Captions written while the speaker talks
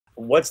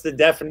what's the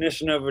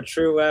definition of a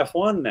true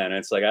F1 then?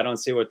 It's like I don't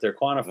see what they're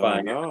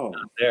quantifying out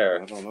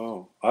there. I don't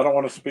know. I don't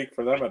want to speak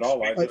for them at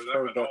all. I just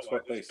heard that's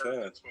what they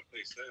said.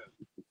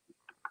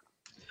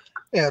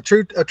 Yeah, a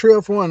true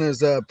F1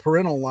 is a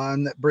parental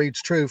line that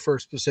breeds true for a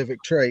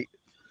specific trait.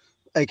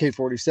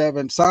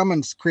 AK-47.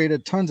 Simon's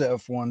created tons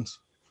of F1s.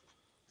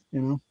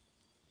 You know.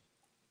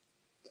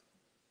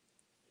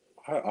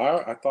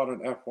 I thought an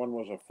F1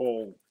 was a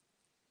full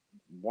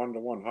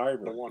 1-to-1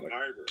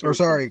 hybrid. Or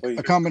sorry,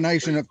 a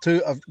combination of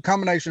two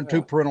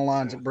two parental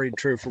lines that breed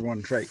true for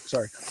one trait.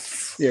 Sorry.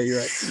 Yeah, you're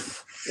right.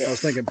 Yeah. I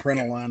was thinking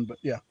parental line, but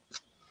yeah.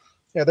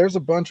 Yeah, there's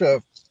a bunch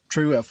of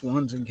true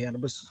F1s in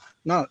cannabis.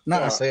 Not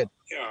I said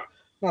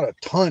not a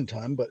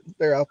ton, but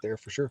they're out there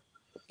for sure.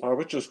 I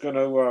was just going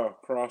to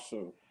cross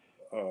a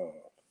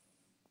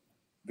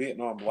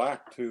Vietnam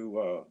Black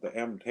to the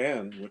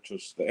M10, which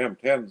is the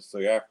M10's the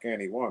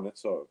Afghani one.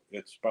 It's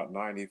about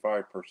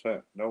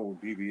 95% no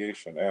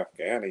deviation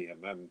Afghani,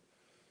 and then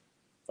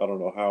I don't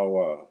know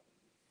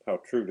how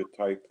true to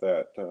type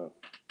that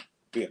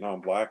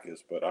Vietnam Black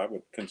is, but I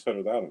would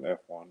consider that an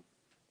F1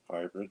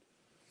 hybrid.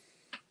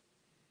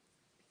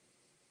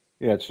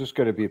 Yeah, it's just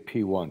going to be a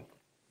P1,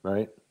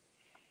 right?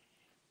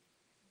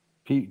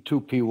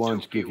 Two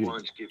P1s give you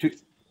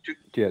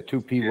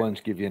two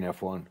P1s give you an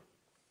F1.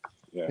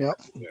 Yeah.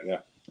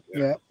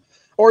 Yeah.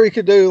 Or you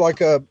could do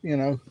like a,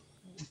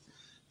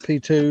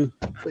 P2,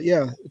 but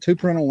yeah, two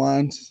parental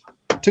lines,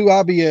 two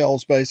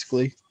IBLs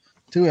basically,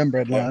 two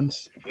inbred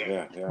lines.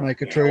 Yeah.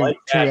 Make a true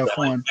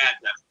F1.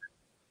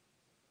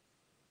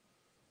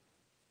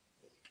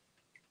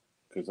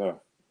 Because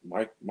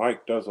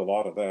Mike does a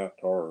lot of that,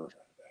 or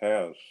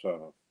has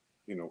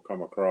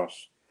come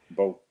across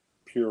both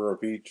pure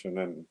of each, and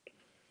then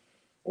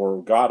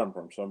or got them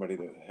from somebody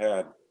that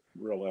had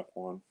real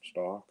F1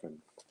 stock, and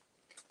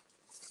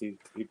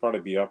he'd probably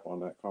be up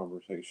on that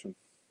conversation.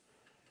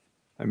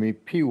 I mean,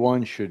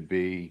 P1 should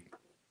be,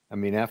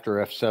 after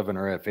F7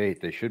 or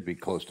F8, they should be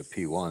close to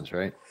P1s,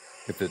 right?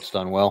 If it's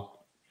done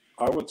well.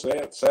 I would say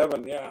at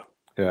 7, yeah.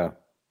 Yeah.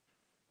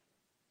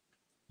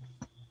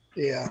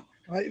 Yeah.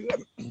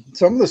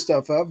 Some of the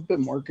stuff I've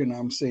been working,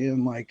 I'm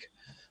seeing like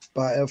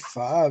by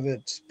F5,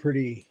 it's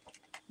pretty,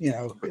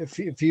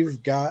 if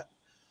you've got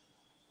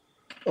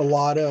a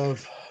lot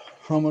of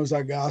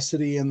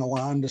homozygosity in the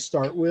line to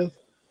start with,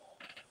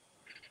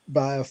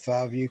 by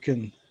F5 you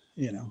can,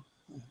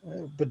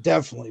 but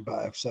definitely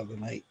by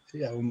F7, 8,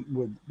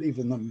 with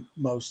even the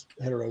most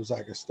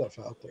heterozygous stuff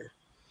out there.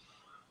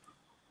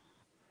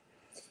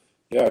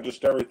 Yeah,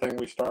 just everything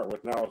we start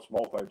with now is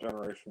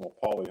multi-generational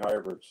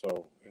polyhybrid,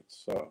 so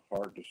it's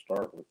hard to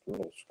start with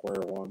little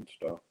square one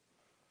stuff.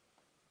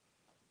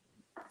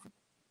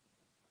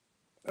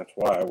 That's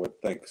why I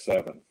would think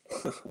 7.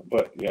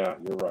 But yeah,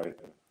 you're right.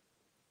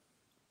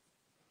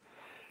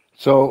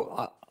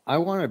 So I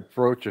want to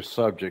broach a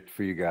subject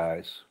for you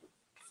guys,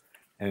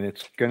 and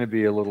it's going to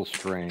be a little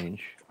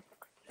strange.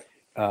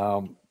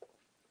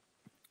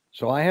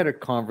 So I had a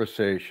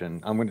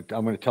conversation. I'm going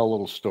to tell a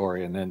little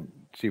story and then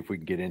see if we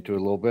can get into it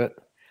a little bit.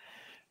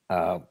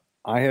 I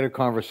had a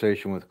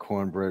conversation with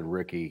Cornbread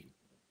Ricky,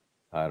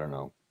 I don't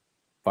know,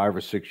 5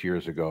 or 6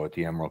 years ago at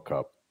the Emerald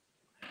Cup.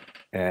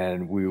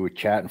 And we were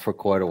chatting for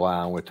quite a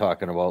while, and we're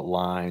talking about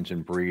lines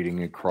and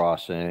breeding and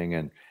crossing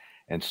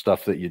and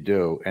stuff that you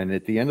do. And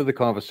at the end of the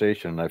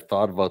conversation, I've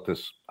thought about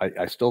this,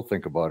 I still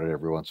think about it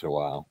every once in a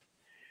while.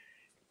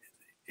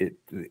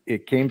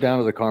 It came down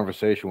to the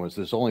conversation was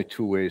there's only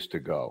 2 ways to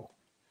go.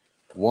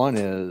 One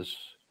is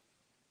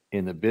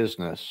in the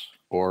business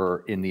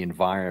or in the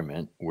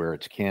environment where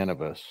it's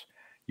cannabis,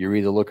 you're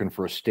either looking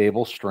for a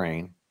stable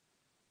strain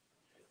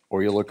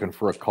or you're looking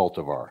for a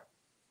cultivar,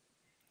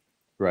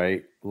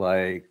 right?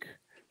 Like,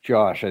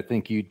 Josh, I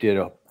think you did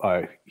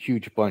a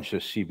huge bunch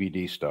of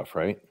CBD stuff,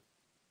 right?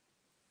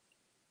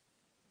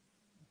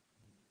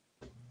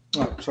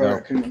 Oh, sorry, I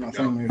couldn't get my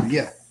phone moving.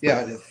 Yeah,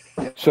 I did.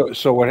 Yeah.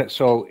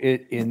 So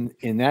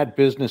in that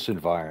business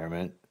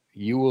environment,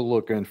 you were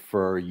looking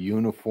for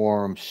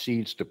uniform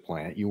seeds to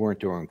plant. You weren't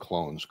doing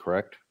clones,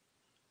 correct?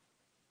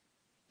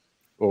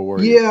 Or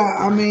were you?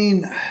 I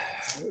mean,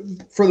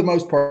 for the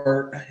most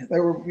part, they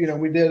were.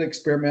 We did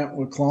experiment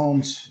with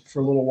clones for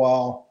a little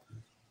while.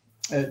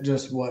 It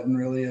just wasn't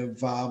really a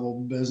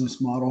viable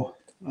business model.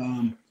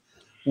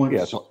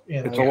 It's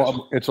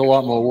a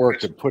lot more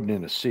work than putting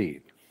in a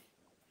seed.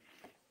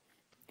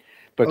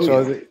 But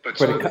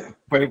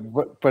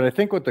but I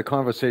think what the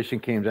conversation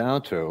came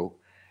down to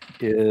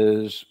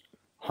is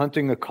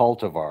hunting a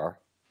cultivar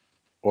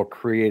or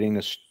creating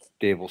a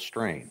stable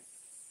strain.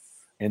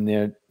 And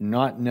they're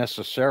not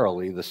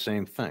necessarily the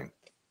same thing,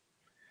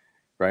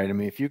 right? I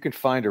mean, if you can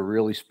find a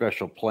really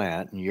special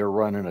plant and you're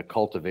running a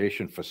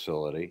cultivation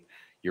facility,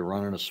 you're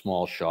running a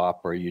small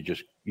shop, or you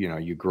just,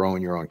 you're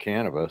growing your own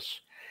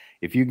cannabis,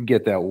 if you can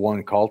get that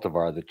one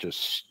cultivar that just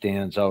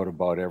stands out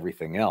about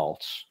everything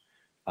else,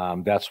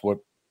 that's what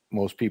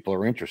most people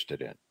are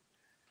interested in.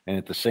 And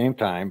at the same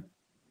time,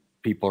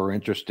 people are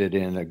interested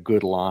in a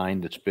good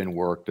line that's been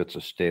worked, that's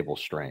a stable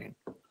strain.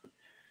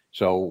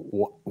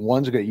 So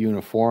one's got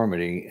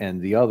uniformity and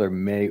the other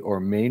may or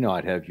may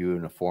not have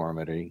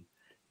uniformity.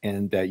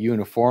 And that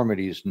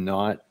uniformity is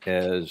not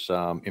as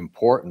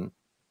important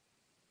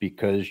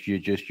because you're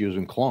just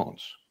using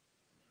clones.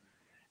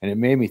 And it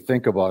made me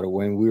think about it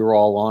when we were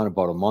all on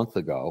about a month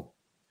ago.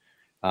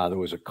 There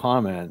was a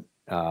comment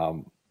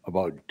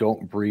about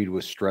don't breed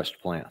with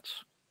stressed plants,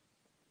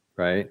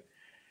 right?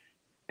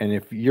 And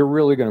if you're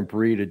really going to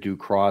breed or do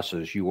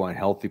crosses, you want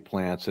healthy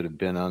plants that have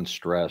been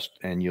unstressed,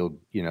 and you'll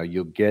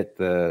get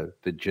the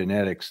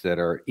genetics that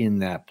are in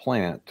that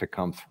plant to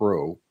come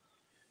through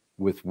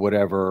with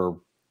whatever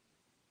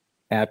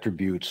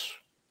attributes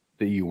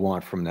that you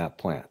want from that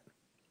plant.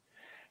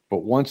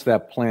 But once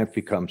that plant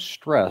becomes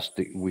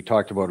stressed, we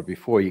talked about it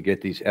before, you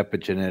get these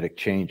epigenetic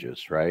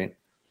changes, right?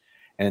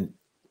 And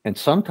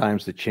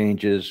sometimes the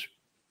changes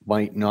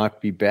might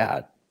not be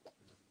bad.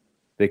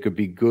 They could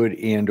be good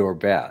and or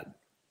bad.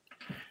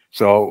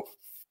 So,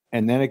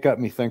 and then it got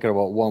me thinking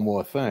about one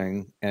more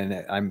thing,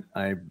 and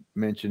I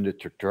mentioned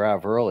it to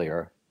Trav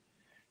earlier.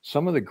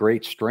 Some of the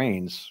great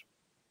strains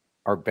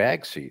are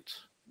bag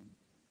seeds.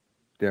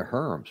 They're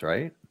herms,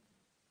 right?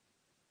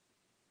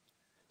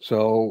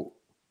 So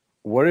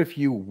what if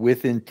you,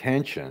 with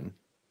intention,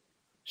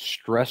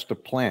 stressed a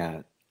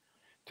plant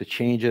to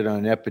change it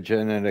on an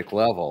epigenetic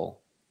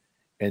level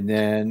and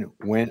then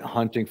went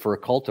hunting for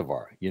a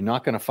cultivar? You're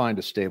not going to find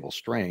a stable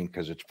strain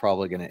because it's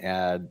probably going to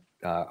add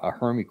a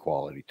hermy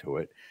quality to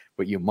it,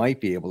 but you might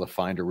be able to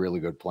find a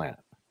really good plant.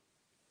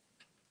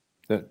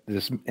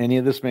 Does any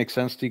of this make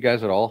sense to you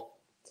guys at all?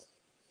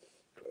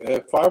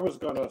 If I was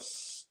going to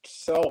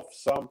sell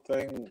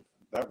something,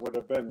 that would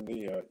have been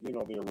the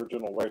the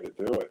original way to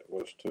do it,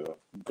 was to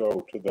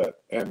go to that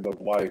end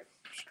of life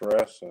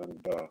stress,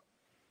 and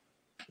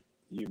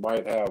you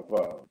might have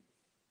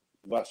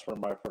less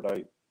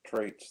hermaphrodite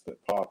traits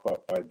that pop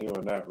up by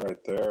doing that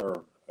right there,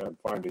 and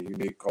find a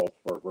unique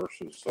cultivar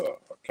versus a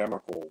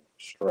chemical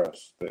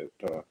stress that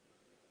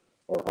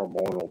or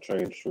hormonal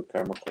change through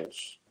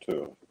chemicals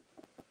to.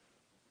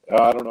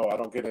 I don't know. I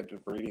don't get into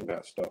breeding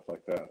that stuff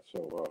like that.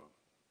 So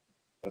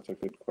that's a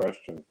good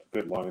question.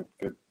 Good line.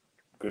 Good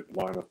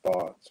line of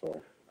thought.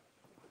 So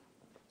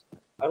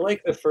I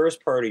like the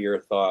first part of your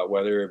thought,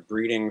 whether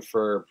breeding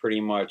for pretty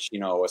much,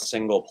 a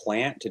single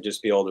plant to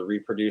just be able to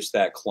reproduce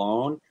that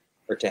clone,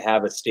 or to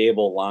have a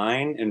stable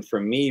line. And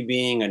for me,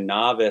 being a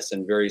novice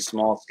and very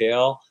small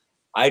scale,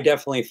 I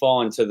definitely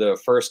fall into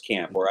the first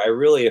camp, where I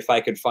really, if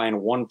I could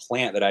find one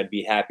plant that I'd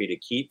be happy to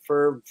keep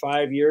for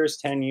 5 years,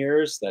 10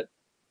 years, that,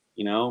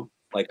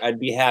 like I'd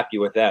be happy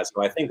with that.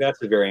 So I think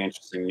that's a very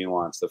interesting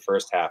nuance, the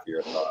first half of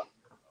your thought.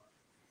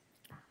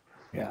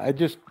 Yeah,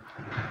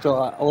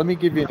 let me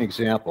give you an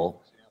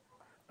example.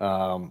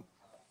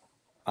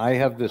 I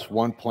have this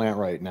one plant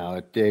right now,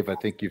 Dave, I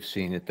think you've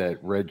seen it,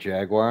 that red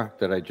jaguar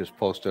that I just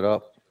posted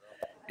up.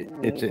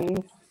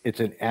 It's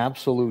an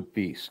absolute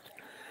beast.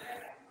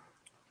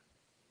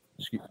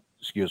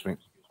 Excuse me.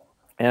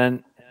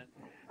 And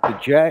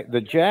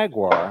the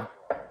jaguar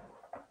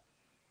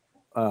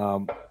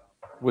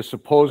was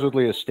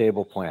supposedly a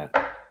stable plant.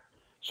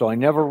 So I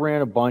never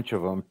ran a bunch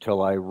of them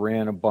till I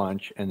ran a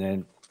bunch, and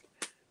then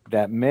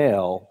that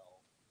male,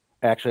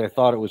 actually I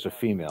thought it was a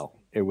female.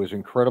 It was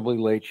incredibly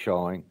late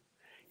showing.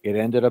 It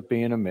ended up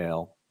being a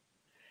male.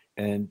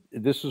 And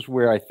this is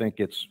where I think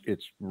it's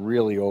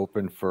really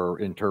open for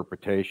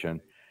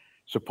interpretation.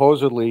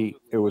 Supposedly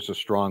it was a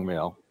strong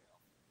male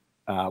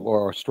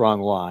or a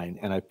strong line,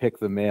 and I picked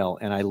the male,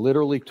 and I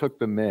literally took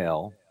the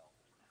male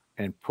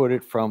and put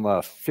it from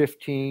a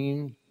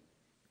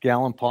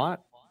 15-gallon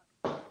pot,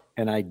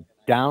 and I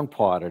down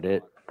potted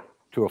it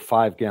to a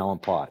 5-gallon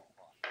pot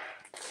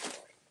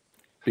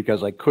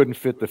because I couldn't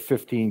fit the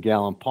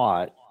 15-gallon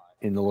pot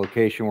in the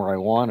location where I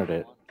wanted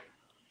it.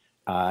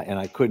 And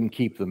I couldn't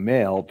keep the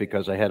male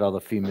because I had other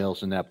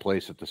females in that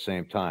place at the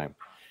same time.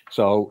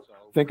 So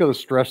think of the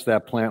stress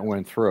that plant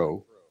went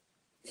through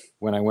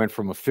when I went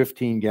from a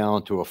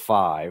 15-gallon to a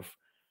 5,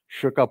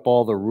 shook up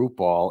all the root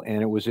ball,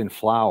 and it was in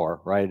flower,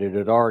 right? It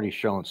had already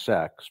shown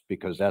sex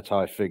because that's how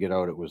I figured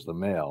out it was the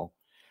male.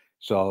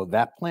 So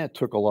that plant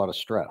took a lot of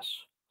stress.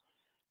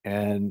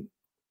 And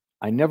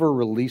I never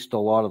released a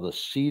lot of the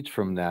seeds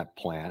from that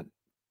plant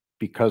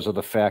because of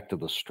the fact of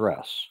the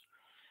stress.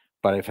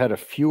 But I've had a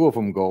few of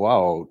them go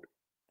out,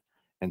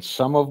 and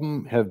some of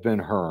them have been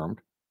hermed,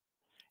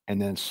 and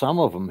then some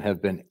of them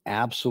have been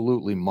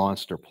absolutely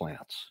monster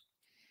plants.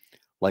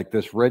 Like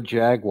this red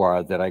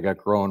jaguar that I got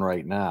growing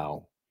right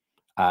now.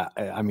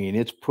 I mean,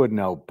 it's putting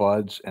out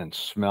buds and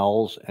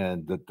smells,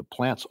 and the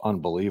plant's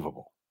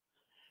unbelievable.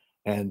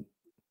 And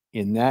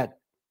in that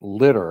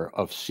litter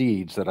of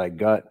seeds that I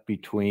got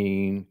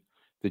between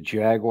the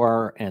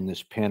jaguar and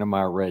this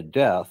Panama Red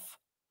Death,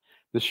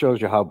 this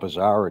shows you how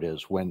bizarre it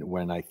is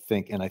when I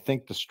think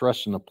the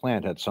stress in the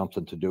plant had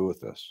something to do with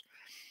this.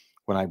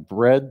 When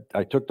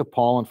I took the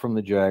pollen from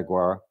the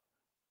jaguar,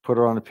 put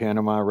it on the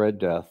Panama Red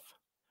Death.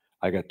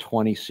 I got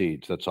 20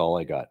 seeds. That's all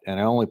I got. And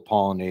I only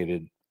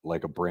pollinated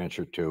like a branch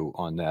or two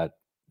on that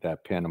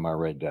Panama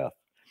Red Death.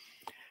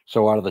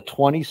 So out of the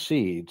 20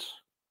 seeds,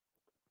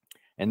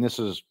 and this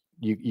is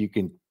you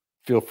can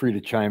feel free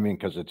to chime in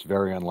because it's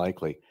very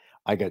unlikely.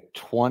 I got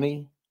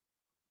 20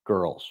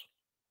 girls.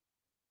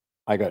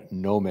 I got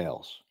no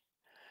males.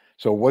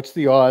 So what's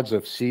the odds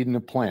of seeding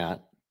a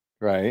plant,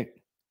 right?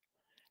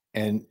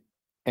 And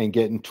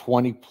getting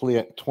 20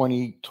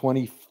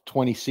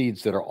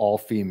 seeds that are all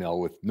female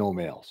with no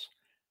males.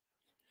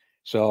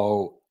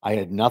 So I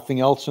had nothing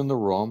else in the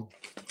room.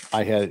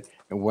 I had,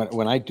 and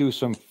when I do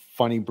some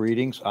funny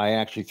breedings, I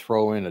actually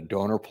throw in a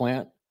donor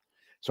plant.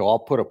 So I'll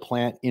put a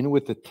plant in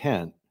with the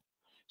tent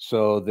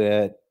so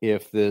that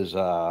if there's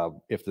a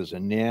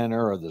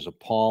nanner or there's a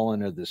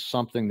pollen or there's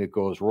something that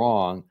goes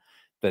wrong,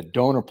 that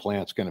donor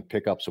plant's going to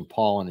pick up some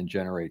pollen and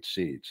generate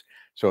seeds.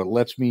 So it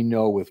lets me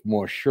know with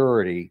more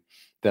surety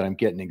that I'm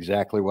getting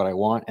exactly what I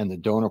want, and the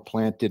donor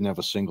plant didn't have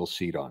a single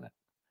seed on it.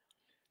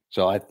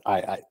 So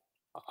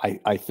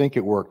I think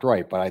it worked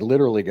right, but I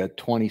literally got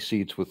 20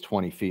 seeds with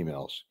 20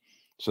 females.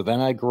 So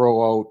then I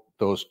grow out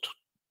those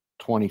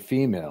 20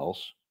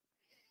 females,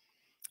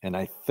 and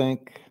I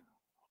think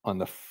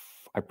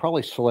I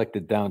probably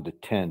selected down to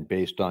 10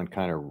 based on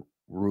kind of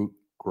root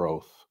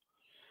growth.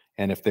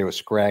 And if they were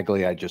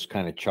scraggly, I just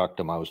kind of chucked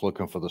them. I was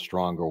looking for the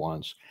stronger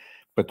ones.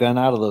 But then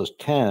out of those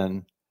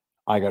 10,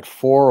 I got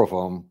 4 of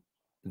them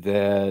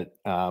that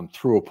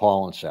threw a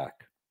pollen sac.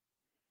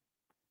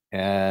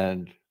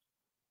 And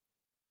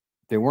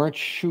they weren't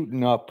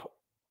shooting up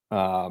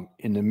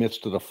in the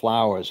midst of the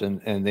flowers.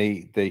 And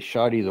they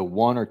shot either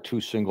 1 or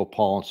 2 single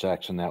pollen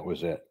sacs, and that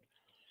was it.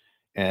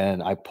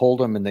 And I pulled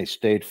them and they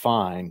stayed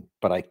fine,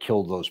 but I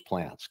killed those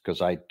plants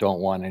because I don't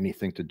want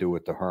anything to do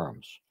with the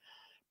herms.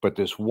 But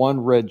this one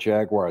red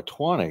Jaguar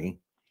 20,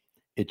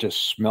 it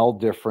just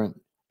smelled different.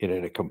 It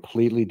had a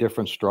completely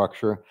different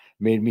structure.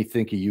 Made me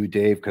think of you,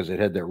 Dave, because it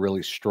had that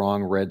really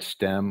strong red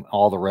stem.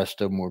 All the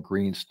rest of them were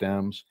green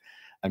stems.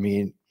 I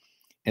mean,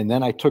 and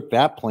then I took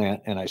that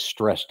plant and I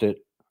stressed it.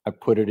 I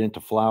put it into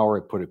flower.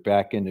 I put it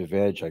back into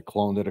veg. I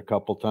cloned it a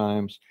couple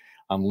times.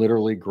 I'm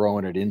literally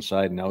growing it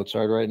inside and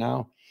outside right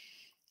now.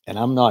 And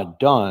I'm not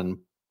done,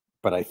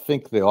 but I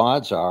think the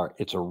odds are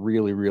it's a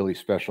really, really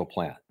special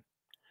plant.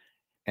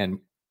 And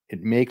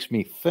it makes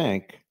me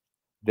think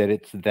that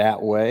it's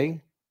that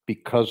way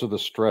because of the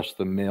stress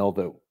the male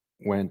that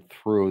went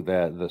through,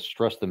 that the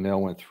stress the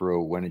male went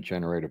through when it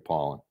generated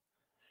pollen.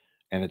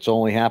 And it's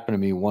only happened to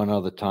me one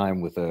other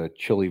time with a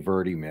Chili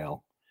Verde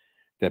male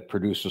that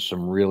produces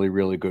some really,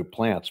 really good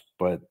plants,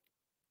 but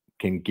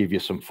can give you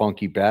some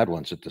funky bad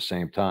ones at the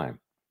same time.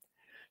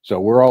 So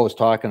we're always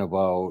talking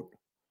about,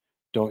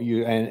 don't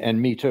you,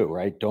 and me too,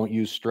 right? Don't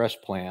use stress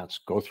plants,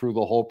 go through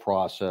the whole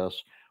process.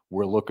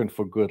 We're looking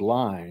for good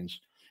lines.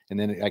 And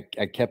then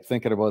I kept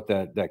thinking about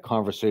that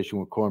conversation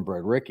with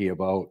Cornbread Ricky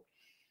about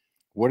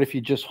what if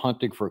you're just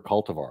hunting for a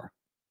cultivar,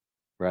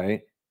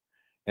 right?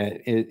 And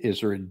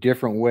is there a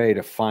different way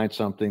to find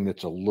something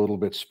that's a little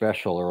bit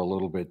special or a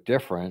little bit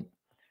different?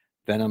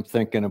 Then I'm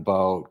thinking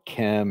about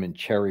Chem and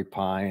Cherry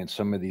Pie and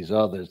some of these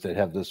others that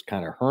have this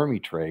kind of Hermy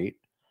trait,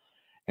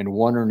 and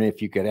wondering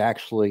if you could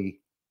actually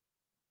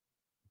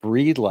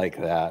breed like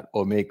that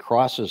or make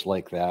crosses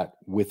like that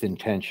with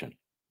intention,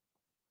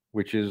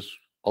 which is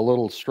a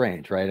little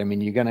strange, right? I mean,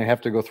 you're going to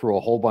have to go through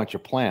a whole bunch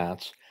of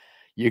plants.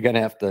 You're going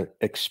to have to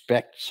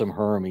expect some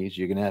Hermies.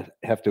 You're going to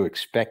have to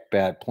expect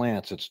bad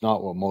plants. It's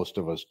not what most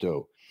of us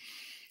do.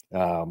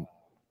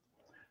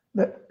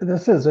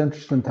 This is an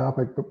interesting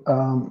topic.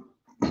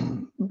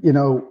 You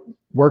know,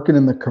 working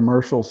in the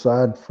commercial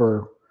side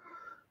for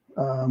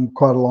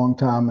quite a long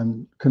time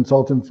and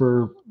consulting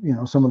for, you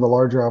know, some of the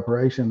larger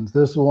operations,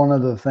 this is one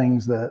of the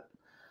things that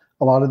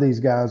a lot of these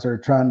guys are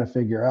trying to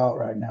figure out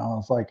right now.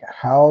 It's like,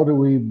 how do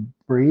we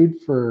breed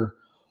for,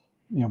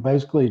 you know,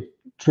 basically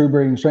true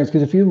breeding strains?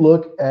 Because if you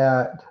look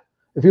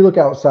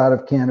outside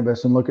of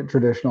cannabis and look at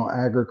traditional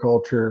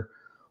agriculture,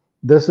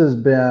 this has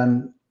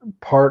been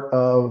part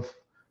of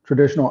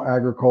traditional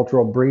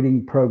agricultural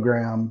breeding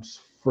programs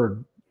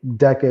for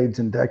decades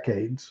and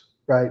decades,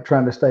 right?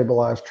 Trying to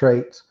stabilize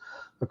traits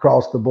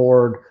across the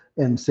board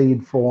in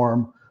seed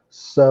form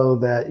so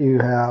that you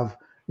have,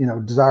 you know,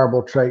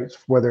 desirable traits,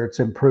 whether it's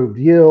improved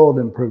yield,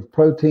 improved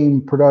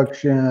protein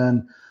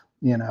production,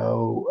 you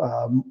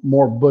know,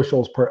 more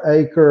bushels per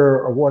acre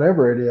or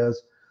whatever it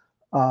is.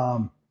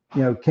 You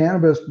know,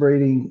 cannabis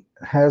breeding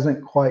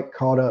hasn't quite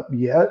caught up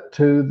yet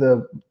to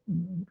the,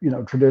 you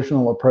know,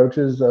 traditional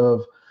approaches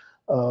of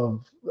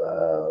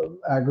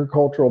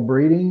agricultural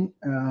breeding.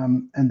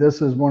 And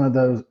this is one of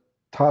those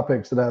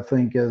topics that I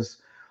think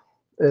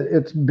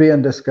it's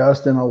being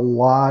discussed in a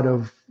lot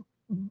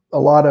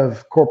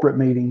of corporate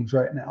meetings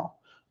right now.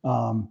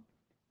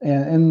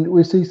 And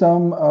we see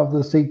some of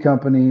the seed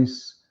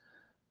companies,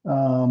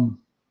 some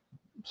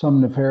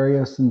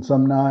nefarious and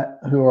some not,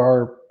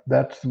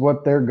 that's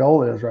what their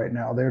goal is right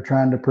now. They're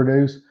trying to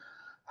produce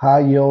high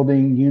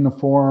yielding,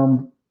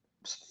 uniform,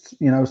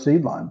 you know,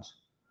 seed lines.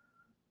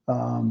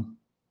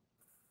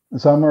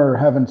 Some are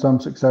having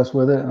some success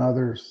with it, and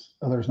others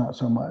not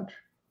so much.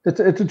 It's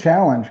a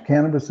challenge.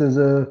 Cannabis is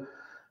a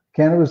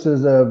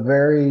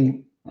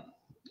very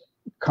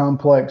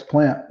complex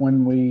plant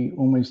when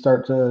we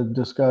start to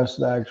discuss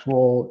the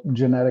actual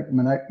genetic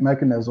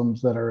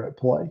mechanisms that are at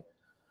play.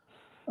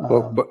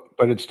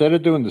 But instead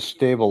of doing the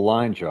stable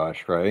line,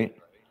 Josh, right?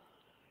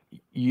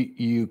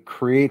 You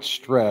create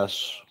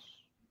stress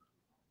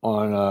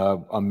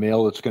on a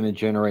male that's going to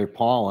generate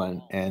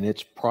pollen, and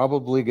it's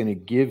probably going to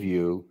give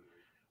you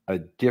a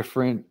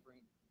different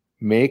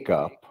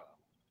makeup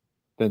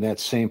than that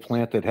same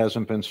plant that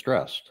hasn't been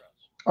stressed.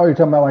 Oh, you're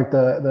talking about like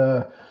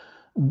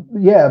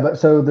yeah, but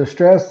so the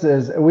stress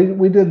is,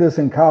 we did this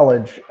in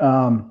college.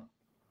 I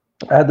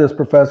had this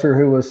professor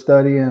who was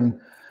studying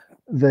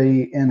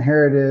the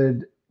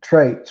inherited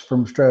traits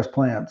from stress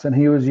plants, and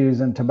he was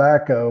using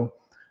tobacco.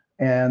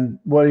 And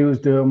what he was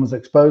doing was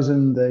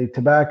exposing the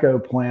tobacco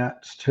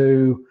plants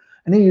to,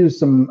 and he used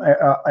some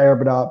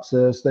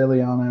Arabidopsis,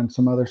 Thaliana, and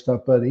some other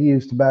stuff, but he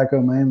used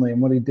tobacco mainly.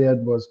 And what he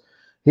did was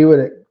he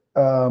would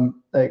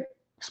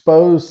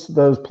expose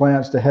those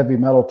plants to heavy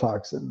metal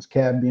toxins,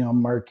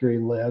 cadmium, mercury,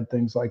 lead,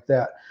 things like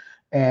that.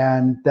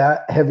 And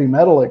that heavy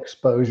metal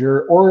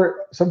exposure,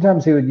 or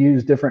sometimes he would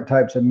use different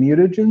types of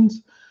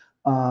mutagens.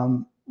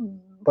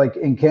 Like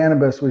in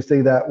cannabis, we see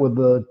that with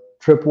the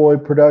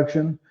triploid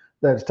production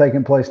that's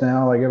taking place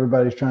now. Like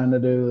everybody's trying to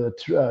do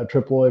the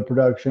triploid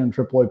production,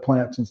 triploid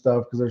plants and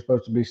stuff, because they're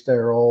supposed to be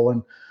sterile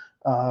and,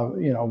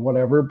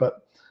 whatever.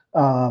 But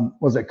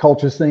was it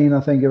colchicine?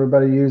 I think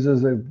everybody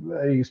uses.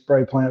 They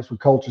spray plants with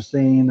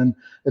colchicine, and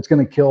it's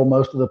going to kill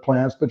most of the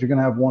plants, but you're going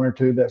to have one or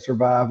two that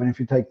survive. And if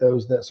you take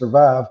those that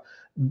survive,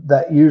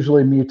 that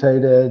usually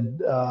mutated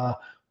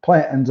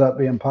plant ends up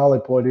being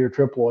polyploidy or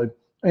triploid.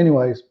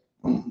 Anyways,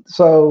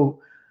 so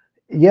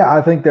yeah,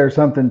 I think there's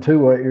something to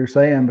what you're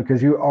saying,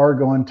 because you are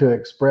going to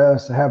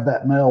have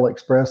that male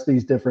express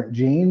these different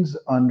genes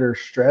under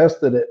stress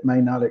that it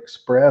may not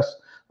express.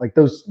 Like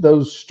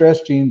those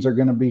stress genes are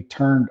going to be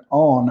turned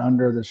on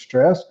under the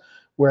stress,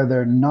 where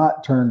they're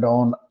not turned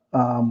on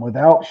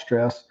without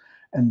stress.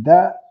 And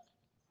that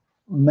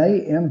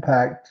may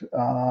impact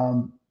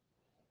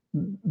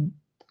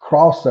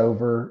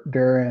crossover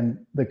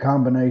during the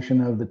combination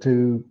of the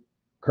two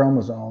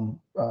chromosome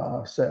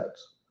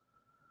sets.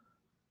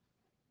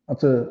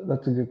 That's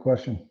a good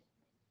question.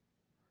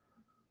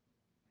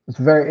 It's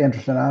very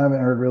interesting. I haven't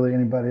heard really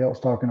anybody else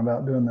talking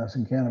about doing this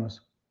in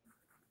cannabis.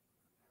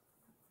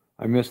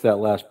 I missed that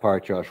last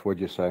part, Josh. What'd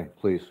you say,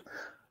 please?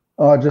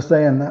 Just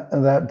saying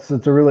that's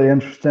it's a really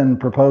interesting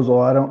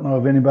proposal. I don't know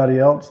of anybody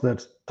else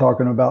that's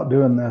talking about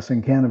doing this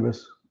in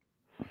cannabis.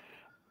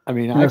 I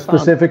mean,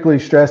 specifically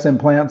stress in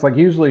plants. Like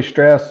usually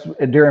stress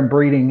during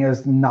breeding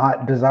is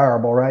not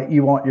desirable, right?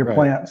 You want your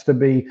plants to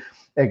be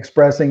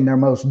expressing their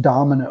most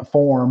dominant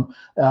form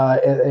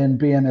and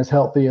being as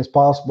healthy as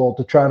possible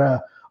to try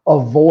to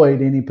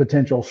avoid any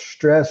potential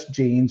stress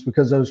genes,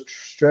 because those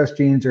stress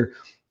genes are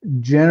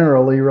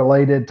generally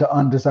related to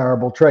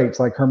undesirable traits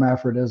like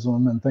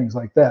hermaphrodism and things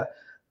like that.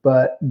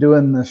 But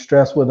doing the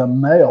stress with a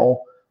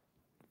male,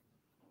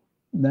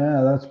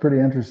 that's pretty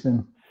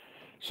interesting.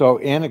 So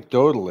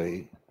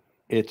anecdotally,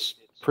 it's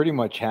pretty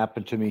much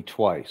happened to me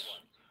twice.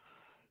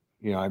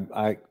 You know,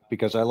 I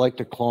because I like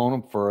to clone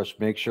them first,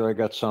 make sure I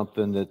got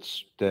something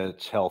that's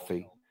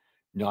healthy,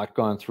 not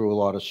gone through a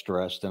lot of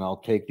stress. Then I'll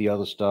take the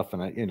other stuff,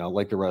 and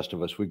like the rest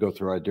of us, we go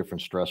through our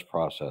different stress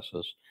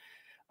processes.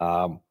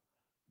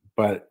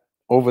 But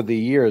over the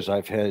years,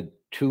 I've had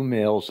two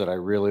males that I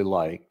really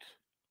liked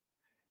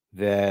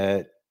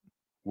that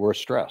were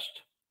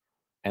stressed,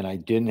 and I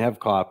didn't have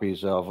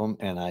copies of them,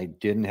 and I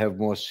didn't have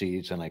more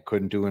seeds, and I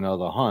couldn't do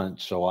another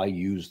hunt, so I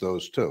used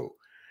those two.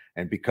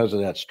 And because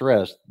of that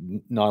stress,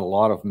 not a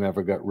lot of them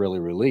ever got really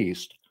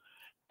released.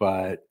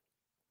 But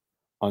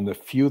on the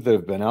few that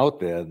have been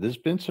out there, there's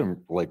been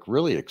some like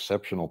really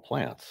exceptional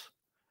plants.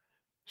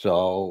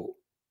 So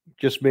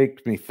just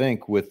makes me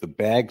think with the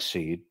bag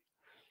seed,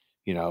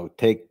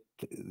 take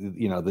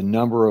the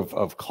number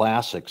of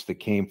classics that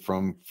came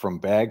from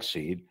bag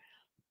seed.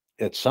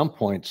 At some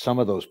point, some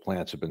of those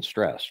plants have been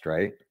stressed,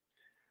 right?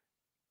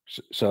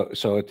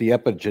 So at the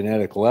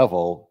epigenetic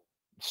level,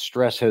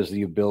 stress has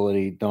the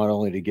ability not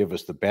only to give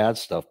us the bad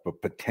stuff,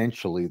 but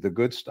potentially the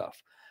good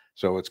stuff.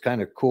 So it's kind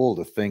of cool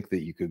to think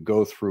that you could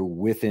go through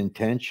with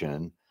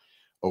intention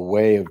a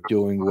way of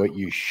doing what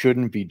you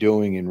shouldn't be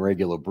doing in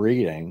regular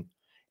breeding,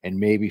 and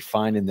maybe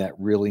finding that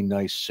really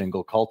nice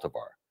single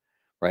cultivar,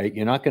 right?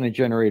 You're not going to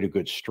generate a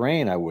good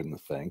strain, I wouldn't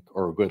think,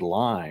 or a good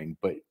line,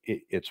 but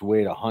it's a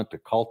way to hunt a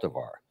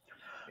cultivar.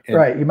 And,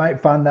 right. You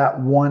might find that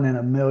 1 in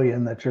a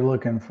million that you're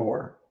looking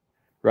for.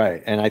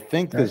 Right. And I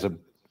think there's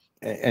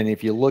and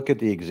if you look at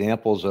the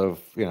examples of,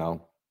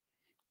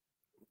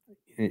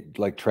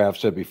 like Trav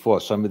said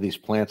before, some of these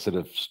plants that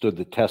have stood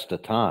the test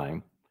of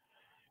time,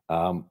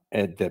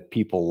 and that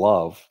people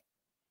love,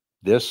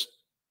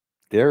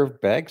 they're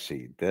bag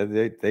seed.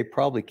 They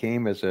probably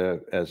came as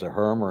a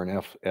Herm or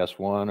an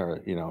S1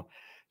 or,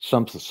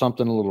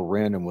 something a little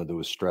random where there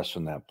was stress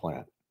in that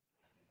plant.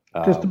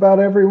 Just about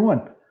every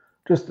one.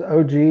 Just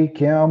OG,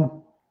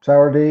 Kim,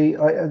 Sour D,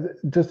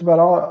 just about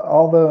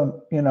all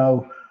the,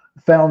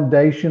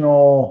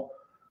 foundational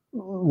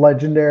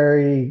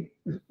legendary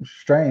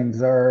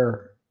strains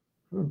are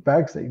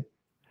bag seed.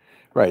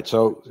 Right.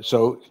 So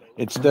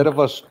instead of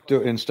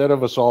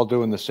us all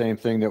doing the same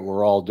thing that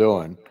we're all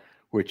doing,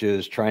 which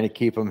is trying to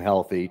keep them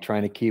healthy,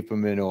 trying to keep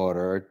them in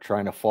order,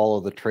 trying to follow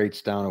the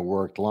traits down a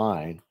worked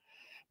line,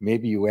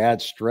 maybe you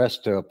add stress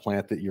to a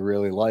plant that you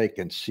really like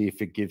and see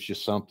if it gives you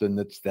something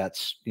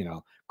that's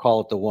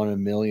call it the 1 in a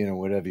million or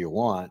whatever you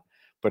want,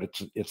 but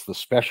it's the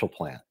special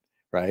plant,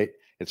 right?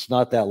 It's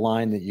not that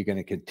line that you're going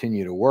to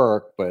continue to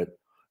work,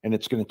 and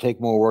it's going to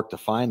take more work to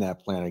find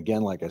that plant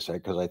again, like I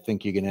said, because I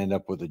think you can end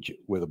up with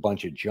a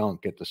bunch of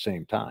junk at the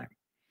same time,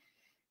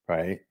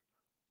 right?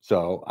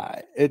 So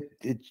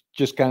it's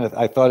just kind of,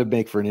 I thought it'd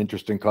make for an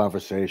interesting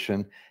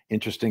conversation,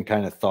 interesting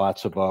kind of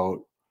thoughts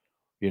about,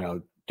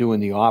 doing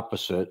the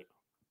opposite,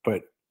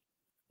 but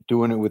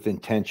doing it with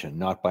intention,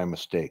 not by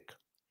mistake.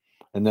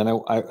 And then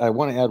I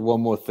want to add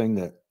one more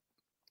thing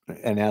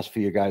and ask for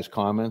your guys'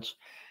 comments.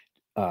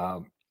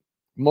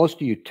 Most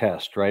of you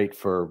test, right,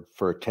 for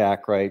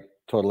attack, right?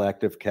 Total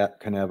active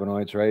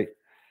cannabinoids, right?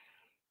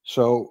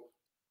 So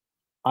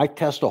I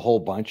test a whole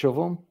bunch of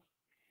them.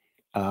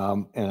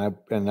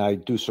 And I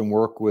do some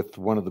work with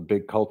one of the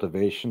big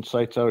cultivation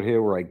sites out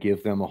here where I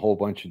give them a whole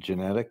bunch of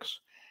genetics.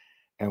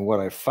 And what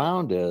I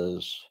found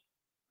is,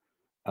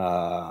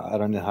 I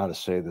don't know how to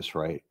say this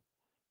right,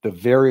 the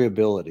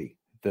variability,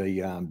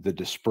 the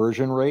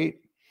dispersion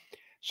rate.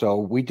 So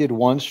we did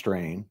one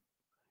strain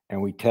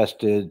and we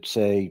tested,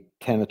 say,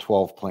 10 to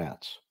 12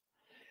 plants.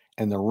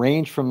 And the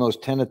range from those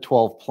 10 to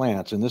 12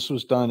 plants, and this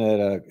was done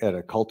at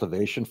a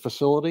cultivation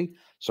facility.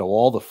 So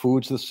all the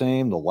food's the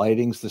same, the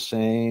lighting's the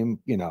same,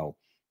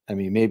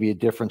 maybe a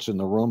difference in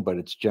the room, but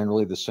it's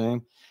generally the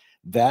same.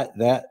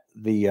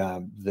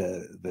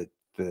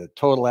 The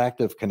total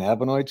active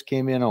cannabinoids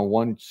came in on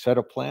one set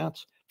of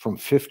plants from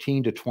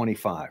 15 to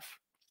 25.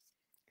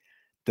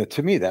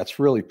 To me, that's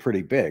really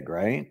pretty big,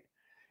 right?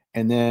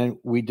 And then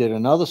we did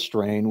another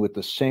strain with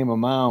the same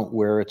amount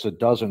where it's a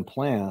dozen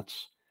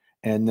plants,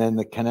 and then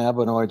the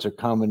cannabinoids are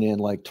coming in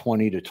like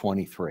 20 to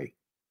 23.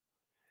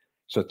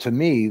 So to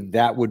me,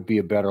 that would be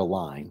a better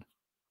line,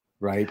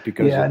 right?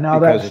 Because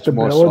because it's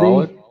more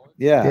solid.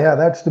 Yeah,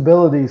 that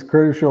stability is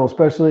crucial,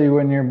 especially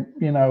when you're,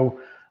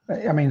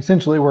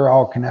 essentially we're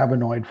all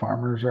cannabinoid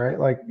farmers, right?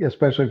 Like,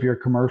 especially if you're a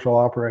commercial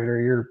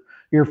operator,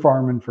 you're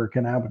farming for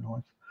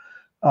cannabinoids.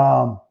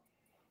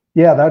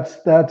 Yeah,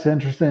 that's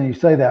interesting. You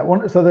say that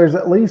one. So there's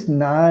at least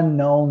 9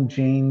 known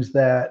genes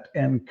that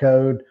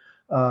encode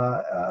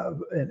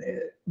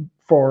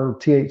for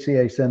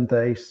THCA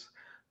synthase.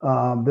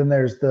 Then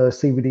there's the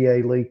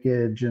CBDA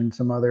leakage and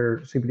some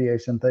other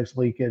CBDA synthase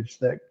leakage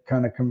that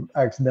kind of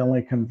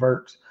accidentally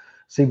converts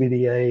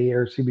CBDA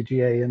or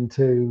CBGA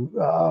into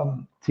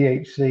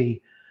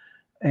THC.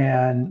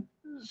 And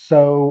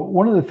so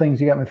one of the things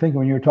you got me thinking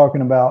when you were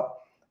talking about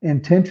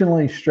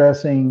intentionally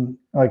stressing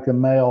like the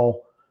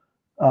male,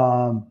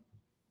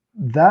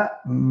 that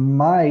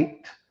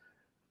might,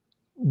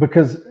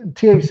 because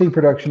THC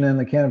production in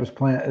the cannabis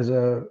plant is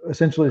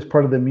essentially is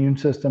part of the immune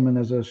system and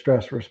is a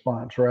stress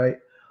response, right?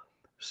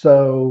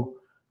 So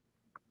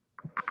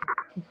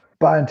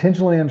by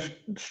intentionally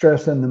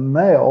stressing the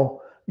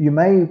male, you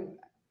may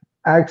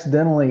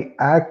accidentally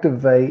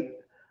activate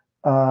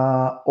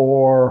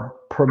or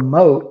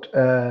promote,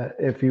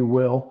 if you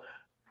will,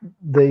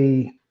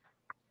 the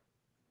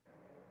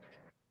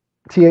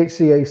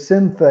THCA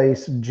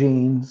synthase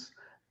genes,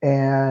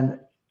 and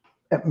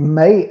it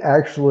may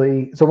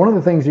actually, so one of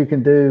the things you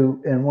can do,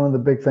 and one of the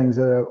big things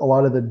that a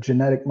lot of the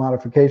genetic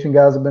modification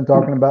guys have been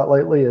talking about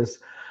lately is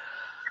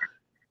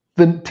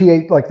the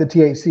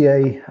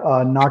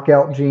THCA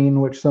knockout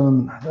gene, which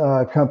some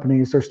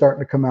companies are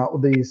starting to come out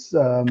with these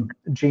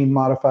gene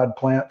modified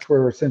plants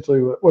where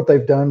essentially what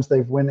they've done is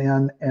they've went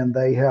in and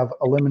they have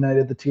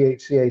eliminated the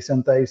THCA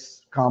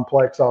synthase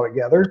complex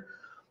altogether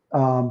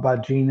by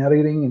gene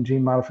editing and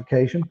gene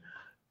modification.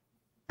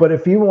 But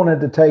if you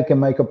wanted to take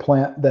and make a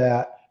plant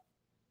that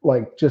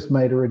like just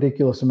made a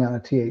ridiculous amount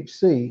of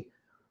THC,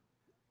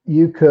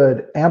 you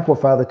could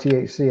amplify the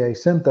THCA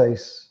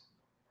synthase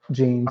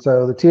gene.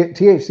 So the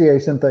THCA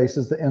synthase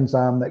is the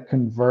enzyme that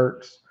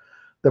converts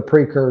the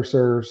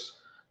precursors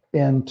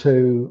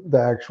into the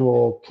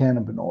actual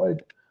cannabinoid.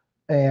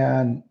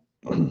 And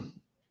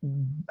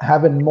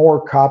having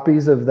more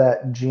copies of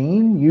that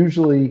gene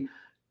usually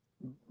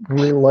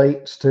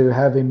relates to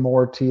having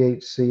more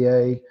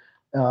THCA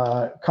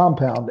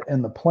compound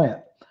in the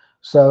plant.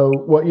 So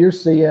what you're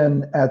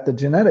seeing at the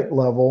genetic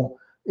level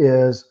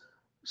is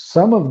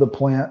some of the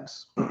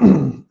plants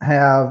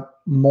have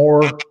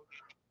more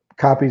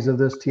copies of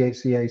this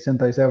THCA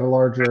synthase, have a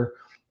larger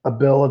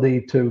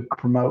ability to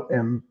promote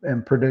and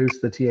produce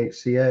the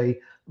THCA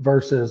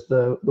versus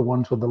the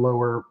ones with the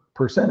lower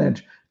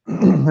percentage.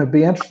 It'd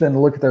be interesting to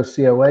look at those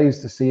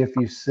COAs to see if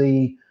you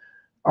see,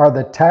 are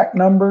the TAC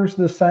numbers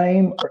the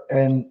same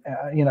and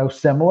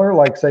similar,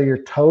 like say your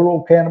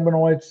total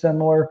cannabinoids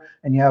similar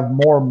and you have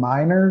more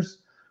minors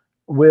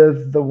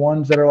with the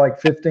ones that are like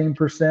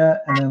 15%,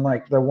 and then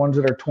like the ones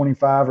that are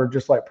 25 are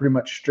just like pretty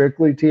much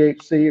strictly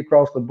THC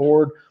across the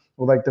board,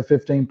 with like the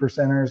 15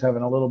 percenters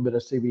having a little bit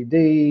of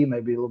CBD,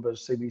 maybe a little bit of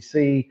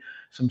CBC,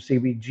 some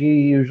CBG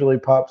usually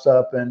pops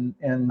up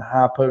in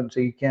high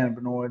potency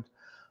cannabinoids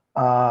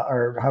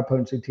or high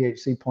potency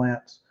THC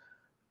plants.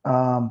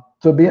 So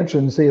it'd be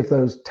interesting to see if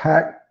those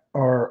TAC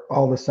are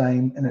all the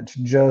same and it's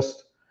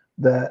just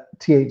the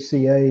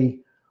THCA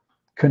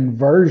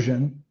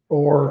conversion,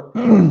 or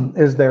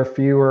is there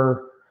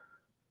fewer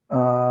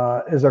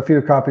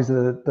copies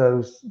of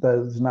those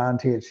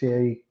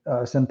non-THCA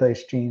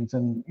synthase genes,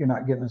 and you're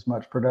not getting as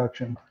much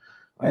production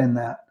in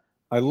that?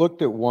 I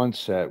looked at one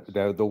set,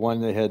 the one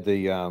that had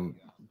the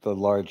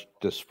large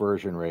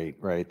dispersion rate,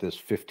 right? This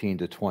 15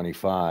 to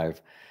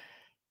 25.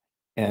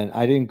 And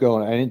I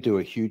didn't do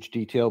a huge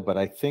detail, but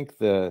I think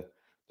the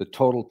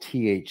total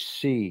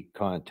THC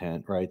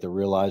content, right? The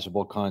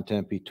realizable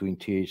content between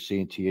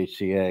THC and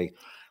THCA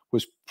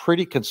was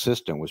pretty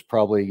consistent, was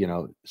probably, you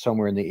know,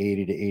 somewhere in the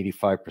 80 to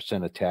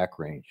 85% attack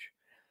range.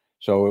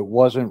 So it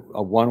wasn't,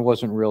 one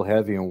wasn't real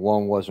heavy and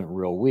one wasn't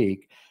real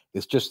weak.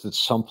 It's just that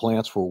some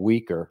plants were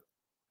weaker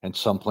and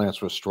some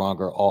plants were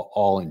stronger,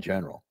 all in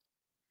general.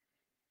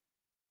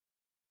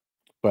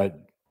 But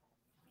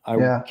I'm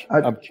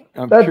curious.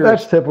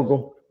 That's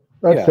typical.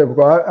 That's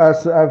typical.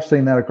 I've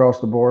seen that across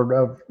the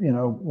board. You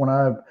know, when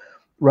I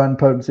run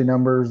potency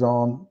numbers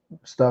on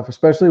stuff,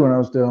 especially when I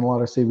was doing a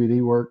lot of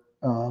CBD work,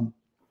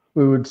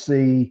 we would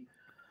see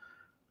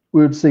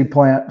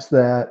plants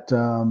that.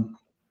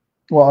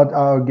 Well,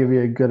 I'll give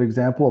you a good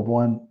example of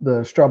one.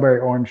 The strawberry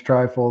orange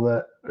trifle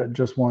that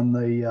just won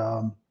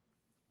the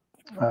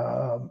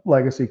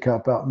Legacy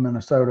Cup out in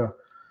Minnesota.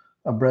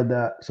 I bred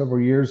that several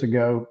years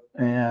ago,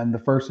 and the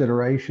first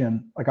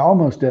iteration, like I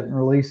almost didn't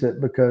release it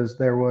because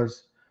there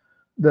was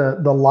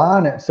the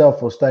line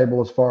itself was stable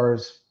as far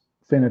as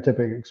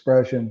phenotypic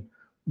expression,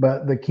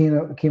 but the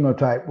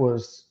chemotype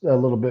was a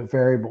little bit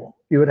variable.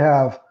 You would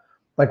have,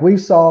 like we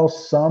saw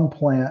some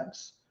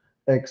plants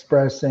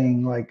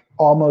expressing like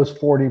almost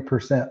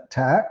 40%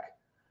 TAC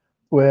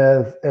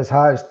with as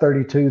high as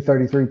 33%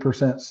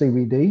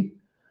 CBD.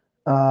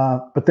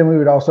 But then we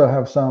would also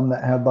have some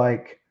that had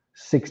like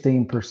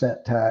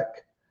 16% TAC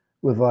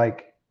with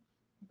like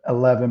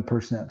 11%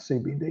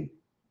 CBD.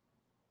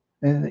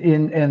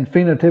 And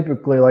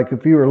phenotypically, like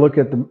if you were looking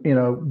at the, you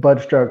know,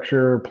 bud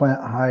structure,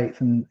 plant height,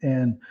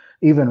 and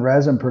even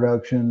resin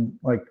production,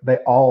 like they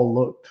all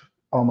looked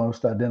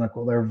almost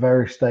identical. They're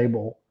very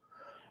stable.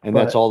 And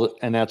that's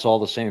all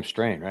the same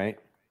strain, right?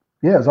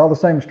 Yeah, it's all the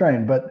same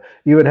strain. But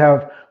you would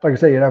have, like I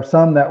say, you'd have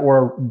some that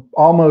were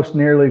almost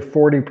nearly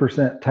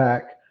 40%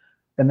 TAC,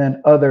 and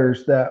then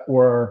others that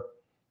were,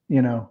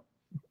 you know,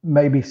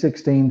 maybe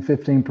 16,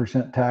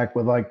 15% TAC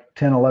with like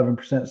 10, 11%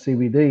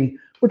 CBD,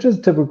 which is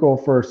typical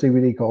for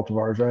CBD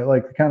cultivars, right?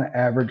 Like the kind of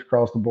average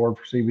across the board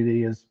for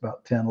CBD is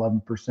about 10,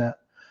 11%,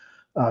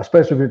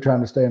 especially if you're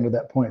trying to stay under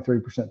that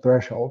 0.3%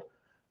 threshold.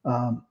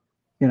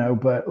 You know,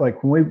 but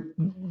like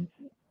when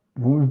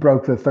we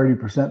broke the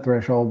 30%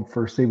 threshold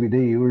for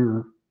CBD,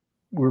 we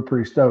were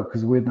pretty stoked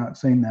because we had not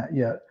seen that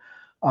yet.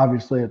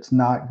 Obviously, it's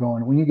not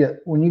going. When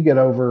you get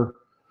over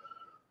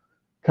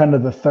kind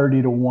of the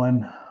 30 to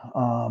 1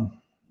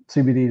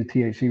 CBD to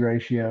THC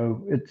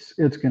ratio, it's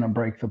going to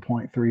break the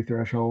 0.3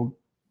 threshold.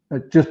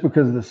 Just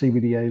because of the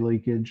CBDA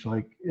leakage,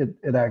 like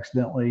it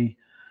accidentally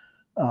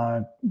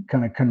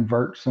kind of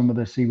converts some of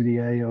the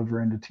CBDA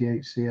over into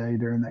THCA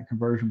during that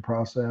conversion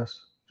process,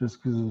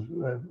 just because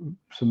of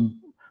some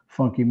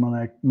funky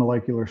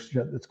molecular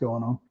shit that's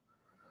going on.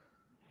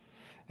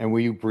 And were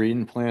you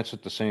breeding plants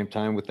at the same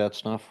time with that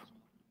stuff?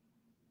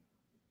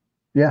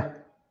 Yeah.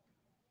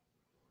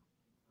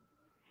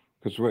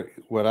 Because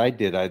what I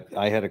did,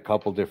 I had a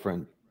couple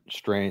different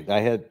strains.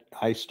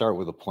 I start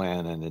with a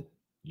plan, and it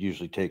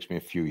usually takes me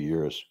a few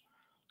years,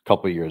 a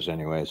couple of years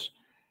anyways.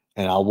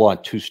 And I'll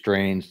want two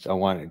strains. I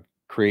want to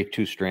create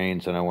two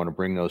strains, and I want to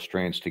bring those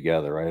strains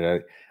together,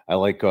 right? I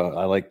like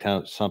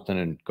something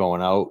and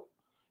going out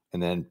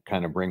and then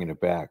kind of bringing it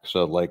back.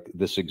 So like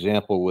this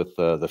example with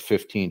the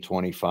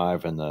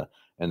 1525 and the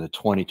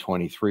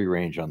 2023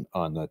 range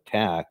on the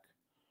TAC.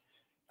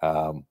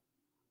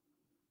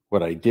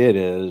 What I did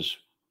is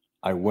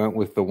I went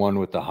with the one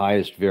with the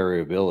highest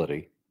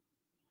variability,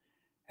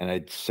 and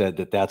I said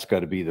that's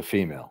got to be the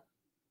female,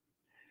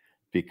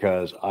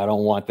 because I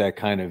don't want that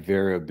kind of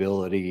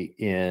variability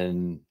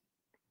in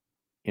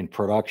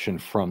production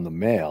from the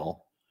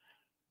male.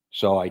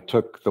 So I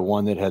took the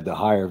one that had the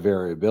higher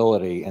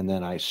variability, and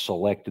then I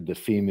selected the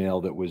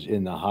female that was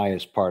in the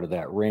highest part of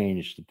that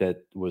range.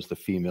 That was the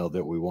female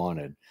that we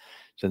wanted.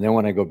 So then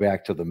when I go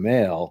back to the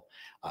male,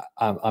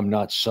 I'm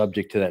not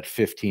subject to that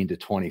 15 to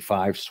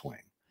 25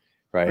 swing,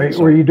 right?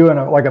 Were you doing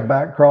like a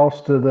back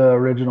cross to the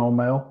original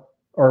male,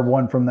 or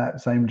one from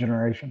that same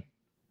generation?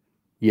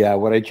 Yeah,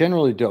 what I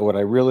generally do, what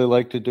I really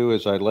like to do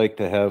is I like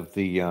to have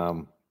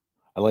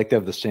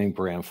the same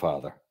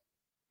grandfather.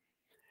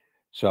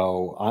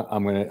 So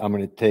I'm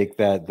gonna take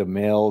the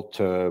male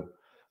to,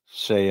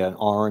 say, an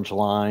orange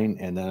line,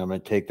 and then I'm gonna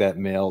take that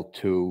male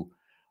to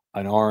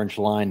an orange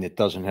line that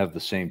doesn't have the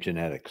same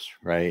genetics,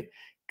 right?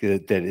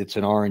 That it's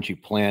an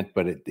orangey plant,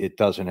 but it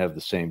doesn't have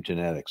the same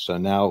genetics. So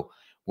now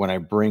when I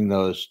bring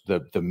those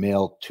the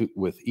male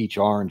with each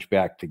orange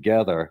back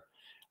together,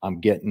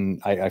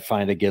 I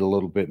find I get a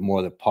little bit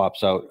more that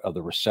pops out of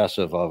the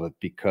recessive of it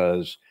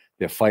because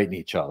they're fighting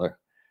each other,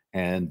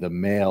 and the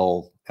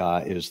male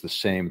is the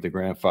same. The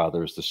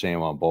grandfather is the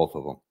same on both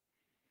of them.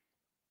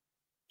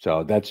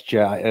 So that's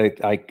I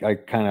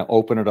kind of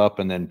open it up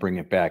and then bring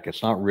it back.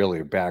 It's not really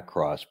a back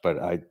cross, but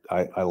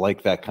I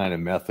like that kind of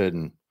method.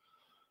 And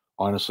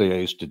honestly, I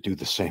used to do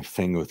the same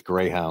thing with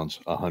greyhounds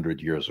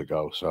 100 years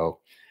ago. So,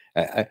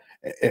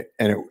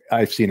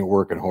 I've seen it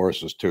work in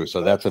horses too.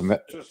 So that's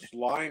just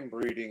line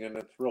breeding, and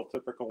it's real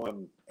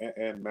typical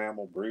in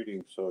mammal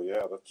breeding. So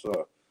yeah, that's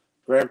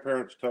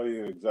grandparents tell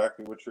you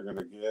exactly what you're going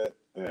to get,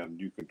 and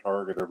you can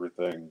target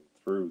everything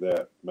through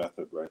that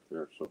method right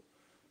there. So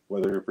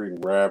whether you're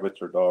breeding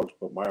rabbits or dogs,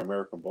 but my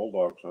American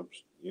Bulldogs,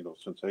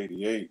 since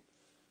 '88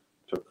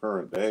 to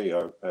current day,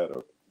 I've had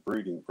a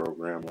breeding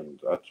program, and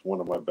that's one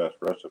of my best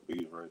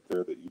recipes right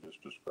there that you just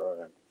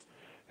described.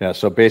 Yeah,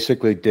 so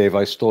basically, Dave,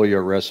 I stole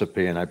your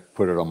recipe and I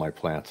put it on my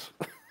plants.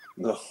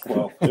 No,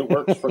 well, it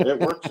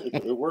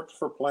works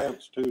for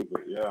plants too,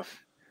 but yeah,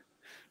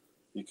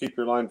 you keep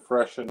your line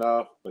fresh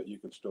enough, but you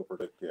can still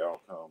predict the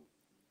outcome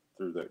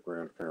through that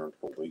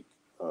grandparental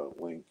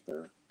link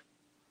there.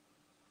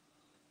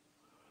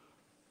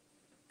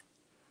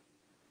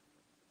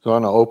 So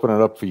I'm gonna open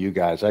it up for you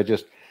guys. I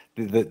just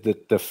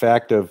the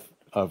fact of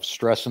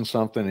stressing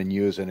something and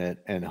using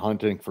it and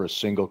hunting for a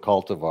single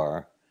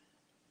cultivar,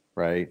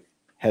 right,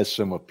 has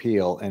some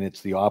appeal, and it's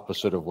the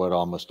opposite of what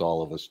almost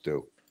all of us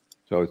do.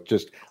 So it's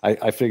just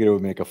I figured it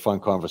would make a fun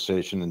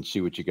conversation and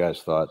see what you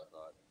guys thought.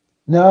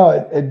 No,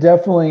 it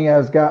definitely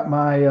has got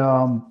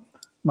my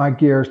my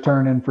gears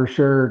turning for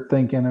sure.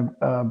 Thinking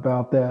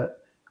about that,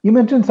 you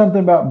mentioned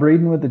something about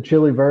breeding with the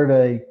Chili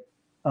Verde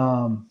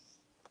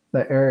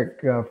that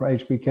Eric from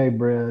HBK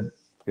bred.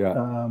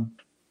 Yeah.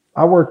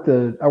 I worked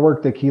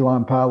the key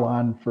line pie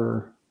line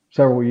for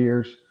several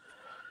years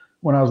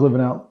when I was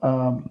living out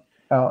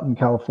in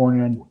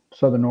California and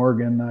Southern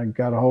Oregon. I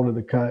got a hold of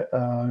the cut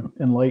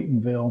in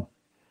Laytonville,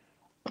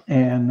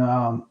 and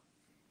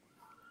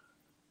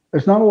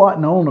there's not a lot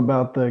known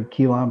about the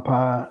key lime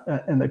pie,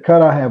 and the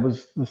cut I had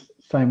was the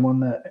same one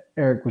that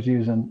Eric was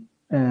using,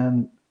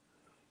 and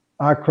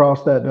I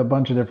crossed that to a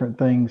bunch of different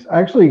things. I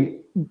actually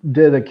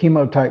did a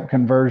chemotype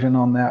conversion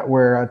on that,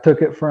 where I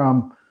took it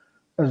from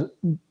a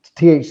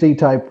THC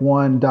type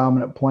 1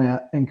 dominant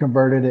plant and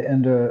converted it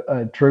into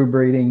a true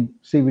breeding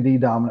CBD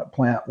dominant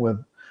plant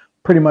with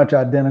pretty much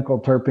identical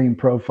terpene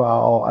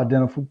profile,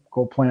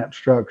 identical plant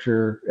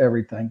structure,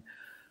 everything.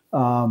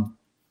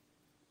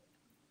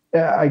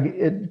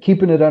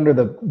 Keeping it under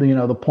the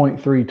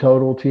 0.3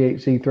 total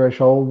THC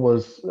threshold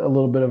was a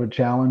little bit of a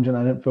challenge, and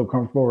I didn't feel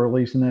comfortable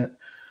releasing it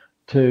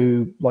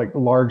to like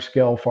large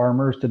scale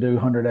farmers to do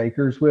 100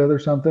 acres with or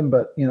something.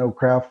 But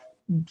craft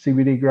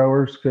CBD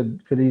growers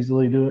could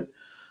easily do it.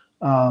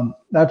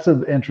 That's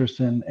an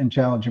interesting and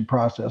challenging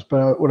process.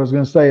 But what I was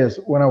going to say is,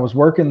 when I was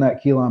working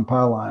that key lime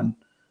pie line,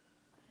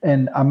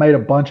 and I made a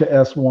bunch of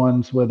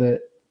S1s with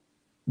it,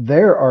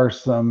 there are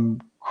some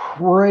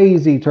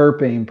crazy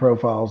terpene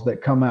profiles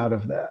that come out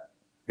of that.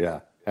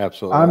 Yeah,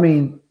 absolutely. I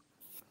mean,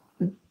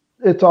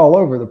 it's all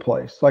over the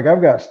place. Like,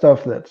 I've got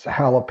stuff that's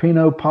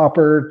jalapeno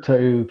popper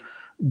to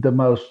the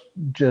most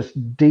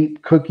just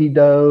deep cookie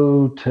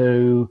dough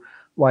to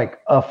like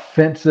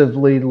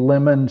offensively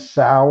lemon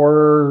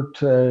sour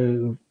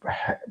to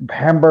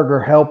hamburger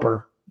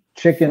helper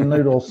chicken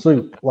noodle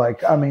soup.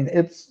 Like, I mean,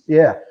 it's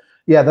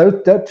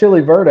that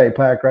Chili Verde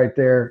pack right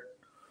there.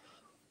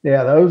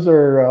 Yeah, those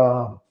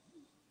are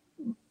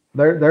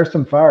there's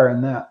some fire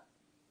in that.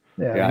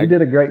 Yeah, you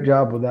did a great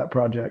job with that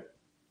project.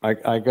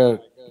 I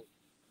got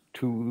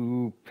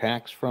 2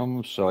 packs from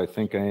them, so I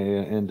think I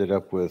ended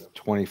up with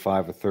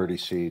 25 or 30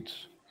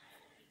 seeds.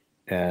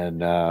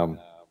 And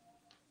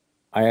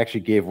I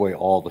actually gave away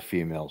all the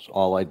females.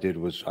 All I did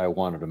was I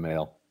wanted a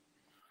male.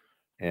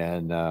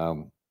 And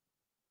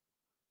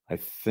I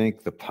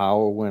think the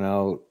power went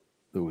out.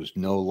 There was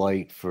no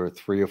light for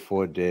 3 or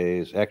 4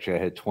 days. Actually,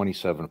 I had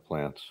 27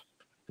 plants.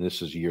 And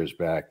this is years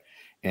back.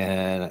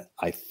 And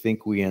I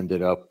think we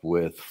ended up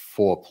with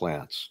 4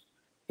 plants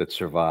that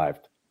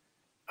survived.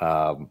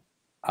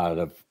 Out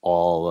of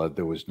all,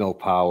 there was no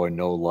power,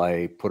 no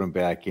light, put them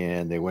back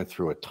in. They went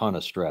through a ton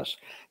of stress.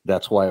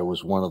 That's why it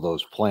was one of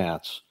those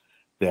plants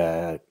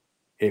that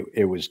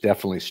it was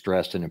definitely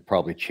stressed, and it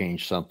probably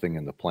changed something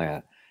in the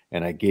plant.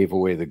 And I gave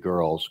away the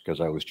girls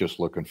because I was just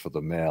looking for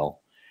the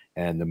male.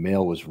 And the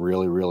male was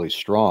really, really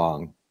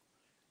strong.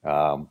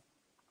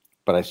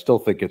 But I still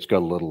think it's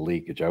got a little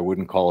leakage. I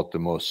wouldn't call it the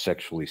most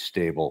sexually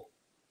stable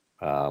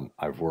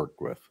I've worked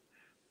with.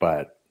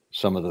 But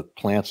some of the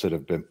plants that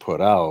have been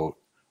put out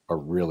are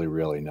really,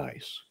 really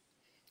nice.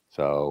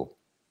 So,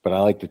 but I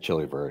like the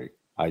Chili Verde.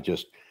 I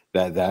just,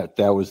 that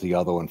was the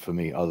other one for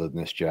me, other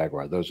than this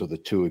Jaguar. Those are the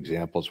 2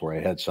 examples where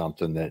I had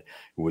something that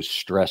was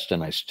stressed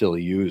and I still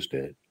used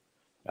it.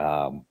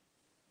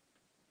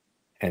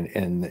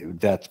 And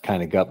that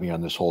kind of got me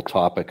on this whole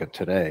topic of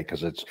today,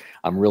 because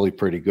I'm really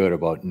pretty good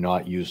about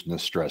not using the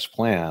stress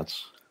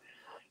plants.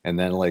 And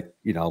then, like,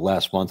 you know,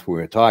 last month we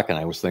were talking,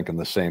 I was thinking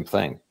the same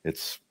thing.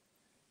 It's,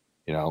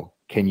 you know,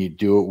 can you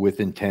do it with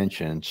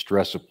intention,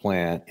 stress a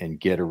plant, and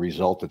get a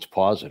result that's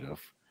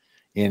positive?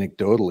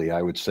 Anecdotally,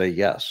 I would say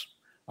yes.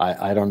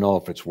 I don't know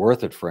if it's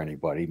worth it for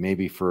anybody.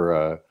 Maybe for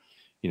a,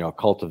 you know,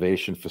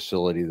 cultivation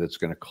facility that's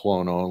going to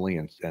clone only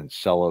and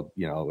sell a,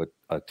 you know,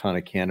 a ton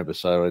of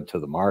cannabis out into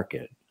the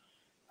market.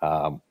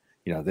 You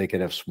know, they could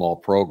have small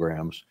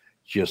programs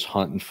just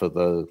hunting for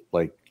the,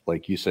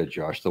 like you said,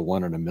 Josh, the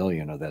 1 in a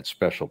million of that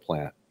special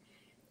plant.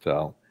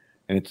 So,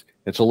 and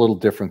it's a little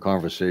different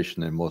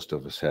conversation than most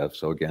of us have.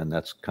 So again,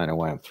 that's kind of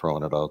why I'm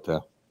throwing it out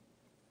there.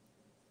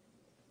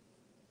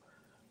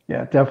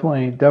 Yeah,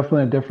 definitely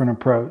a different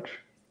approach.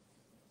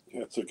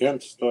 It's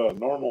against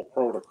normal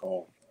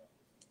protocol.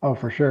 Oh,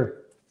 for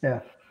sure. Yeah.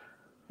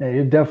 Yeah,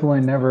 you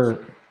definitely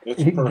never It's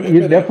you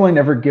prohibited. definitely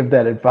never give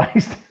that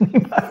advice to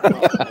anybody.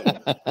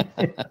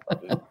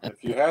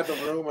 If you had the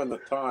room and the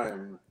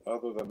time,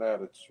 other than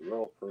that, it's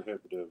real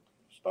prohibitive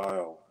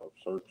style of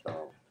search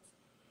out.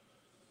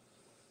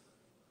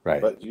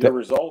 Right. But your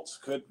results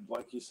could,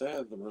 like you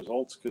said, the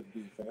results could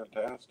be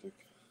fantastic.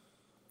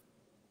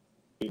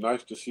 Be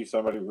nice to see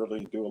somebody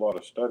really do a lot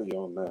of study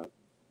on that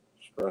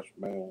stressed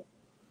male.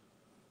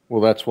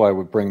 Well, that's why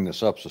we're bringing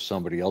this up so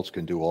somebody else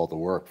can do all the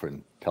work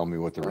and tell me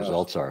what the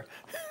results are.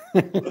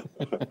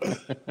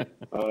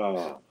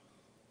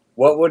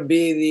 What would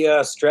be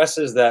the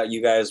stresses that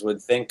you guys would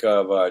think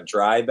of?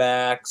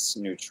 Drybacks,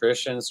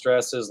 nutrition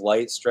stresses,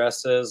 light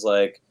stresses?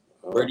 Like,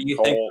 where do you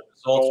think the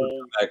results would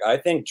come back? I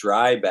think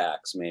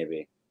drybacks,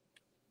 maybe.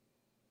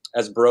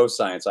 As bro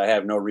science, I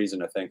have no reason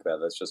to think that.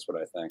 That's just what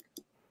I think.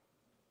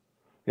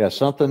 Yeah,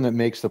 something that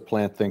makes the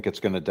plant think it's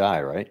going to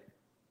die, right?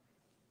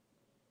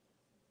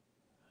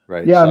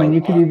 Right. Yeah, so, I mean,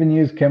 you could even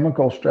use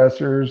chemical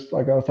stressors,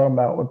 like I was talking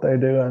about what they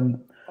do,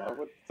 and I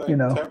would think, you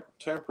know,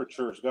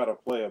 temperature's got to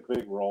play a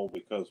big role,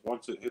 because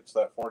once it hits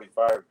that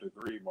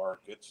 45-degree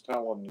mark, it's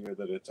telling you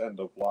that it's end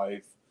of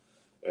life,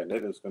 and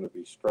it is going to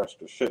be stressed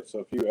to shit.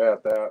 So if you add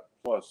that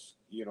plus,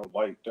 you know,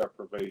 light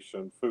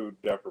deprivation, food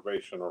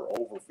deprivation, or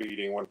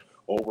overfeeding, when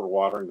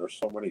overwatering, there's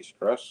so many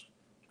stress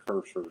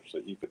cursors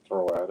that you could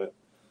throw at it.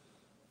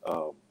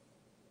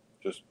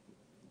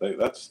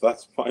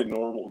 That's my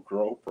normal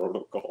grow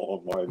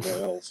protocol on my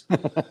males.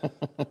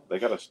 They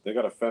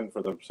gotta fend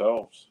for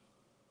themselves.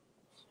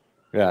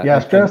 Yeah,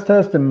 stress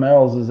testing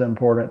males is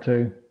important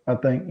too. I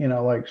think, you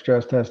know, like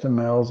stress testing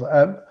males.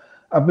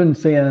 I've been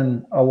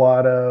seeing a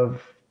lot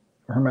of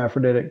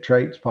hermaphroditic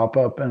traits pop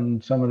up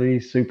in some of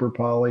these super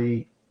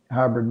poly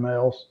hybrid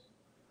males.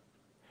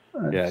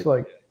 It's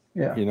like,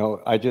 yeah. You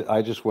know, I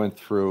just went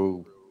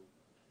through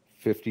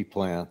 50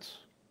 plants,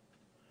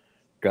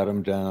 got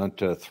them down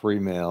to 3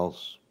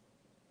 males,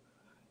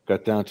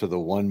 got down to the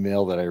 1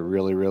 male that I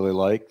really, really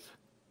liked.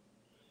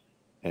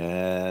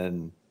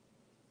 And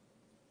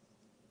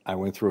I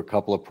went through a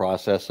couple of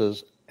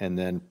processes and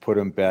then put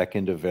them back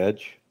into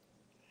veg,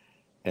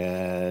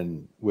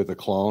 and with a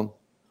clone,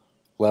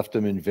 left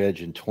them in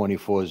veg in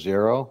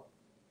 24-0,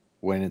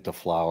 went into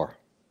flower.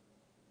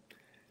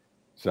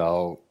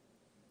 So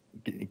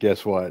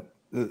guess what?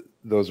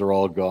 Those are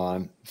all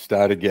gone.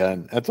 Start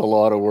again. That's a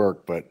lot of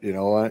work, but you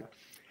know what?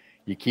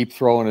 You keep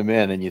throwing them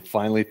in, and you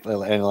finally,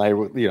 and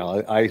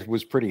I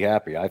was pretty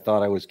happy. I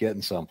thought I was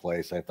getting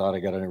someplace. I thought I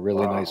got a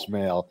really nice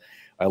male.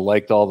 I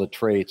liked all the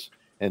traits,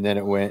 and then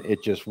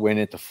it just went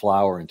into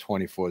flower in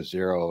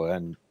 24-0,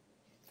 and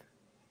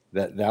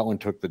that one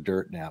took the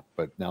dirt nap.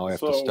 But now I have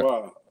to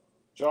start.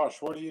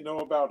 Josh, what do you know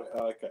about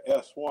like a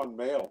S1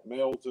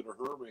 males that are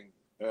herming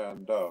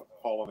and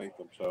pollinate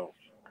themselves?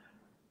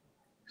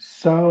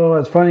 So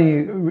it's funny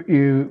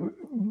you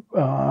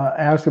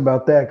asked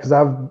about that, because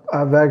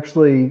I've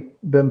actually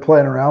been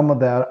playing around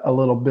with that a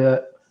little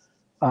bit.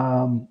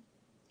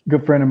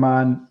 Good friend of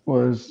mine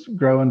was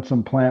growing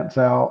some plants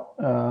out,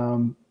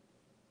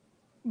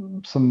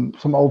 some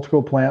old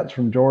school plants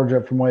from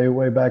Georgia from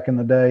way back in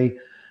the day,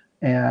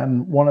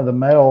 and one of the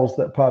males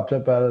that popped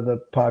up out of the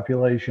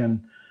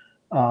population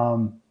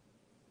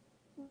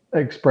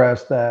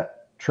expressed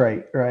that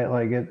trait, right?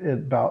 Like it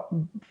about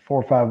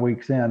 4 or 5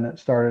 weeks in, it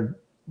started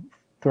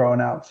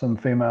throwing out some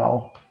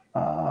female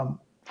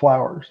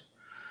flowers,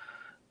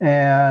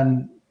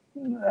 and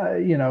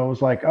you know, it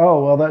was like,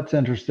 oh well, that's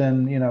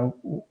interesting. You know,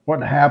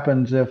 what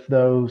happens if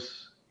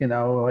those, you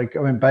know, like, I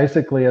mean,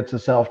 basically it's a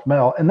self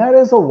male, and that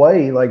is a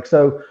way, like,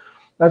 so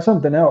that's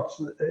something else.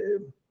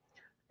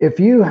 If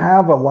you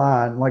have a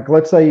line, like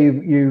let's say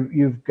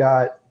you've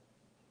got,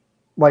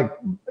 like,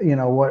 you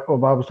know, what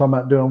Bob was talking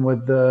about doing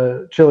with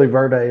the chili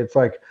verde, it's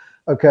like,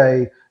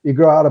 okay, you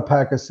grow out a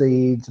pack of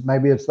seeds,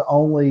 maybe it's the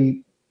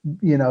only,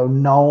 you know,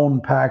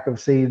 known pack of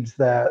seeds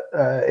that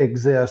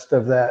exist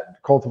of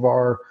that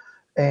cultivar,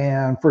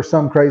 and for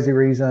some crazy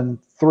reason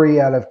 3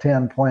 out of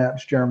 10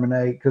 plants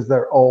germinate because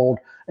they're old,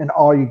 and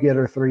all you get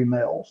are 3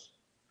 males.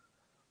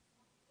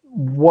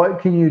 What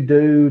can you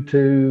do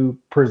to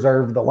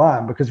preserve the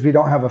line? Because if you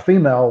don't have a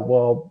female,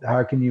 well,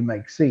 how can you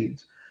make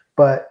seeds?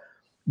 But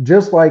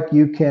just like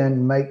you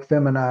can make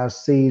feminized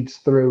seeds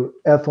through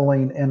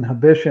ethylene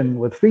inhibition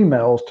with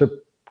females to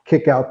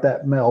kick out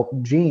that male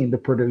gene to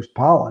produce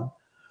pollen.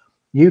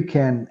 You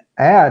can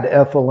add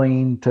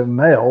ethylene to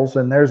males,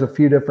 and there's a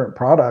few different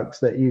products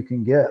that you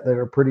can get that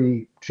are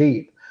pretty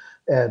cheap.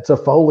 It's a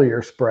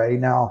foliar spray.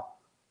 Now,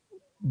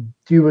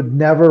 you would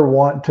never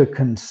want to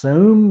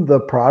consume the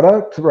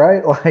product,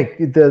 right? Like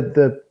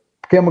the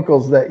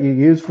chemicals that you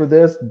use for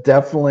this,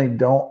 definitely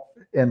don't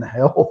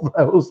inhale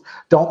those.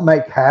 Don't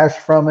make hash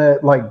from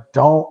it. Like,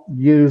 don't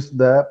use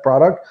that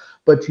product,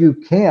 but you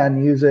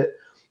can use it,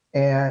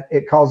 and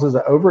it causes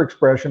an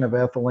overexpression of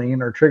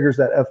ethylene or triggers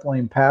that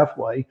ethylene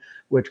pathway,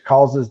 which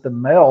causes the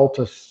male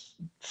to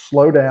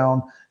slow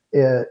down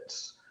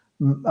its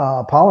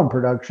pollen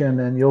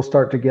production, and you'll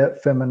start to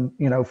get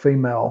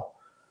female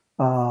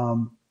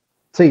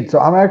seed. So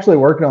I'm actually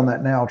working on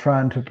that now,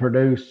 trying to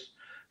produce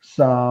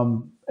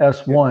some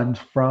S1s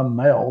from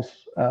males.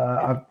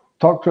 I've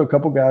talked to a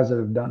couple guys that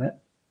have done it.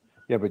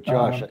 Yeah, but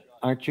Josh,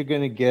 aren't you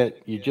going to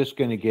get? You're just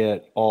going to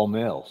get all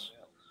males.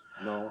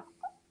 No.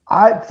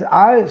 So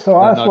that's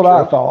what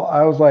I thought.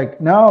 I was like,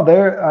 no,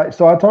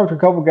 so I talked to a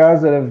couple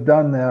guys that have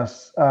done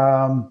this,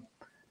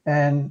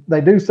 and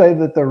they do say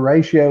that the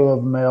ratio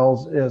of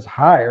males is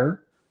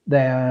higher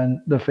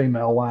than the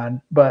female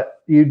line,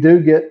 but you do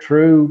get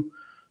true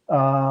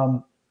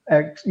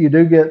you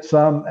do get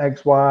some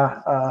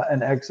XY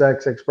and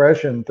XX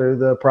expression through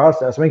the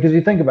process. I mean, because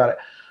you think about it,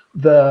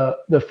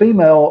 the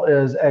female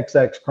is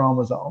XX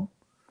chromosome,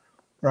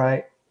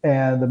 right?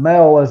 And the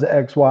male is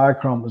XY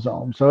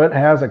chromosome. So it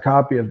has a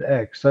copy of the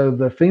X. So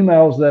the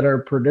females that are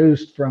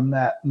produced from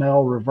that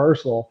male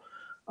reversal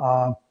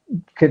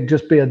could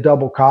just be a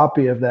double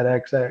copy of that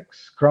XX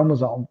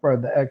chromosome, or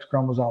the X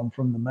chromosome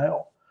from the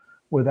male,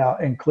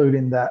 without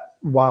including that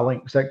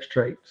Y-linked sex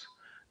traits.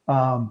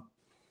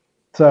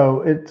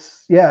 So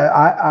it's,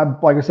 I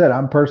like I said,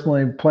 I'm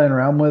personally playing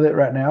around with it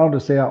right now to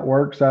see how it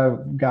works.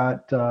 I've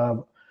got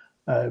a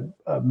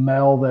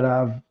male that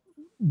I've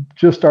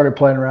just started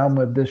playing around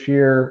with this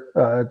year.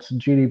 It's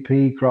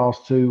GDP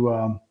crossed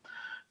to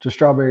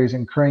strawberries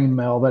and cream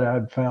male that I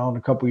had found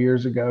a couple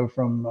years ago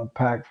from a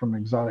pack from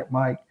Exotic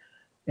Mike.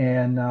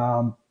 And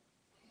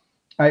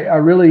I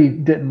really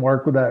didn't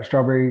work with that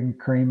strawberry and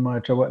cream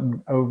much. I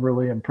wasn't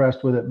overly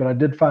impressed with it, but I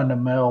did find a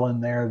male in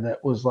there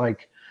that was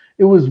like,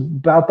 it was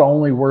about the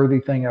only worthy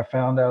thing I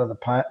found out of the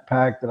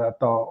pack that I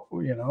thought,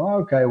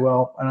 okay,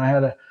 well, and I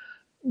had a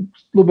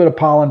little bit of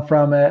pollen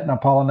from it, and I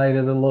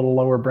pollinated a little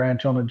lower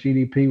branch on a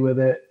GDP with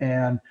it.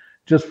 And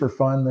just for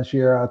fun this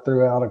year, I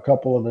threw out a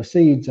couple of the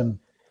seeds and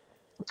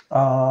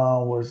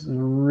was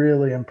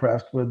really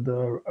impressed with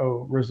the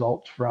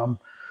results from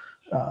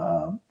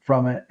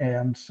it.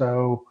 And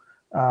so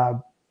I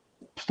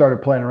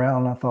started playing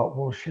around, and I thought,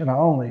 well, shit, I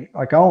only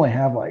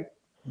have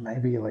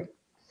maybe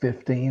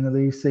 15 of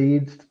these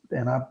seeds,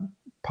 and I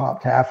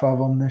popped half of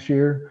them this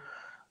year.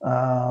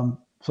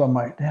 So I'm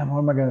like, damn, what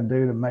am I going to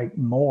do to make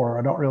more?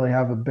 I don't really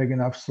have a big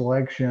enough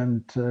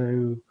selection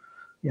to,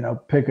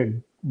 pick a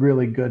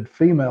really good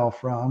female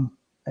from.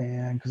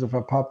 And because if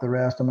I pop the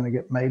rest, I'm going to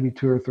get maybe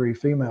 2 or 3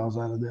 females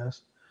out of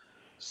this.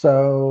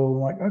 So I'm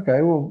like,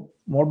 okay, well,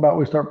 what about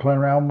we start playing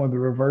around with the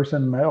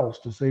reversing males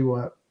to see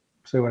what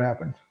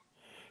happens.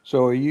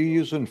 So are you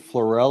using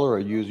Florella, or are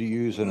you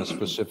using a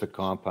specific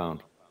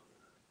compound?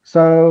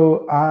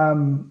 So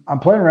I'm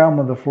playing around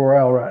with the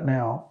Florella right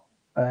now.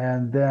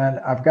 And then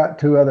I've got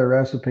 2 other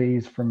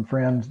recipes from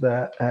friends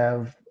that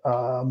have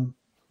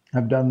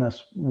done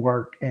this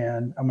work,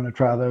 and I'm going to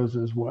try those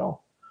as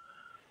well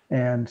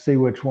and see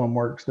which one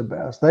works the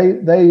best.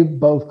 They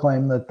both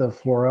claim that the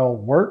Florella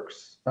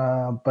works,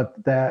 but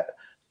that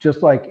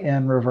just like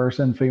in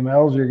reversing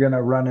females, you're going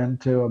to run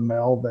into a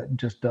male that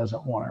just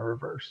doesn't want to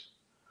reverse.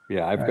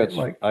 Yeah, I've got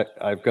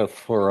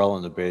Florella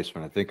in the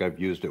basement. I think I've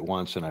used it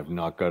once, and I've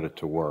not got it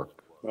to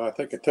work. Well, I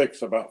think it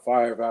takes about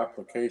 5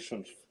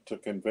 applications to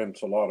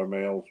convince a lot of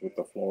males with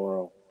the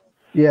Florella.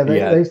 Yeah,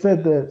 they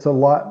said that it's a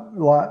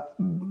lot,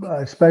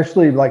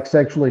 especially like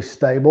sexually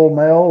stable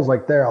males,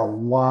 like they're a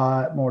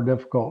lot more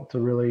difficult to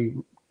really,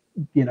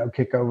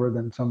 kick over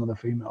than some of the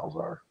females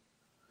are.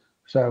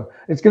 So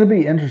it's going to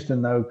be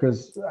interesting though,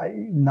 because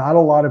not a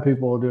lot of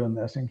people are doing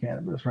this in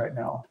cannabis right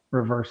now,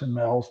 reversing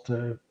males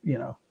to,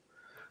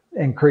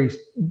 increase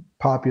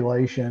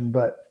population.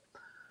 But,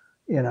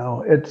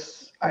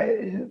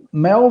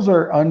 males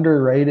are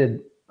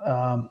underrated.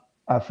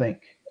 I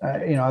think,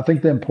 I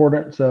think the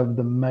importance of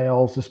the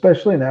males,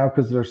 especially now,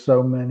 because there's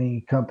so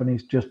many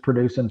companies just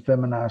producing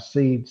feminized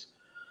seeds.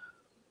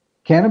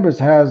 Cannabis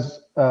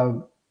has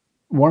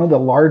one of the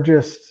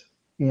largest,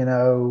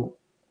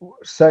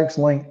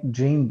 sex-linked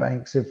gene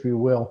banks, if you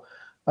will,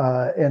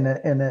 in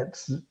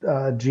its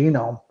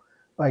genome.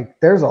 Like,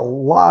 there's a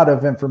lot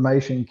of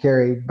information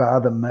carried by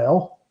the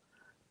male,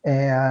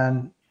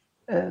 and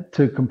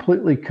to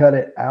completely cut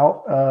it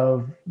out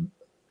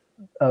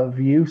of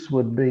use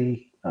would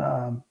be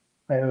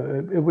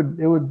it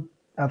would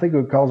I think it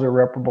would cause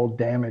irreparable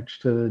damage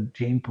to the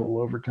gene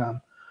pool over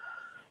time.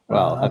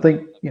 Well, I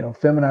think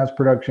feminized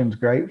production is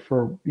great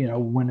for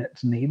when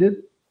it's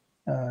needed.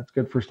 It's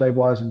good for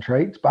stabilizing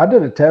traits. But I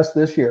did a test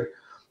this year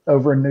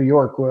over in New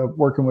York,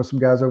 working with some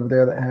guys over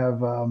there that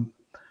have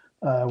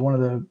one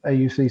of the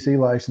AUCC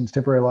license,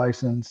 temporary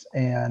license,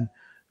 and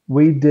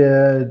we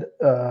did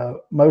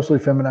mostly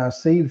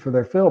feminized seed for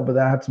their field, but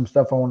I had some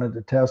stuff I wanted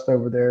to test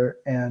over there,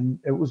 and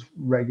it was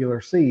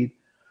regular seed.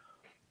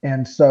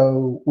 And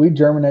so we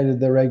germinated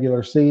the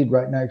regular seed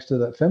right next to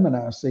the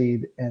feminized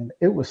seed, and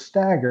it was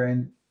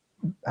staggering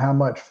how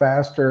much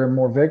faster and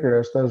more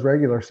vigorous those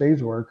regular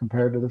seeds were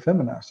compared to the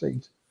feminized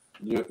seeds.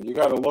 You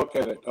got to look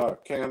at it.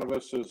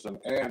 Cannabis is an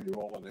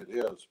annual, and it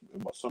is.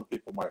 Some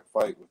people might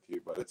fight with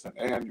you, but it's an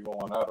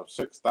annual, and out of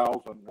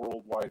 6,000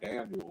 worldwide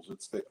annuals,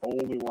 it's the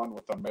only one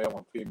with a male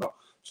and female.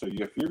 So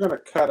if you're going to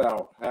cut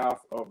out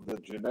half of the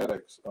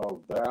genetics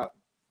of that,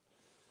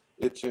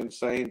 it's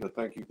insane to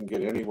think you can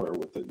get anywhere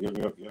with it. You're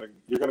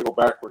going to go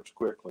backwards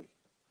quickly.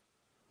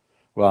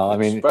 Well, I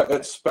mean,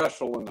 it's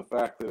special in the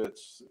fact that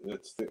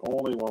it's the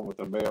only one with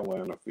a male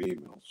and a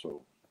female.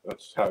 So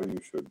that's how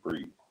you should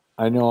breed.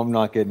 I know I'm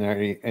not getting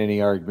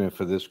any argument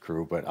for this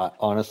crew, but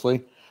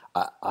honestly,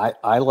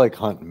 I like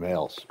hunting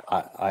males.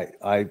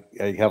 I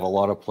have a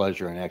lot of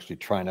pleasure in actually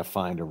trying to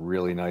find a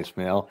really nice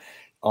male.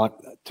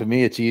 To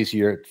me, it's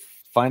easier.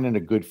 Finding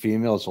a good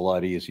female is a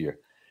lot easier.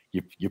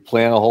 You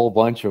plant a whole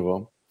bunch of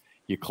them,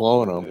 you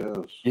clone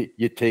them,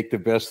 you take the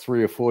best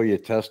 3 or 4, you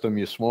test them,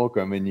 you smoke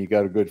them, and you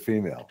got a good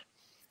female.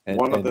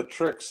 One of the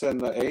tricks in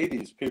the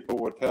 80s, people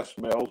would test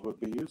males would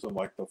be using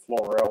like the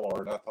fluorel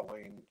or an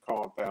ethylene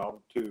compound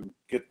to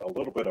get a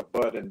little bit of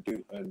bud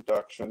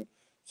induction,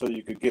 so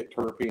you could get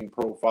terpene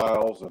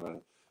profiles and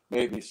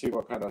maybe see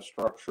what kind of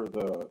structure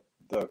the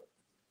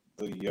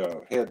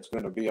head's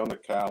going to be on the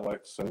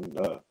calyx. And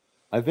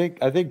I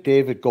think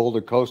David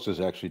Golden Coast has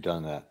actually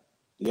done that.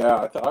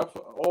 Yeah,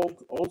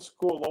 old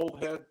school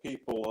old head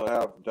people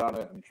have done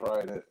it and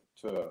tried it.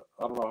 I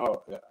don't know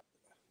how,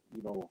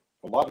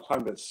 a lot of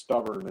times it's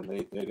stubborn and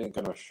it ain't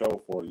going to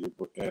show for you,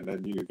 and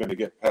then you're going to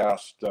get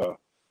past, you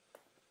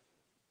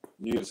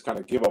just kind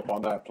of give up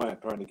on that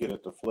plant trying to get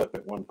it to flip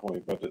at one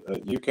point. But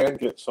you can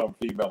get some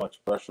female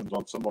expressions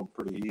on some of them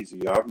pretty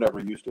easy. I've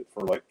never used it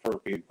for like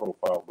terpene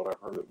profile, but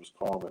I've heard it was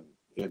common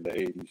in the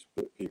 80s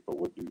that people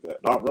would do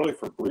that. Not really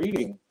for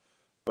breeding,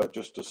 but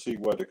just to see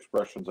what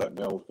expressions that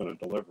male is going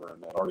to deliver,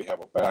 and then already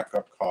have a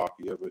backup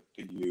copy of it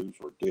to use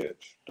or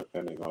ditch,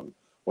 depending on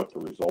what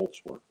the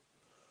results were.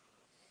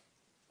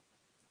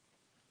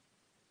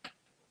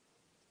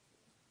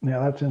 Yeah,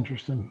 that's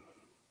interesting.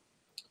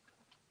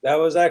 That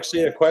was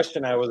actually a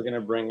question I was going to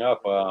bring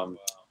up.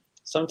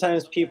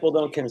 Sometimes people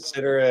don't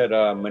consider it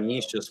a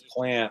monoecious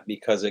plant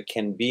because it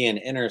can be an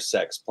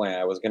intersex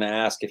plant. I was going to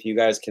ask if you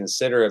guys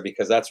consider it,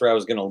 because that's where I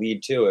was going to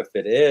lead to. If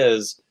it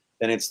is,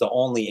 then it's the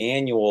only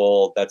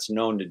annual that's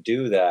known to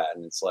do that.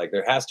 And it's like,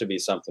 there has to be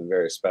something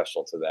very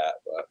special to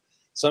that. But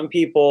some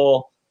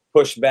people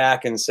push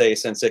back and say,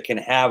 since it can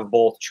have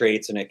both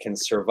traits and it can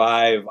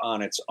survive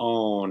on its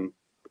own,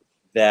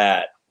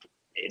 that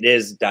it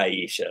is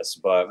dioecious.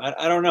 But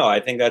I don't know. I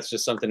think that's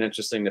just something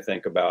interesting to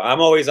think about.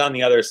 I'm always on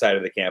the other side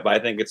of the camp. I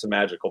think it's a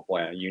magical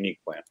plant, a unique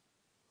plant.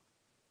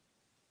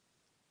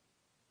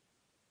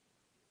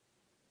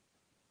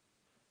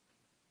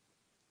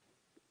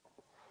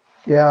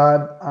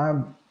 Yeah,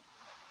 I'm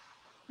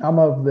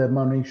of the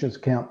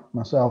monoecious camp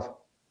myself.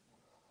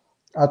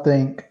 I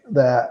think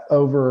that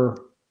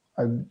over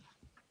a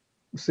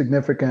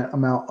significant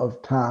amount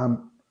of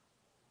time,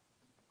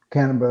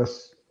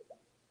 cannabis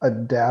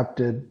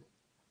adapted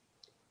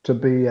to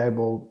be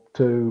able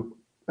to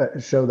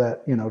show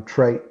that,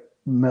 trait,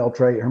 male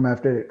trait,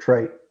 hermaphroditic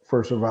trait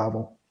for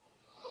survival.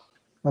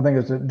 I think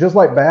it's just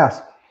like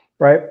bass,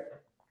 right?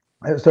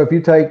 So if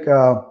you take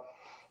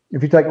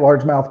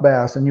largemouth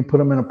bass and you put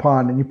them in a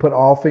pond and you put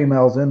all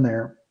females in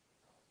there,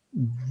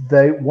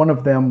 one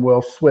of them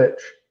will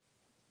switch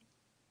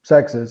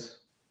sexes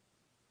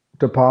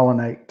to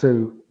pollinate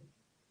to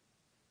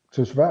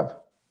survive.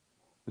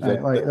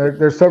 Like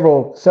there's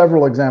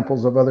several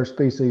examples of other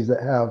species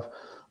that have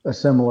a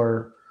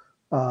similar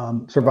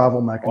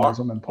survival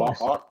mechanism in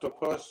place.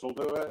 Octopus will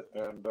do it,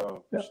 and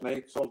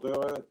snakes will do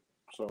it.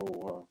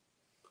 So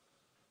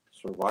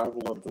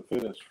survival of the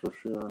fittest for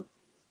sure.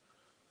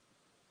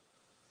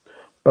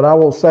 But I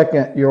will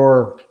second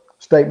your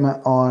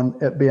statement on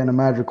it being a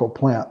magical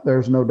plant.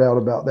 There's no doubt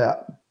about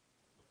that.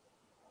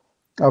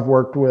 I've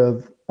worked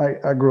with,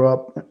 I grew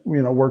up,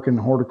 working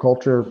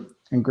horticulture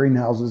and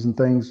greenhouses and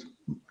things.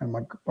 And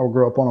I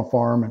grew up on a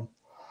farm, and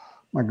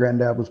my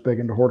granddad was big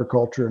into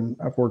horticulture, and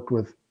I've worked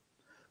with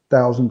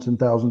thousands and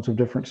thousands of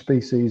different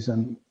species,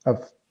 and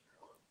I've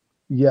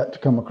yet to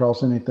come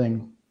across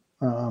anything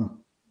in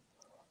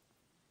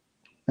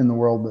the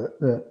world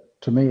that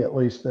to me at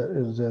least, that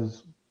is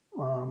as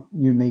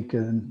unique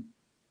and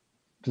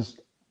just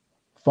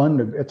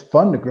fun it's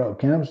fun to grow.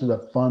 Cannabis is a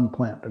fun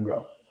plant to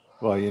grow.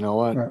 Well, you know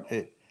what?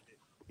 Right.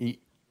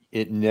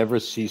 It never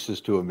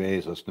ceases to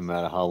amaze us, no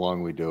matter how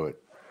long we do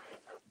it.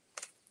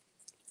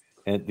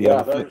 And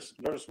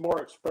there's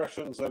more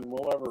expressions than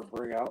we'll ever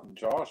bring out. And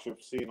Josh,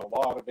 you've seen a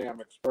lot of damn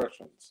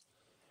expressions,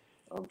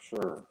 I'm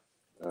sure.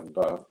 And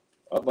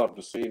I'd love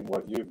to see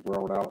what you've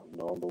grown out in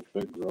all those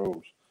big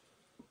groves.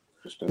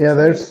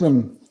 There's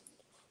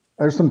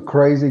some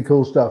crazy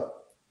cool stuff.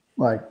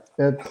 Like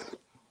It's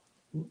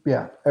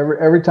yeah.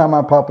 Every time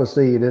I pop a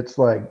seed, it's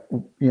like,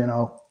 you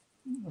know,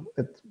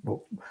 it's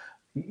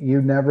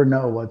you never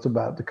know what's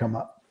about to come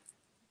up.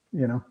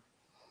 You know,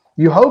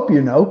 you hope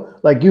you know,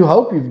 like you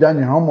hope you've done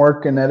your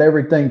homework and that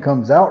everything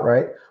comes out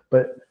right.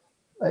 But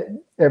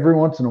every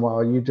once in a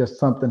while, you just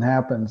something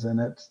happens and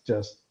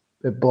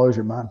it blows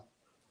your mind.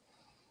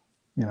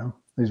 You know,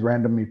 these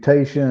random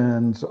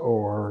mutations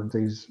or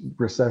these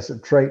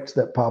recessive traits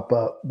that pop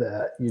up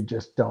that you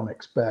just don't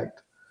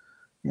expect.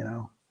 You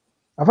know,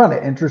 I find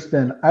it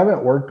interesting. I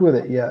haven't worked with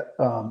it yet.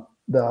 The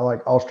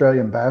like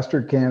Australian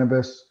bastard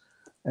cannabis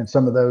and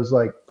some of those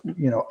like,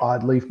 you know,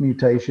 odd leaf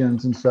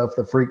mutations and stuff,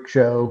 the freak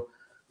show,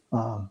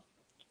 Duck's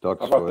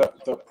How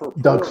about foot. the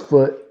purpur, duck's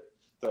foot.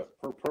 the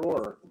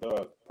purpur,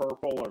 the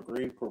purple or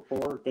green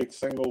purpur, big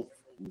single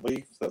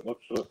leaf that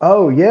looks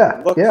Oh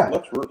yeah, yeah.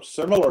 looks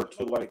similar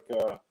to like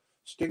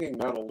stinging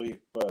nettle leaf,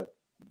 but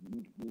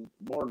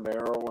more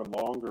narrow and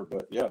longer.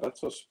 But yeah,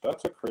 that's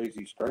a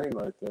crazy strain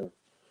right there.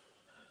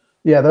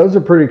 Yeah, those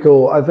are pretty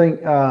cool. I think,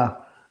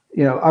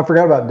 you know, I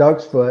forgot about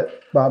Duck's Foot,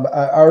 Bob.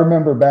 I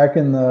remember back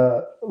in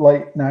the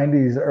late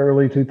 90s,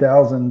 early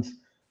 2000s,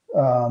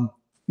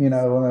 you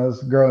know, when I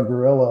was growing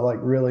Gorilla, like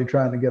really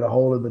trying to get a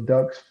hold of the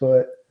Duck's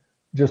Foot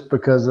just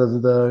because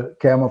of the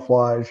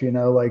camouflage, you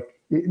know, like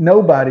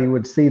nobody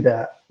would see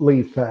that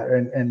leaf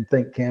pattern and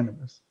think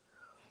cannabis.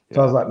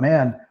 So I was like,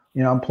 man,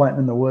 you know, I'm planting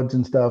in the woods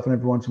and stuff, and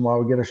every once in a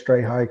while we get a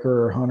stray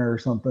hiker or hunter or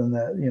something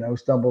that, you know,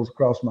 stumbles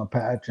across my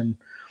patch, and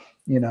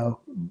you know,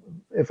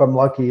 if I'm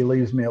lucky, he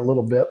leaves me a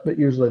little bit, but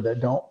usually they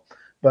don't.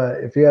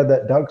 But if you had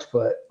that Duck's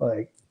Foot,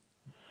 like,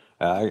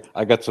 I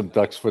got some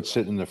duck's foot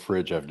sitting in the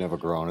fridge. I've never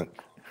grown it.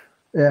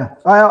 yeah,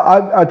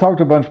 I talked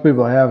to a bunch of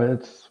people that have it.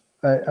 It's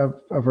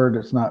I've heard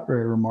it's not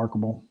very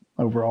remarkable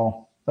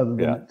overall, other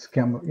than its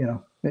you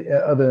know,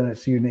 other than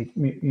its unique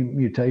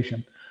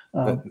mutation,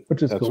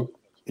 which is cool.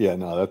 Yeah,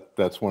 no,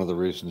 that's one of the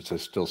reasons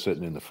it's still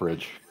sitting in the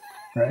fridge.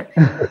 Right.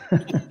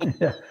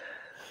 Yeah.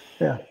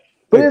 Yeah.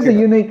 But it is a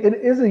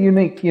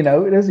unique, you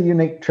know, it is a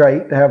unique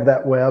trait to have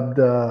that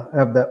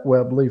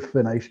webbed leaf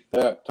finish.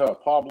 That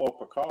Pablo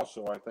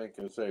Picasso, I think,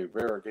 is a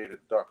variegated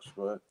duck's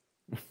foot.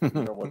 You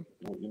know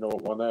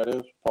what one that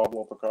is?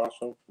 Pablo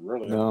Picasso.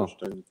 Really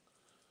interesting.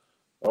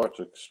 Oh, it's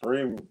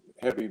extreme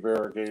heavy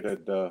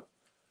variegated,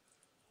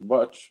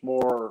 much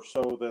more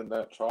so than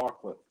that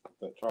chocolate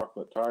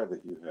tie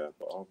that you have,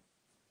 Bob.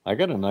 I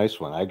got a nice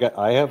one.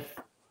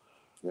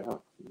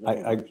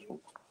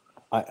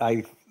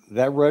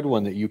 That red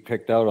one that you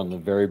picked out on the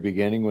very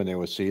beginning when there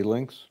were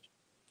seedlings.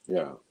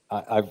 Yeah.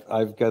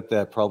 I've got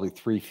that probably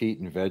 3 feet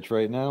in veg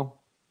right now.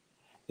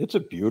 It's a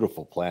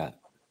beautiful plant.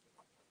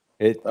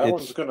 That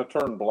one's going to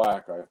turn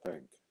black, I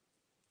think.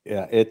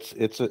 Yeah,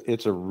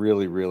 it's a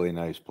really, really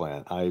nice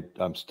plant.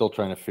 I'm still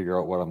trying to figure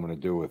out what I'm going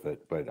to do with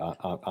it, but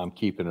I'm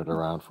keeping it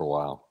around for a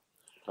while.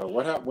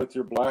 What happened with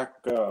your black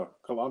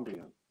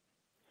Colombian?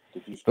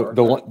 Did you start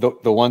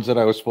the ones that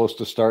I was supposed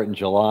to start in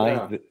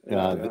July?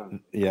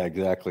 Yeah,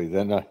 exactly.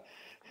 Then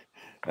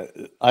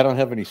I don't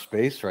have any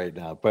space right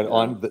now, but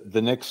on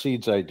the next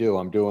seeds I do,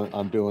 I'm doing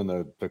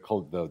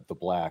the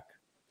black.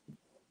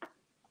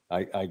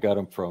 I got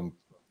them from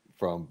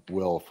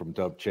Will from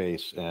Dub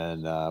Chase,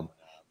 and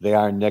they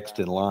are next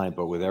in line.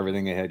 But with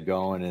everything I had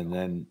going, and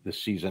then the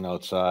season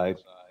outside,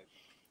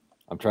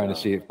 I'm trying to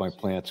see if my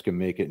plants can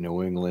make it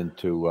New England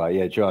to.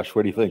 Yeah, Josh,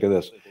 what do you think of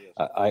this?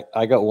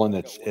 I got one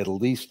that's at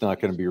least not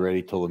going to be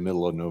ready till the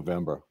middle of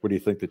November. What do you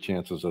think the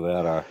chances of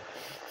that are?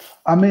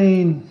 I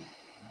mean,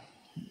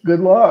 good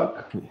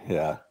luck.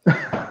 Yeah.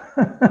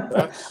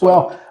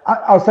 Well,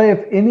 I'll say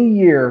if any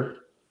year,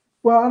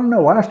 well, I don't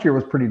know. Last year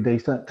was pretty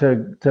decent.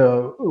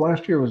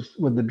 Last year was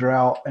with the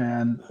drought,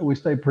 and we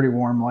stayed pretty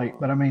warm late.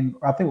 But I mean,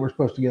 I think we're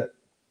supposed to get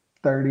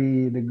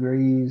 30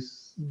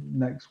 degrees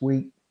next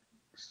week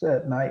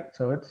at night,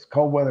 so it's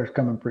cold weather's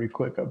coming pretty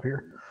quick up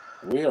here.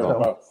 We are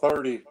about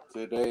 30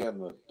 today in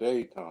the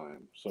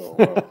daytime, so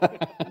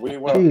we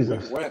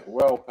went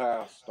well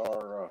past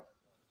our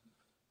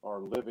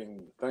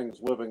living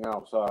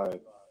outside.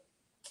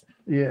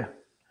 Yeah.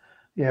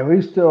 I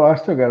still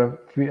got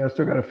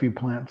a few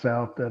plants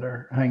out that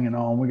are hanging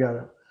on. We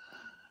got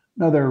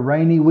another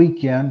rainy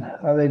weekend.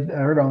 I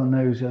heard on the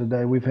news the other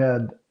day we've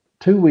had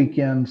 2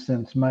 weekends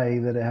since May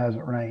that it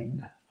hasn't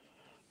rained.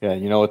 Yeah,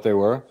 you know what they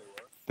were?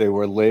 They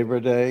were Labor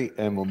Day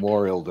and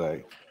Memorial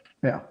Day.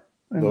 Yeah.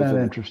 Isn't that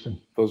interesting?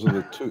 Those are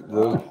the two.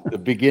 The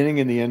beginning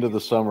and the end of the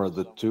summer are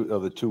the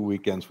two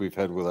weekends we've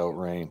had without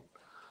rain.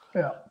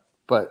 Yeah,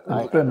 but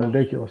it's been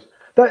ridiculous.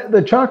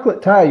 The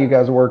chocolate tie you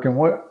guys are working.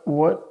 What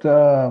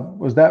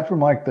was that from?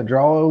 Like the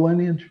Drawlow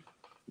lineage?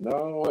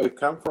 No, it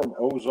come from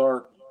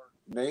Ozark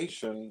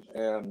Nation,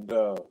 and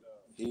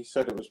he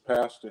said it was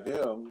passed to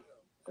him,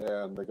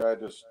 and the guy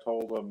just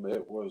told him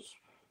it was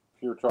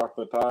pure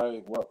chocolate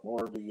tie. What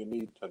more do you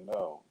need to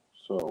know?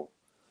 So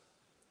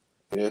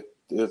it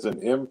is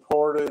an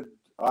imported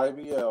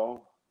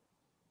IVL,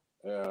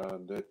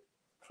 and it's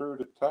true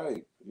to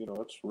type. You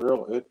know, it's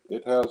real.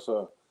 It has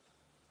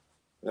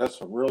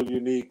some real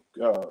unique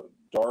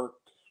dark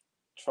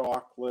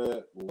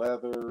chocolate,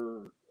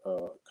 leather,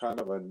 kind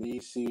of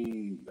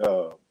anisey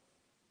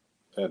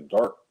and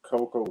dark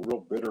cocoa,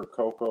 real bitter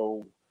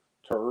cocoa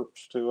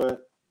terps to it,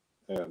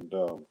 and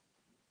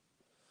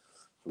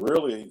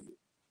really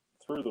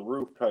through the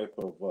roof type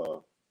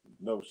of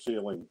no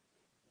ceiling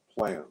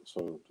plant.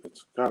 So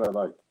it's kind of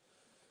like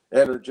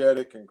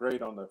energetic and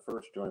great on that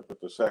first joint, but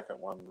the second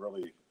one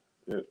really,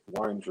 it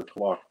winds your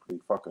clock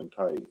pretty fucking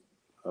tight.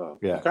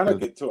 Yeah, you kind of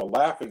get to a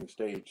laughing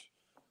stage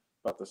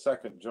about the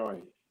second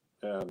joint,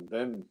 and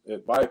then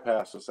it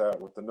bypasses that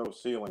with the no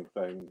ceiling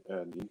thing,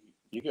 and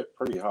you get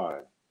pretty high.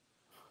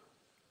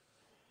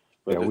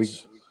 But yeah,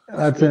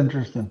 that's good,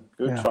 interesting.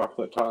 Good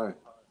chocolate tie.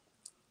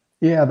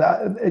 Yeah,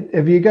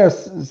 have you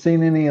guys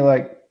seen any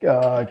like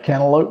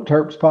cantaloupe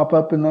terps pop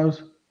up in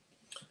those?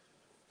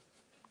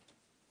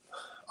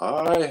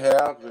 I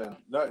haven't.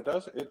 No, it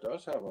does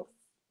have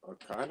a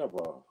kind of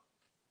a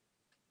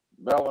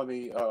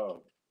melony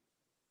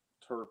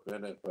terp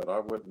in it, but I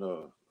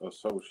wouldn't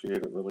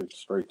associate it really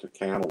straight to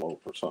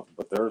cantaloupe or something.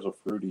 But there's a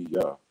fruity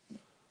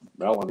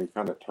melony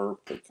kind of terp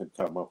that can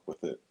come up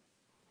with it.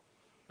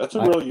 That's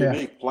a real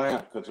unique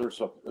plant because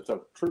it's a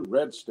true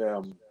red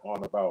stem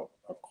on about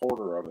a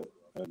quarter of it,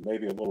 and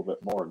maybe a little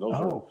bit more. And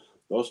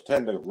those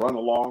tend to run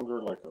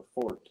longer, like a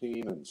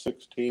 14 and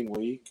 16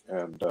 week,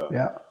 and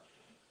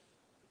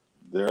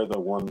they're the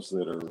ones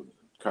that are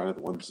kind of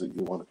the ones that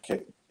you want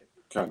to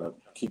kind of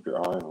keep your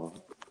eye on.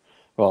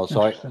 Well,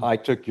 so I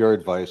took your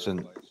advice,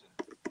 and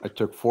I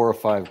took 4 or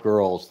 5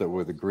 girls that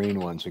were the green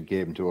ones and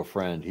gave them to a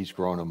friend. He's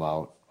grown them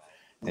out.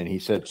 And he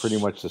said pretty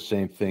much the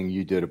same thing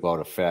you did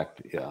about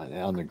effect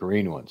on the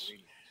green ones.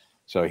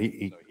 So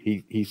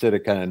he said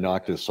it kind of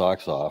knocked his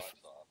socks off.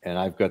 And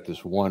I've got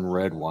this one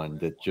red one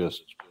that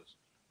just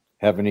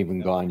haven't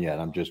even gone yet.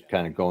 I'm just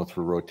kind of going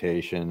through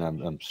rotation.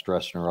 I'm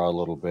stressing her out a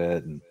little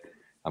bit, and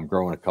I'm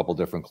growing a couple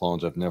different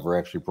clones. I've never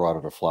actually brought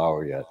her to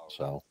flower yet.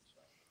 So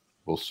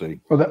we'll see.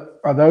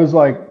 Are those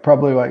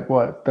probably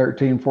what,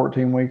 13,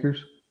 14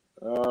 weekers?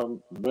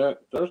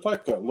 There's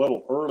like a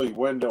little early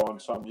window on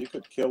some. You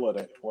could kill it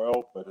at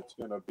 12, but it's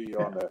going to be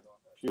on that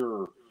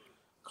pure,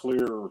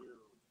 clear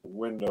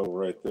window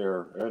right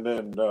there. And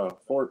then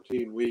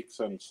 14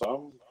 weeks, and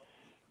some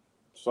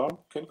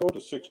can go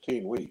to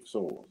 16 weeks.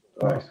 So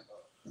Nice.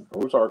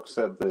 Ozark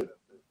said that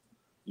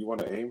you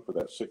want to aim for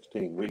that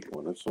 16-week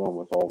one. It's the one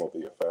with all of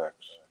the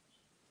effects.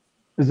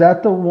 Is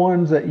that the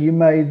ones that you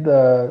made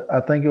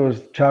I think it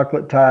was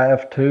chocolate tie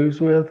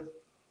F2s with?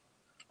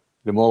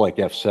 They're more like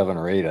F7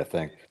 or 8, I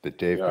think, that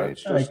Dave made.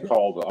 It's just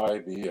called the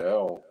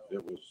IBL.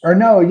 It was. Or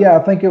no, yeah,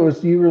 I think it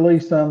was, you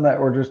released some that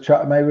were just,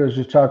 maybe it was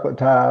just chocolate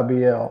tie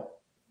IBL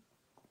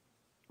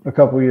a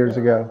couple years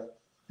ago.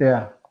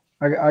 Yeah.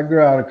 I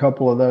grew out a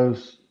couple of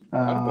those.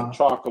 I've been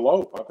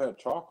Chocolope. I've had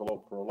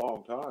Chocolope for a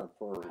long time.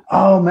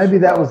 Oh, maybe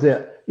that was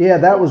it. Yeah,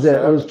 that was it.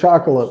 It was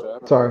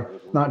Chocolope. Sorry,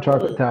 not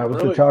chocolate tie. It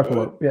was the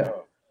Chocolope. Yeah.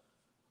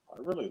 I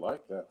really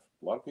like that.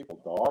 A lot of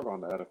people dog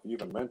on that. If you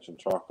even mention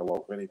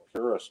Chocolope, any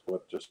purist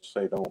would just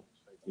say don't.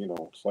 You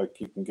know, it's like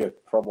you can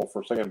get trouble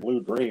for saying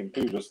Blue Dream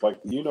too, just like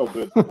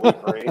good Blue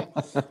Dream.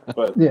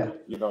 But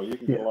you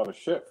can get a lot of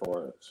shit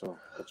for it. So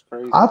it's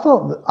crazy. I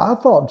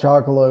thought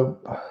Chocolope.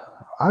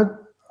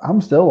 I'm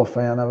still a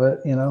fan of it.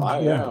 I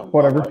am.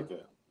 Whatever. I like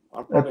it.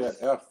 I'm probably at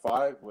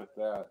F5 with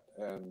that,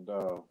 and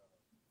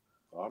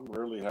I'm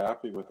really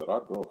happy with it.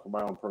 I'd grow it for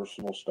my own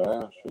personal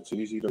stash. It's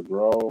easy to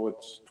grow.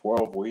 It's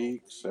 12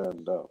 weeks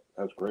and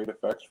has great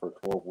effects for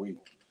 12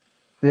 weeks.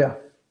 Yeah.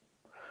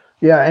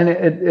 Yeah, and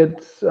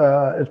it's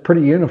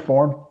pretty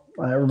uniform.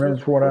 I remember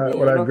what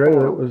I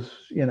grew. It was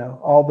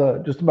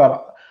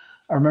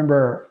I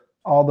remember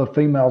all the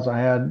females I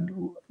had.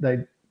 They,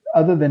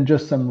 other than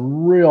just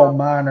some real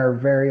minor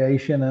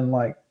variation in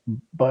like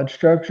bud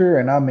structure,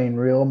 and I mean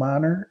real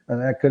minor,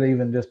 and that could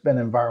even just been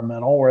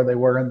environmental where they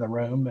were in the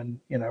room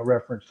and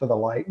reference to the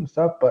light and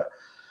stuff. But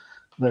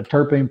the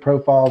terpene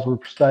profiles were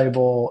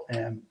stable,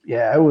 and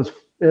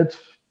it's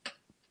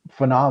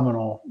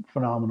phenomenal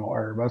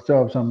herb. I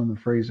still have some in the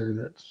freezer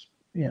that's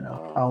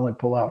I only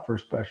pull out for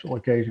special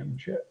occasion and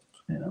shit.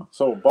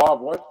 So Bob,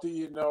 what do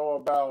you know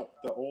about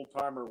the Old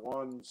Timer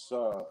One's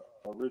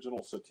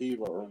original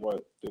sativa, or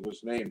what it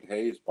was named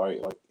Haze by,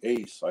 like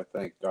Ace, I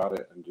think, got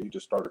it, and he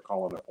just started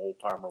calling it Old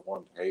Timer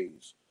One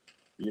Haze.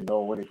 You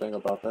know anything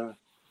about that?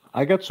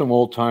 I got some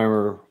Old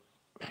Timer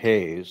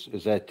Haze.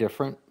 Is that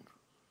different?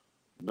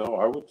 No,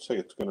 I would say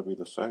it's going to be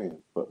the same.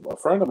 But a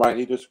friend of mine,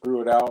 he just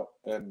grew it out,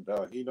 and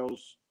he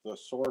knows the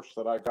source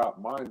that I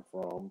got mine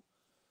from.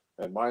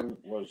 And mine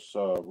was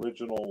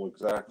original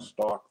exact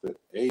stock that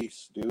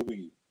Ace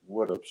Doobie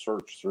would have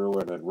searched through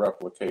and then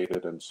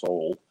replicated and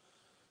sold.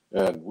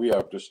 And we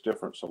have just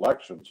different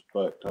selections.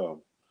 But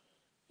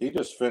he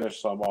just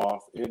finished some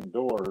off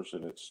indoors,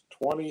 and it's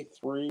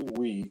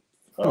 23-week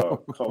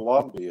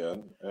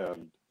Colombian,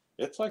 and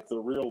it's like the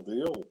real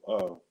deal.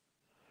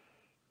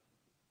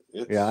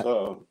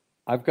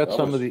 I've got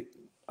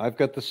I've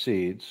got the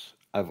seeds.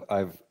 I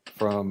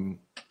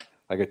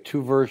got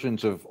 2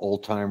 versions of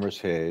Old Timers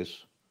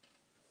Haze,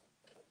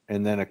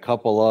 and then a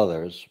couple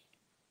others,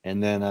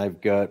 and then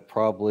I've got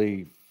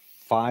probably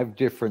 5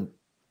 different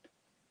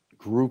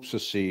groups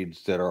of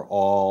seeds that are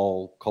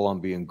all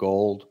Colombian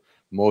gold,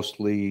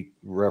 mostly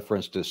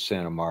referenced as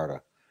Santa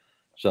Marta.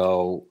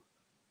 So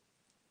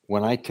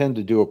when I tend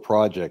to do a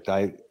project,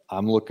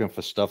 I'm looking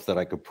for stuff that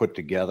I could put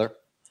together.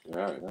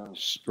 Yeah, yeah.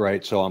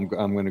 Right. So I'm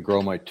going to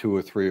grow my 2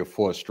 or 3 or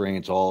 4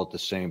 strains all at the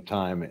same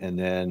time, and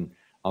then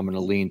I'm going to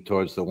lean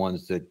towards the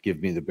ones that give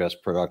me the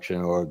best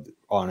production, or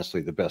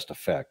honestly the best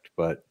effect.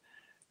 But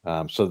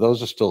so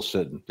those are still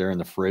sitting. They're in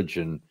the fridge,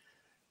 and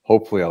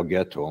hopefully I'll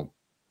get to them.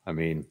 I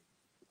mean,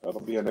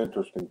 that'll be an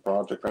interesting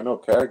project. I know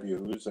Kagi,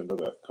 who's into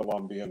that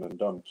Colombian, and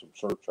done some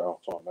search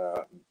outs on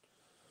that. And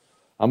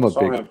I'm I a saw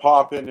big him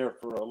pop in there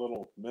for a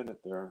little minute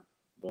there,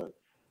 but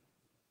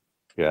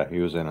yeah. He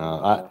was in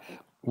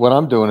what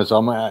I'm doing is a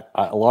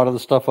lot of the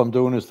stuff I'm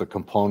doing is the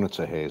components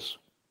of haze,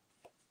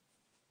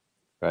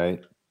 right?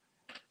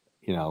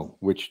 You know,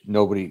 which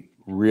nobody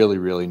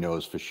really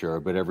knows for sure,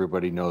 but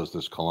everybody knows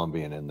there's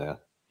Colombian in there.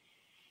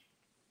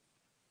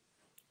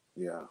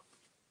 yeah.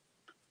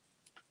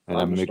 And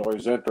I'm just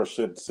always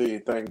interested to see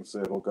things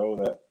that'll go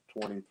that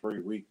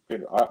 23-week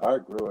period. I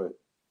grew it,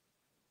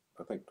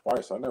 I think,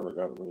 twice. I never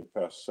got it really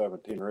past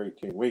 17 or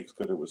 18 weeks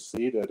because it was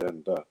seeded,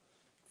 and if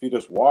you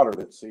just watered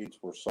it, seeds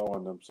were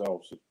sowing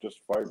themselves. It's just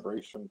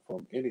vibration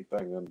from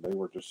anything, and they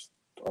were just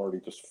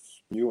already just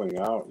spewing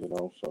out, you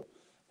know. So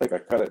I think I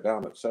cut it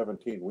down at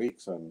 17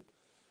 weeks and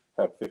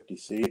had 50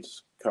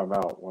 seeds come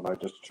out when I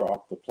just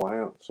chopped the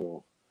plant.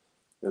 So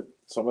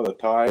some of the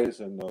Thais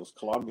and those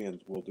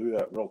Colombians will do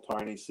that, real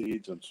tiny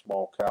seeds and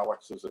small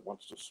calyxes that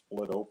wants to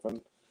split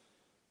open,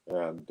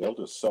 and they'll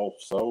just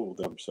self-sow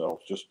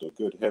themselves. Just a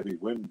good heavy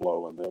wind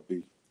blow, and there'll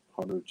be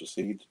hundreds of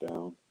seeds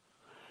down.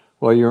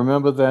 Well, you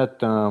remember that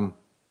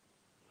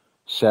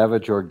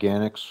Savage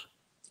Organics?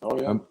 Oh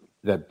yeah,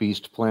 that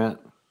beast plant.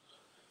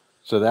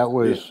 So that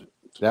was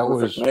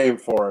perfect name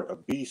for it, a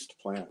beast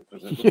plant,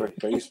 because it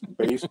looks like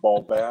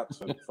baseball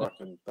bats and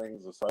fucking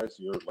things the size of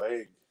your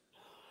leg.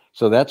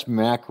 So that's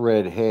Mac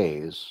Red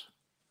Haze.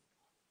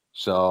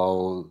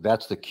 So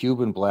that's the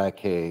Cuban Black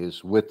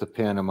Haze with the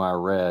Panama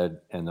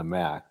Red and the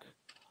Mac.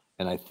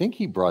 And I think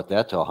he brought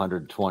that to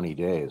 120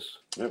 days.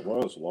 It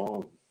was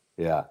long.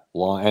 Yeah,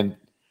 long. And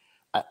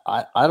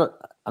I don't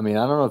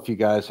know if you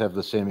guys have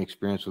the same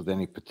experience with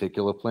any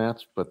particular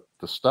plants, but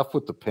the stuff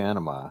with the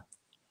Panama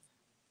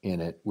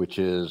in it, which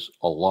is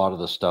a lot of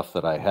the stuff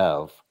that I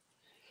have,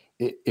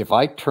 if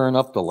I turn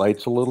up the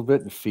lights a little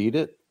bit and feed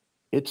it,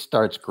 it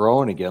starts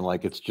growing again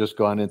like it's just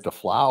gone into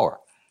flower.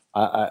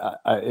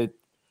 We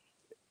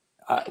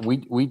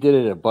did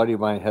it. A buddy of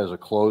mine has a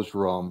closed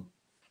room.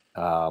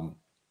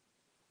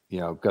 You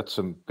know, got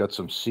some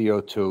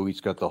CO2.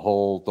 He's got the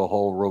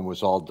whole room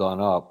was all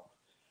done up,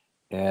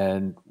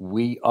 and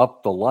we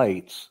upped the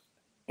lights,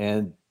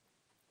 and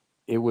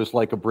it was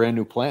like a brand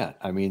new plant.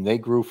 I mean, they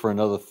grew for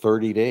another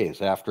 30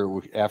 days after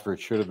it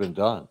should have been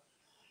done.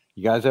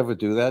 You guys ever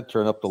do that?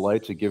 Turn up the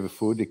lights and give it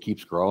food that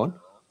keeps growing?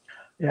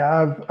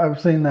 Yeah,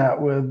 I've seen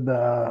that with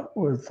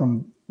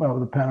some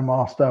the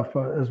Panama stuff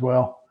as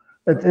well.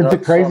 It's a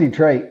crazy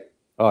trait.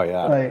 Oh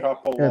yeah, a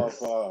couple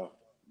of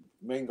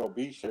Mango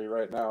Biche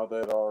right now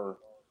that are,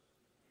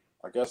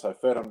 I guess I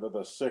fed them to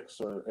the 6th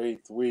or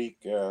 8th week,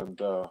 and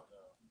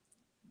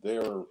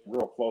they're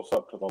real close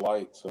up to the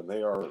lights, and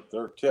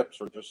their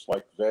tips are just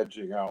like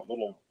vegging out.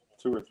 Little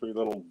 2 or 3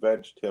 little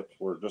veg tips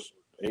were just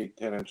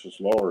 8-10 inches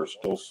lower,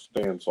 still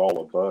staying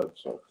solid bud.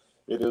 So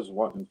it is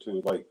wanting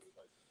to, like,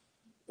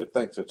 it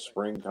thinks it's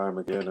springtime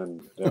again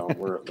and down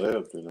where it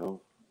lived, you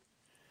know.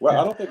 Well,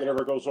 I don't think it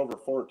ever goes over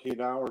 14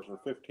 hours or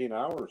 15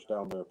 hours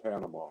down there,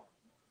 Panama.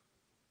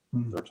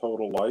 Their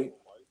total light.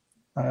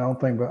 I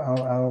don't think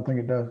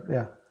it does.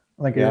 Yeah,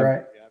 I think you're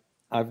right.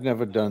 I've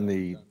never done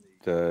the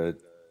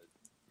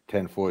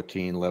 10,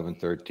 14, 11,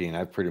 13.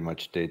 I've pretty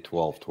much stayed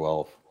 12,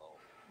 12.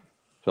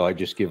 So I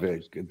just give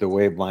it, the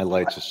way my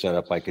lights are set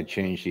up, I can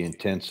change the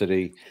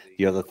intensity.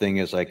 The other thing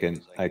is I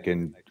can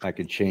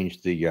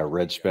change the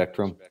red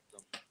spectrum.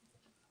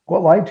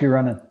 What lights you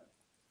running?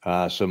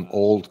 Some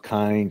old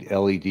kind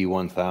LED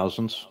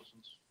 1000s.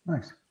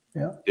 Nice.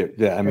 Yeah.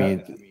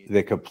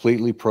 They're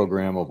completely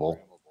programmable.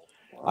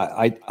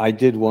 I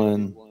did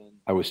one.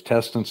 I was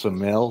testing some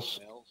males,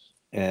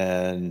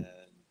 and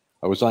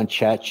I was on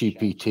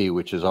ChatGPT,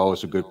 which is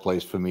always a good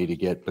place for me to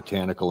get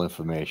botanical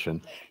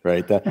information,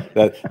 right?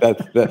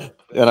 And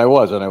I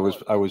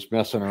was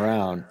messing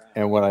around,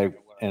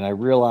 and I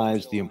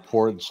realized the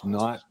importance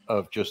not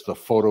of just the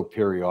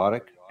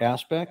photoperiodic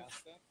aspect,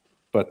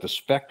 but the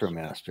spectrum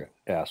aspect.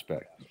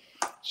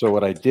 So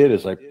what I did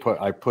is I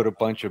put a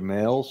bunch of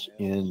males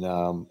in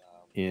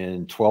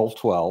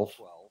 1212.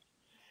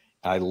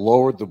 I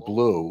lowered the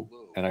blue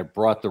and I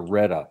brought the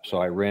red up. So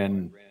I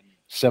ran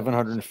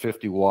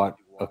 750 watt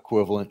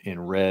equivalent in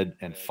red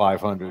and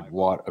 500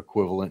 watt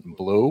equivalent in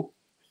blue.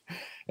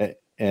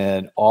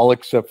 And all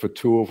except for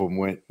 2 of them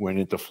went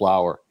into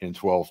flower in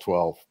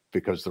 1212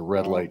 because the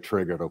red light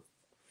triggered them.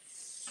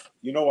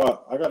 You know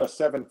what? I got a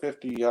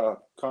 750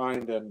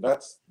 kind, and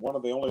that's one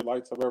of the only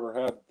lights I've ever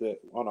had that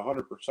on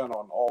 100%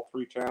 on all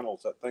 3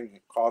 channels. That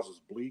thing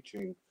causes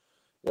bleaching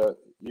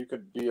You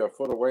could be a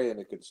foot away and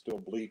it could still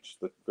bleach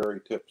the very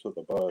tips of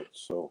the buds.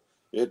 So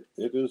it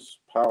is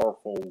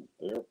powerful.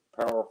 They're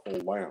a powerful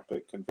lamp.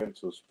 It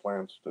convinces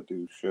plants to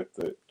do shit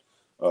that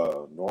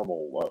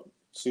normal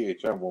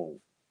CHM won't.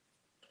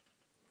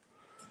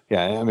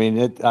 Yeah, I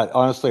mean,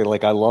 honestly,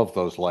 like, I love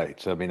those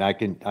lights. I mean, I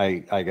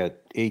got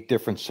 8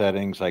 different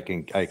settings. I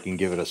can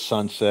give it a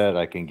sunset.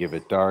 I can give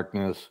it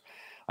darkness.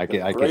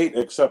 It's great,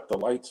 except the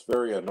light's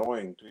very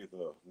annoying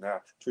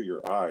to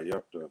your eye. You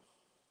have to.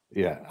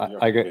 Yeah,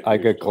 I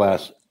get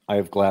glass. I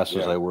have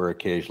glasses I wear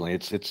occasionally.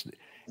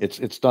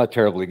 It's not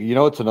terribly. You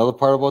know what's another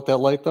part about that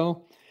light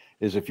though,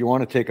 is if you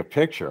want to take a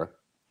picture,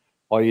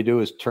 all you do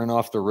is turn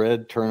off the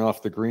red, turn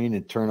off the green,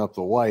 and turn up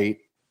the white,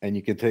 and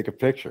you can take a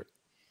picture.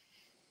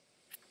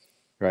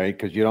 Right,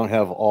 because you don't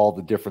have all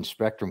the different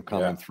spectrum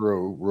coming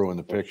through, ruin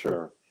the picture.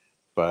 Sure.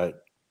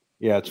 But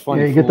yeah, it's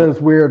funny. Yeah, you get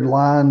those weird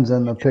lines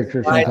in the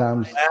picture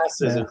sometimes.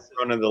 Glasses in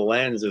front of the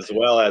lens as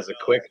well as a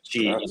quick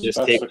cheat. You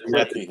just take the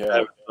method.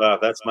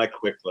 That's my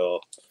quick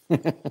little.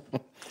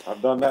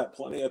 I've done that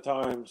plenty of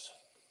times.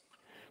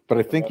 But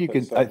I think you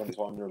can.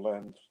 On your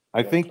lens.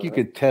 I think you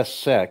could test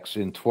sex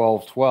in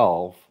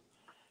 1212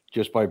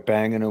 just by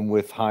banging them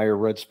with higher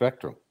red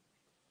spectrum.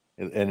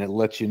 And it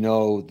lets you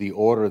know the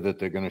order that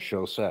they're going to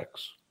show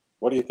sex.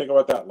 What do you think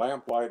about that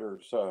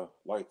lamplighter's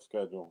light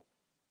schedule?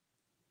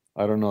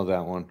 I don't know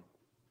that one.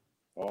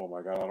 Oh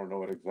my God, I don't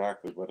know it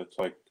exactly, but it's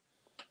like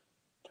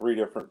 3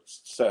 different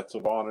sets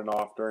of on and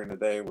off during the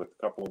day with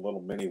a couple of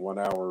little mini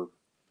 1-hour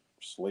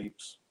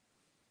sleeps.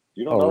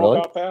 You don't know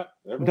about that?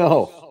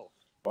 No.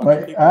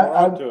 Wait,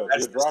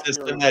 that's the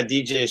system that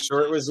DJ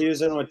Short was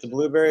using with the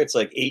Blueberry. It's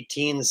like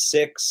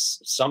 18-6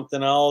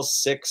 something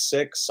else,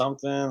 6-6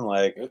 something.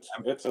 Like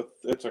it's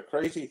a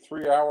crazy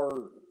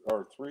 3-hour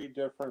or 3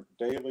 different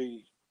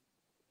daily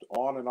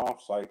on and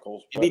off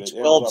cycles. But maybe it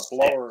 12 ends up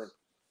lowering.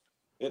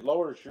 It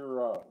lowers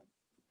your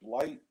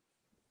light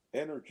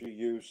energy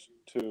use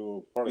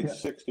to probably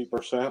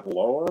 60%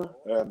 lower,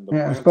 and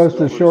it's supposed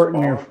to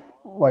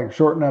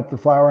shorten up the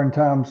flowering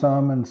time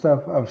some and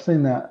stuff. I've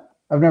seen that.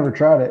 I've never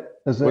tried it.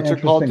 What's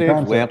it called, Dave?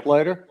 Concept.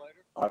 Lamplighter?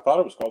 I thought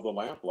it was called the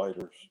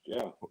Lamplighters.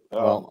 Yeah.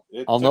 Well,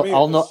 I'll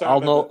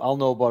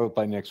know about it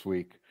by next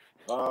week.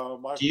 Do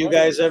you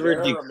guys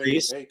ever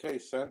decrease? AK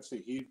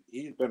Sensi,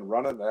 he's been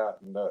running that,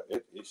 and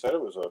he said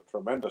it was a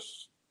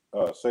tremendous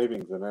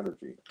savings in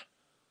energy,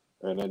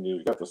 and then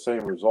you got the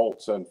same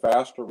results and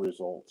faster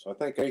results. I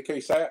think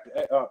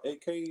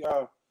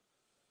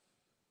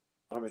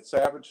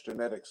Savage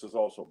Genetics is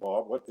also,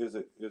 Bob. What is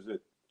it? Is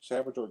it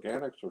Savage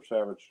Organics or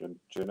Savage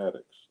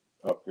Genetics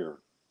up here?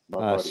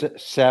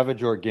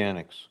 Savage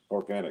Organics.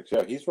 Organics,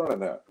 yeah, he's running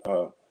that.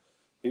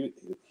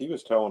 He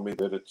was telling me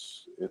that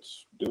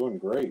it's doing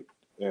great,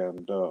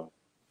 and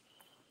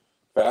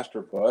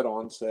faster bud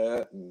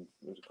onset, and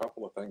there's a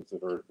couple of things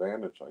that are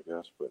advantage, I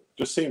guess, but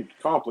just seemed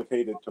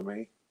complicated to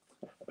me.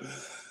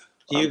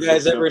 Do you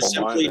guys ever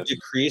simply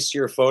decrease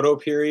your photo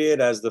period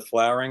as the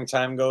flowering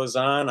time goes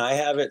on? I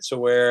have it to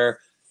where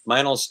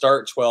mine will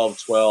start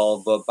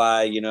 12-12, but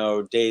by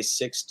day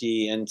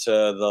 60 into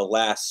the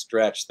last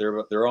stretch,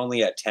 they're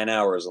only at 10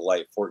 hours of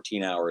light,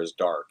 14 hours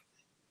dark.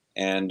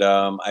 And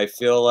I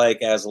feel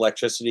like as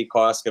electricity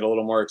costs get a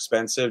little more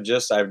expensive,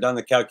 I've done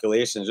the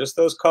calculations, just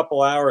those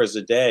couple hours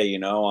a day,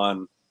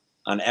 on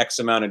X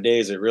amount of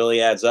days, it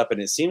really adds up.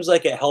 And it seems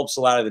like it helps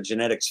a lot of the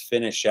genetics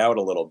finish out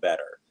a little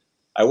better.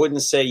 I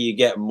wouldn't say you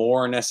get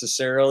more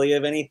necessarily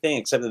of anything,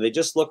 except that they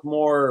just look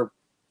more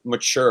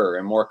mature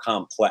and more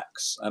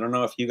complex. I don't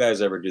know if you guys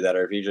ever do that,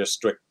 or if you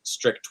just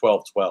strict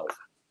 12-12.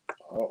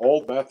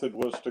 Old method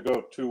was to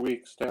go 2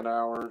 weeks, 10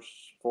 hours,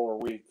 4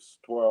 weeks,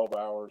 12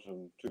 hours,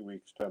 and 2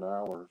 weeks, 10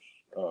 hours.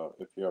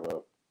 If you have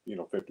a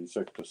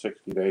 56 to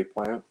 60 day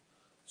plant,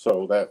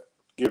 so that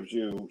gives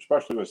you,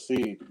 especially with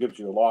seed, it gives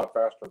you a lot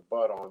faster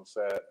bud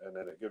onset, and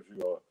then it gives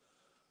you a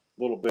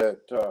little bit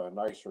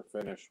nicer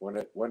finish. When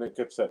it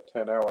gets that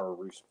 10-hour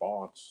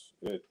response,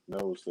 it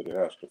knows that it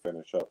has to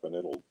finish up, and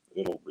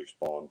it'll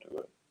respond to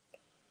it.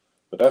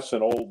 But that's a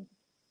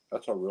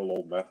real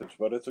old method,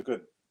 but it's a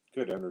good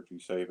energy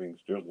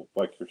savings. Just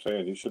like you're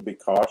saying, you should be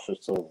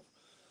cautious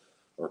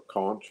or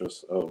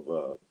conscious of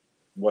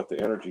what the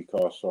energy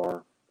costs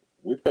are.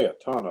 We pay a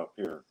ton up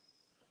here.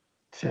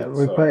 Yeah,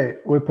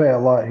 we pay a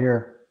lot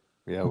here.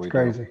 Yeah, it's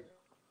crazy.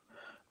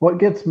 What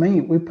gets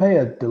me, we pay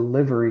a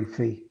delivery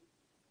fee.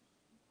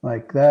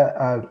 Like that,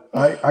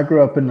 I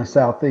grew up in the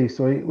Southeast,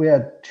 so we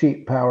had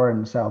cheap power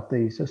in the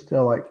Southeast. It's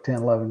still like 10,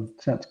 11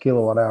 cents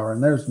kilowatt hour,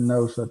 and there's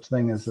no such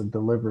thing as a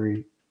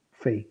delivery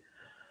fee.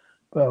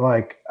 But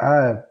like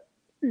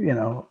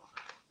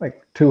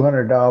like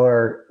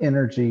 $200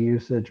 energy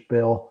usage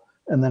bill,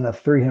 and then a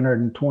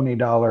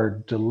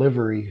 $320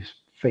 delivery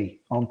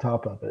fee on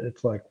top of it.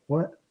 It's like,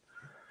 what?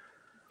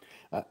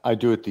 I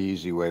do it the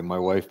easy way. My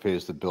wife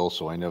pays the bill,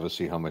 so I never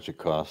see how much it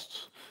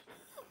costs.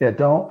 Yeah,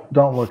 don't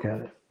look at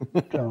it.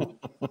 Don't.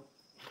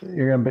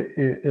 You're gonna be.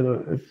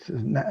 It's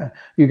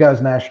you guys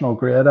National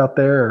Grid out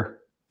there, or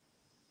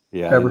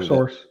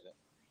EverSource?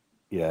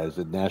 Yeah, is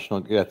it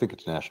National? Yeah, I think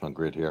it's National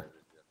Grid here.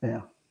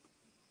 Yeah.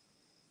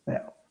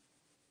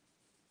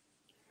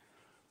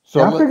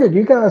 So I figured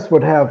you guys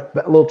would have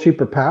a little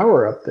cheaper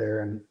power up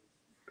there in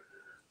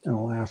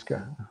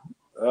Alaska.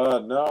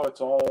 No, it's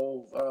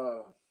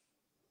all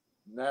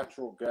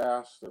natural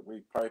gas that we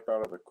pipe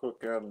out of the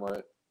Cook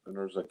Inlet, and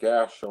there's a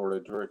gas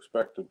shortage. We're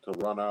expected to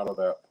run out of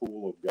that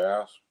pool of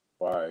gas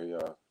by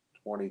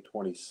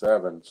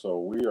 2027. So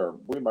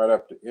we might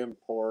have to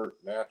import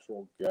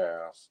natural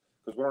gas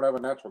because we don't have a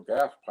natural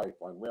gas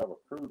pipeline. We have a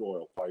crude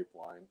oil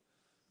pipeline,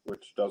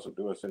 which doesn't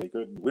do us any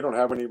good. We don't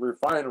have any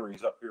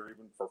refineries up here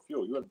even for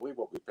fuel. You wouldn't believe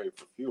what we pay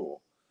for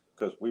fuel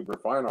because we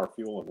refine our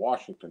fuel in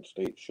Washington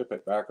State, ship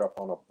it back up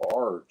on a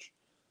barge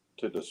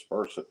to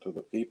disperse it to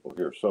the people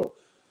here. So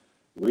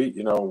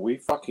we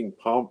fucking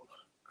pump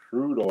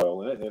crude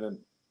oil in it, and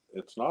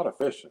it's not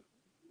efficient.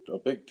 A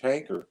big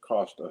tanker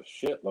cost a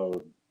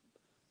shitload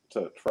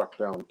to truck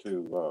down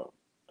to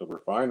the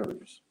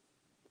refineries.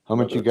 how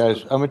much you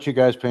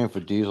guys paying for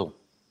diesel?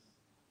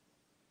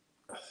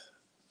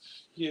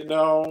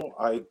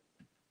 I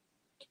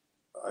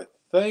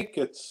think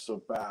it's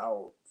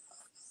about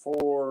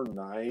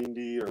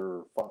 $4.90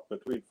 or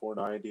between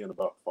 $4.90 and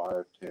about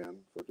 $5.10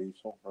 for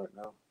diesel right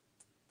now.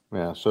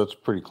 Yeah, so it's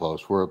pretty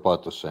close. We're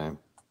about the same.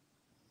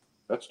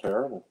 That's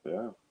terrible.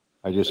 Yeah.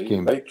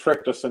 They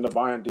tricked us into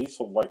buying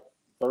diesel like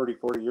 30,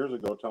 40 years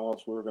ago, telling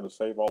us we were going to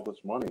save all this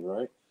money,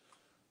 right?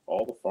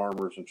 All the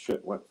farmers and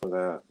shit went for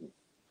that.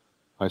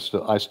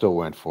 I still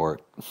went for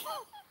it.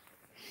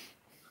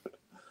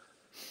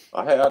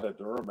 I had a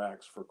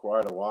Duramax for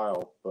quite a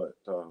while, but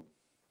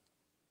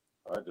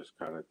I just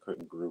kind of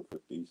couldn't groove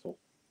with diesel.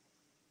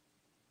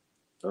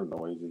 They're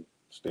noisy,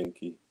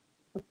 stinky.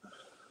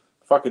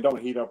 Fucking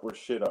don't heat up with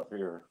shit up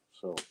here.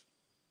 So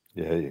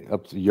Yeah,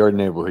 up to your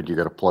neighborhood, you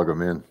got to plug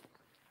them in.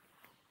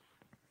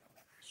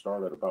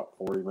 start at about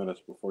 40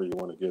 minutes before you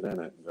want to get in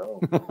it and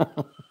go.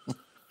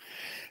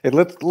 Hey,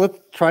 let's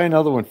try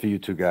another one for you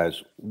two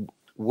guys.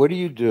 What do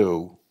you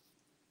do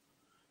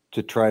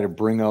to try to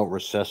bring out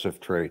recessive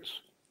traits?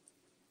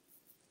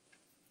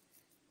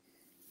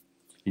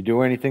 You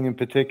do anything in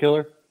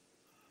particular?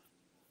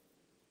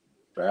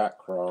 Back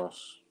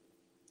cross.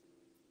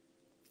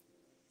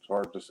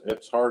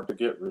 It's hard to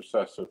get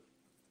recessive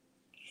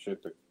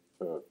shit to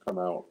come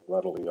out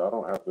readily. I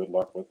don't have good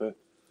luck with it.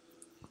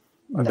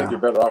 I think you're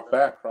better off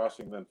back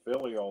crossing than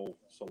filial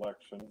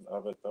selection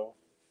of it, though.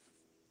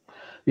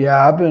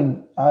 Yeah,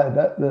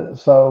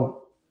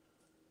 so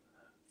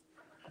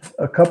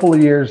a couple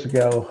of years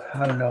ago,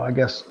 I don't know, I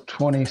guess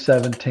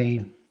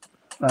 2017,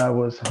 I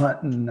was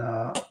hunting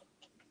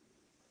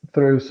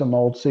through some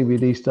old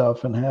CBD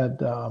stuff and had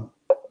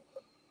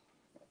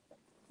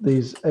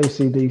these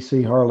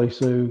ACDC Harley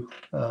Sue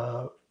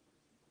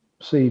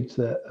seeds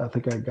that I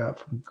think I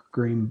got from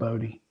Green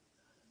Bodie,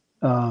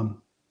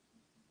 from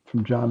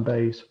John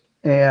Bays.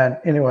 And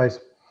anyways,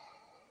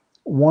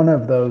 one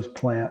of those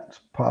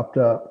plants popped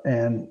up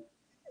and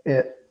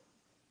it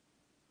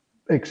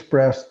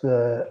expressed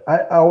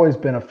I've always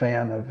been a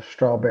fan of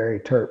strawberry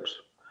terps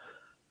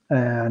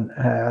and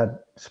had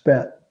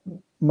spent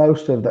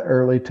most of the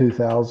early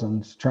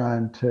 2000s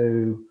trying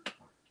to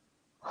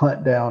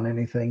hunt down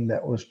anything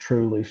that was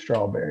truly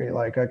strawberry.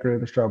 Like I grew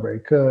the strawberry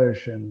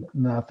kush and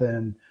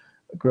nothing.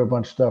 I grew a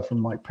bunch of stuff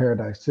from like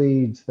Paradise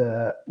Seeds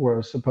that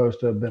were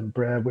supposed to have been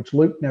bred, which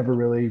Luke never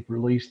really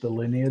released the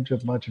lineage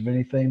of much of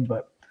anything,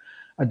 but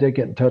I did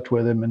get in touch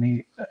with him and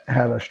he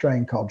had a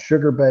strain called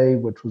Sugar Bay,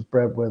 which was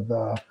bred with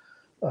the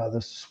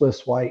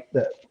Swiss White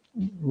that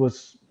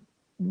was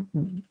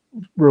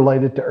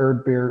related to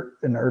Erd Beer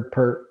and Erd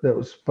Pert that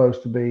was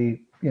supposed to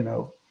be,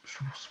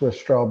 Swiss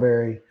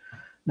strawberry.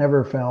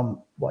 Never found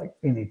like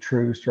any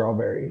true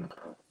strawberry,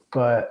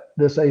 but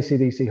this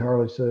ACDC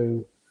Harley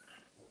Sue,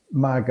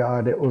 my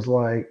God, it was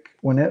like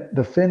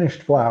the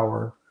finished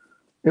flower,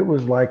 it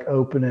was like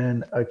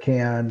opening a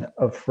can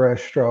of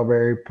fresh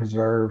strawberry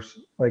preserves.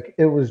 Like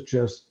it was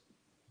just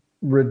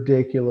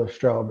ridiculous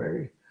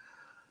strawberry.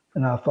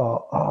 And I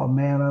thought, oh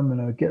man, I'm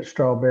going to get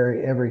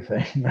strawberry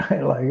everything,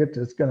 right? Like it's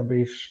just going to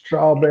be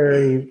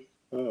strawberry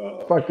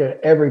fucking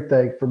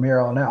everything from here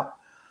on out.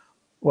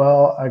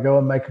 Well, I go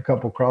and make a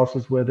couple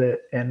crosses with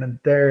it and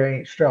there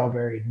ain't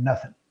strawberry,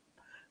 nothing.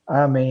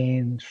 I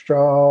mean,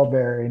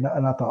 strawberry. And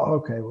I thought,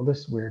 okay, well, this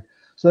is weird.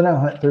 So then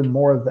I went through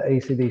more of the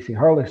ACDC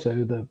Harley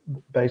Sue, the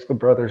basically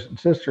brothers and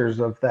sisters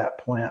of that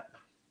plant,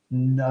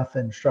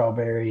 nothing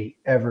strawberry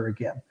ever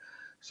again.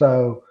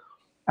 So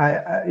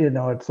I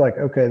it's like,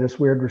 okay, this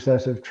weird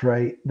recessive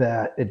trait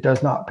that it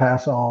does not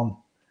pass on.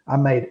 I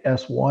made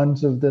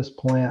S1s of this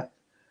plant,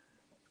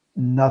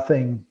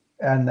 nothing,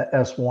 and the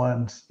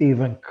S1s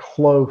even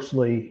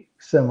closely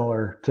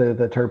similar to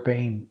the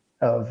terpene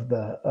of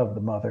the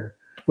mother,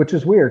 which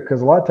is weird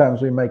because a lot of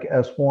times we make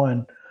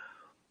S1,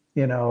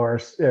 or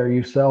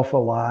you self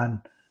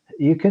align,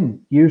 you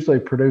can usually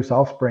produce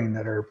offspring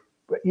that are,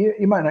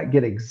 you might not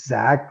get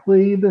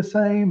exactly the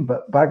same,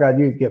 but by God,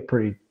 you get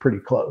pretty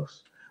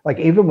close. Like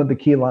even with the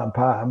key lime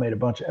pie, I made a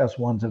bunch of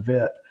S1s of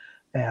it,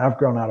 and I've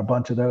grown out a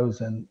bunch of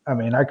those. And I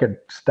mean, I could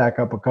stack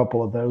up a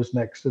couple of those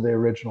next to the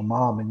original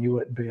mom, and you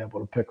wouldn't be able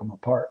to pick them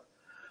apart.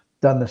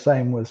 Done the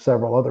same with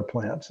several other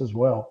plants as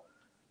well.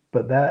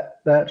 But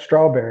that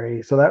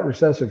strawberry, so that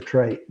recessive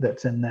trait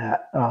that's in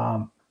that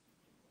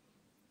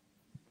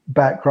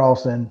back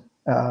crossing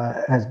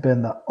has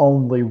been the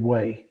only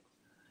way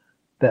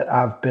that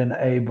I've been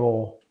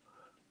able,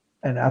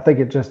 and I think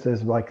it just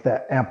is like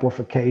that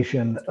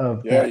amplification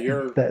of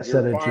you're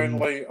set of genes.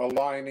 finally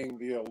aligning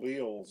the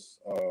alleles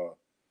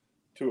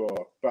to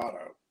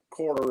about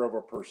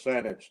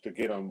 0.25% to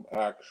get them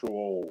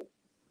actual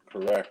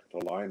correct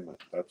alignment.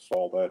 That's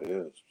all that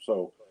is.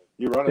 So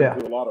you run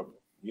into a lot of,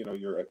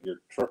 you're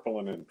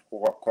tripling and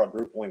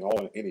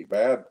quadrupling any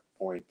bad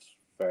points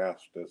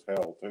fast as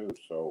hell too.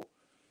 So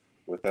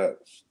with that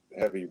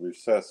heavy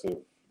recessive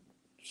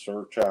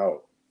search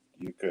out,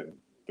 you can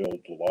build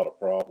a lot of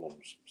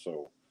problems.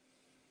 So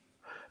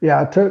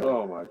yeah,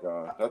 oh my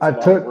God, that's a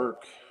lot of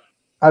work.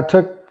 I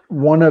took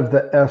one of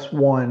the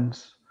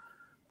S1s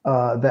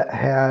that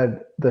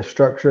had the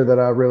structure that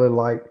I really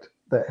liked,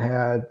 that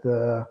had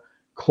the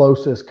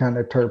closest kind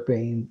of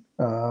terpene,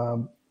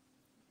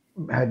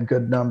 had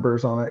good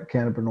numbers on it,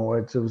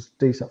 cannabinoids. It was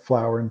decent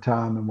flowering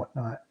time and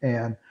whatnot.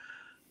 And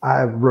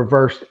I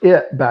reversed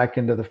it back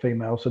into the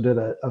female. So did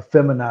a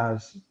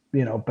feminized,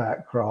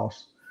 back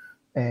cross.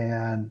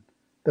 And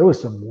there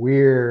was some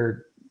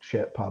weird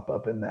shit pop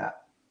up in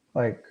that.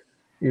 Like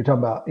you're talking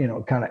about,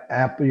 kind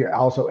of you're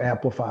also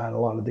amplifying a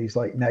lot of these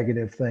like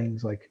negative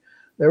things. Like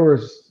it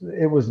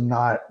was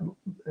not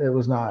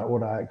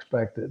what I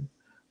expected.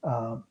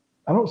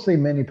 I don't see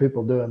many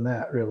people doing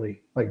that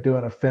really, like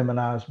doing a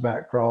feminized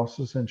back cross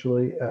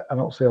essentially. I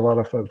don't see a lot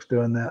of folks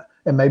doing that,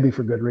 and maybe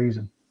for good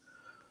reason.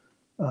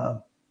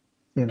 There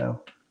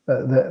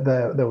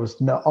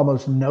was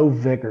almost no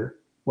vigor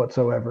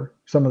whatsoever.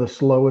 Some of the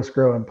slowest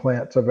growing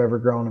plants I've ever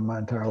grown in my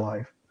entire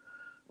life.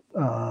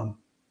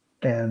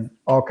 And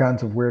all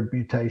kinds of weird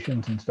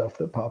mutations and stuff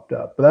that popped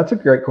up. But that's a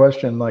great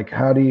question. Like,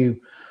 how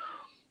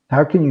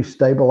can you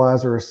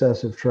stabilize a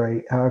recessive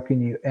trait? How can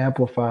you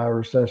amplify a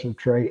recessive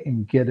trait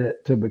and get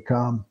it to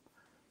become,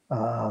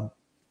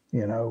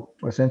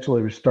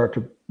 essentially start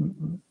to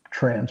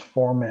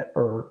transform it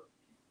or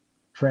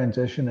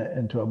transition it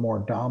into a more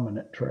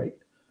dominant trait?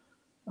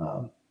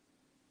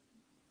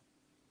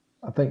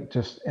 I think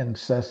just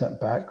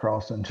incessant back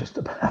crossing just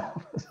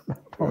about is the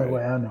only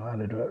way I know how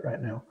to do it right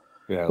now.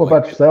 Yeah. What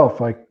about yourself?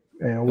 Like,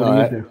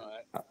 what do you do?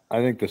 I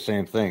think the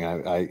same thing.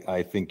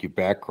 I think you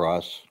back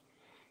cross.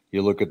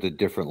 You look at the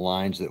different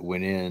lines that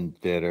went in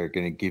that are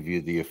going to give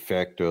you the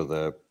effect or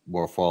the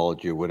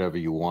morphology or whatever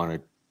you want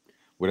to,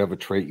 whatever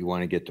trait you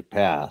want to get to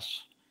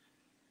pass.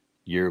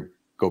 You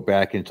go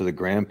back into the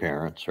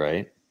grandparents,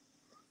 right?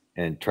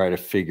 And try to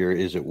figure,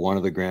 is it one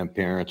of the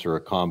grandparents or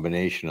a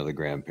combination of the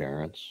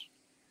grandparents?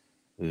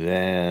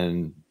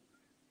 Then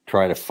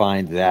try to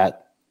find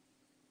that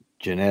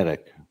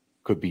genetic,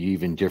 could be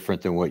even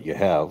different than what you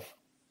have.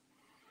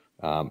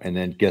 And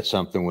then get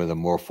something where the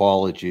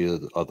morphology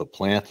of the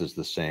plant is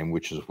the same,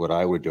 which is what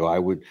I would do. I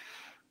would,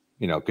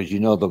 because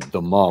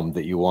the mom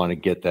that you want to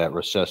get that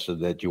recessive,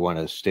 that you want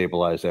to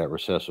stabilize that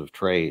recessive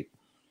trait,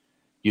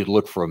 you'd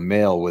look for a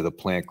male where the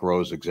plant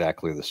grows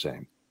exactly the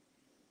same,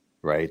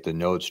 right? The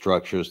node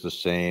structure is the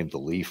same, the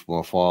leaf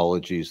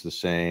morphology is the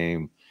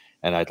same,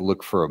 and I'd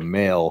look for a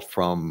male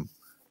from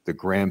the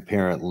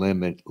grandparent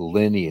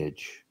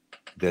lineage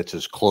that's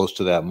as close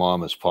to that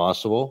mom as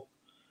possible.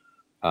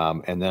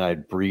 And then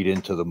I'd breed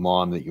into the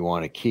mom that you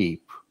want to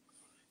keep.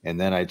 And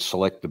then I'd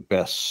select the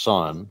best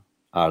son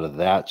out of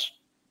that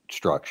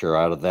structure,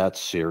 out of that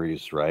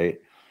series, right?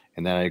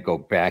 And then I'd go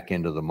back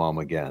into the mom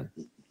again,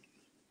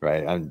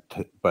 right?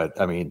 But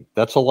I mean,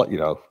 that's a lot,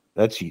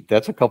 that's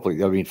a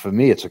couple, for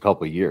me, it's a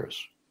couple of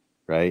years,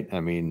 right?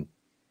 I mean,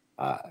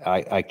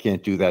 I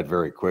can't do that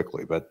very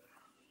quickly, but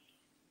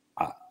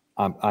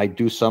I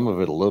do some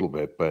of it a little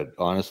bit, but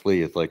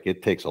honestly, it's like,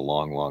 it takes a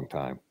long, long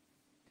time.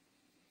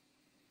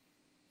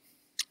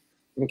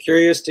 I'm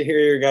curious to hear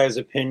your guys'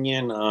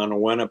 opinion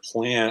on when a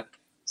plant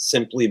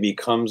simply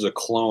becomes a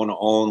clone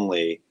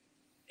only,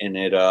 and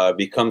it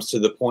becomes to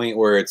the point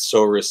where it's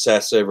so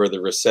recessive, or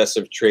the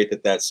recessive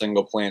trait that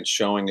single plant's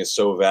showing is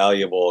so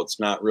valuable, it's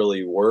not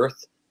really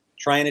worth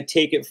trying to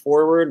take it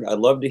forward. I'd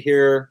love to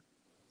hear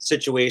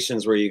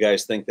situations where you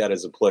guys think that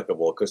is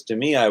applicable, because to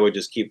me, I would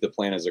just keep the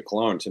plant as a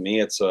clone. To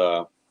me, it's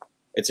an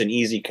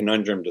easy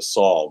conundrum to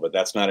solve, but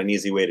that's not an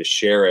easy way to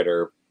share it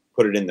or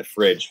put it in the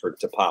fridge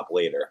to pop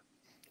later.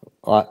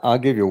 I'll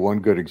give you one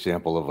good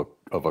example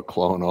of a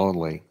clone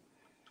only.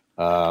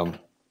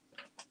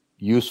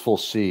 Useful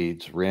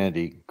Seeds,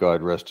 Randy,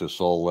 God rest his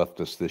soul,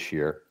 left us this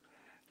year.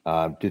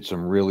 Did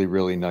some really,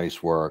 really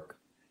nice work.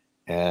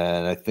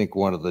 And I think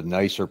one of the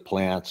nicer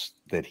plants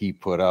that he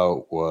put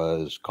out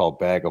was called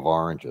Bag of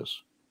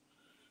Oranges.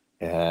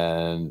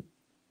 And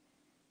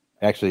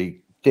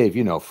actually, Dave,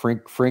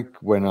 Frink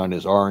went on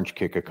his orange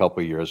kick a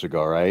couple of years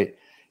ago, right?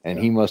 And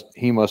yeah,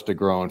 he must have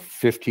grown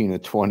 15 to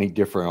 20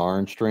 different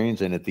orange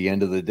strains. And at the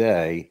end of the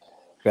day,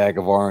 Bag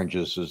of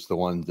Oranges is the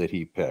one that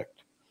he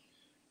picked.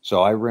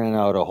 So I ran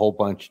out a whole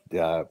bunch.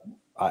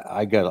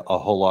 I got a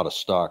whole lot of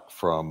stock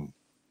from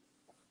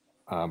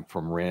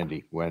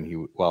Randy while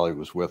he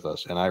was with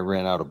us, and I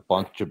ran out a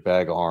bunch of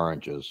Bag of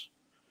Oranges.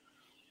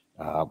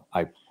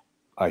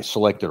 I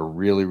selected a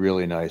really,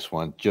 really nice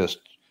one. Just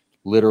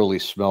literally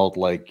smelled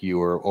like you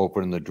were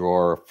opening the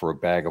drawer for a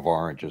bag of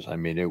oranges. I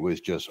mean, it was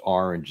just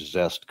orange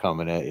zest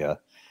coming at you,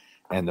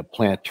 and the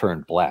plant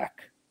turned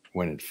black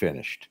when it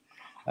finished.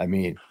 I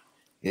mean,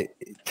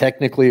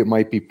 technically it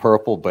might be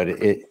purple, but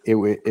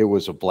it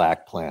was a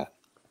black plant.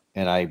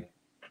 And I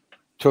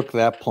took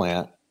that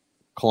plant,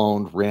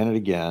 cloned, ran it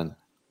again,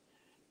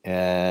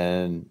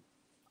 and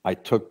I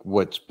took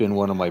what's been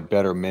one of my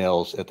better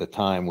males at the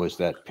time was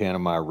that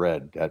Panama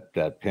Red,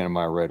 that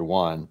Panama Red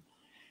 1,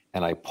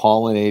 and I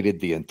pollinated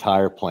the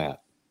entire plant.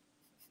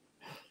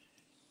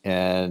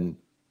 And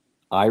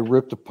I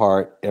ripped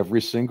apart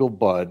every single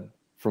bud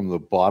from the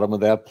bottom of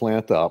that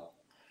plant up,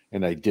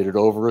 and I did it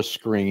over a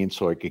screen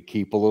so I could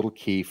keep a little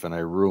keef, and I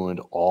ruined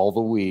all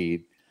the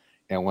weed.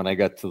 And when I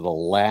got to the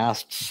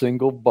last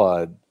single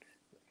bud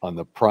on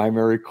the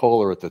primary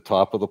collar at the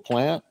top of the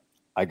plant,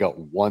 I got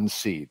one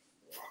seed.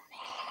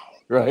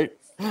 Right.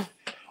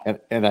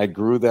 And I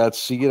grew that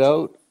seed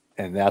out,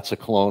 and that's a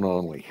clone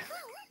only.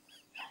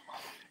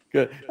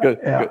 Good.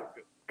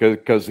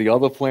 Because the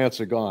other plants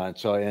are gone.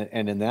 So,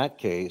 and in that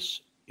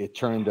case, it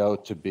turned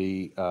out to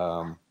be,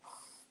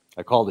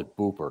 I called it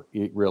Booper,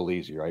 real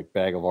easy, right?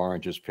 Bag of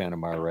oranges,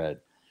 Panama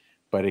Red.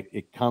 But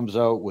it comes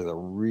out with a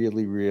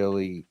really,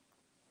 really,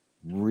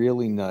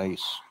 really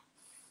nice,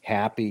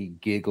 happy,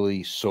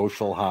 giggly,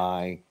 social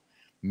high,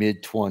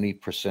 mid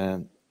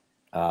 20%.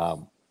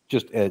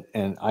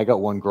 And I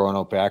got one growing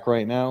out back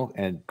right now.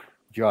 And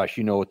Josh,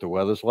 you know what the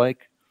weather's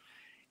like.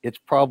 It's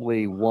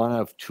probably one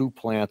of 2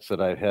 plants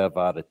that I have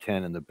out of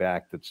 10 in the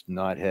back that's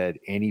not had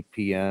any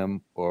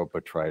PM or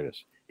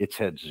botrytis. It's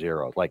had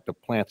 0. Like the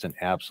plant's an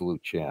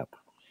absolute champ.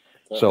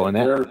 So in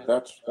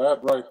that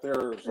right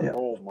there is a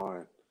gold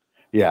mine.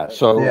 Yeah.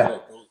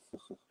 So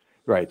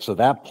right. So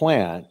that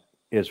plant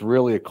is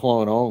really a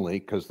clone only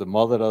because the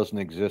mother doesn't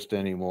exist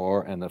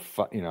anymore, and the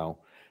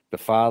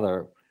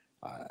father.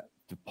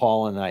 The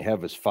pollen I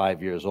have is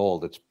 5 years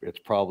old. It's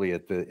probably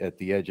at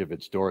the edge of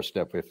its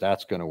doorstep if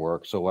that's going to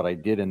work. So what I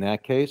did in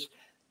that case,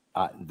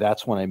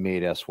 that's when I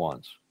made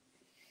S1s,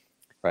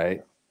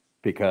 right?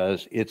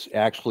 Because it's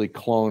actually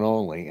clone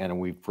only, and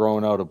we've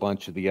grown out a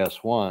bunch of the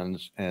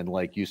S1s. And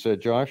like you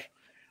said, Josh,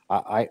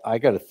 I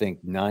got to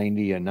think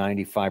 90 and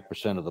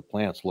 95% of the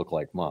plants look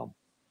like mom.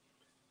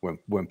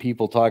 When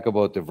people talk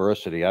about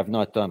diversity, I've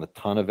not done a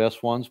ton of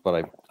S1s,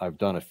 but I've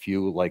done a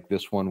few like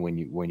this one when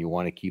you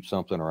want to keep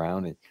something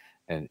around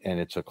and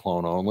it's a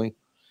clone only.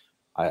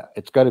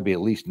 It's got to be at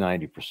least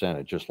 90%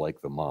 of just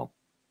like the mom.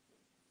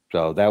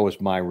 So that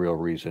was my real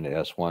reason to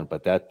S1.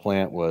 But that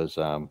plant was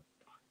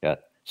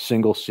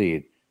single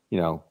seed.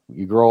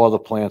 You grow other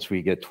plants where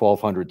you get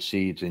 1,200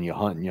 seeds and you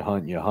hunt and you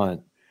hunt and you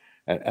hunt.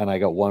 And I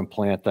got one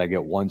plant, I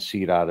get one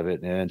seed out of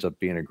it, and it ends up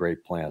being a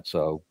great plant.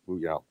 So,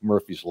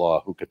 Murphy's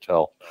Law, who could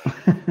tell?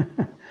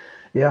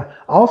 Yeah.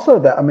 Also,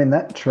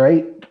 that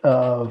trait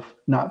of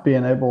not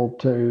being able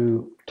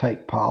to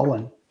take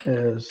pollen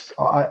is.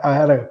 I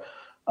had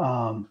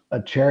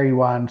a cherry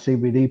wine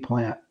CBD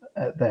plant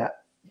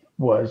that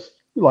was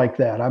like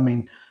that. I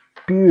mean,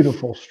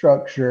 beautiful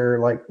structure,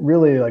 like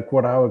really like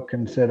what I would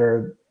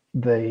consider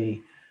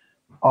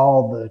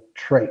all the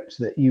traits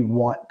that you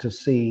want to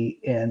see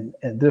and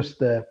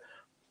just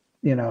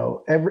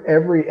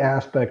every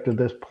aspect of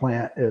this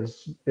plant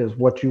is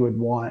what you would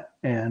want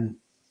in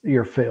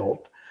your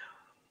field.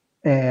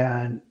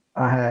 And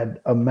I had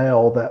a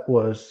male that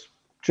was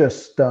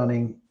just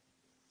stunning,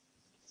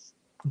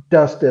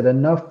 dusted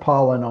enough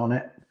pollen on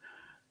it.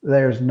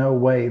 There's no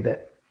way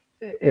that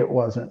it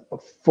wasn't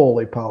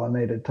fully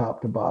pollinated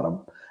top to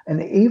bottom.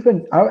 And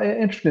even, I'm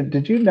interested,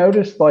 did you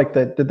notice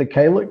did the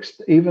calyx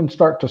even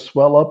start to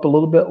swell up a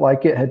little bit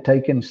like it had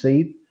taken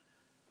seed?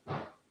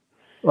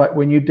 Like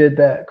when you did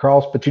that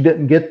cross, but you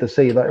didn't get the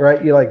seed,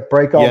 right? You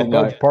break all the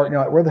buds apart and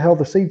you're like, where the hell are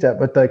the seeds at?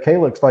 But the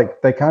calyx,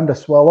 they kind of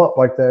swell up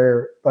like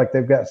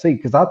they've got seed.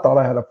 Because I thought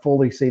I had a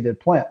fully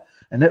seeded plant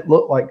and it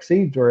looked like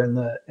seeds were in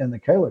the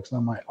calyx. And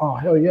I'm like, oh,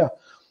 hell yeah.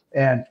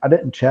 And I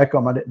didn't check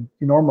them.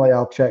 Normally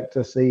I'll check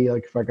to see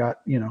if I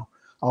got,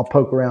 I'll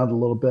poke around a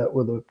little bit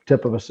with a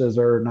tip of a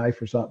scissor or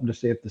knife or something to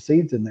see if the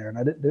seed's in there. And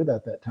I didn't do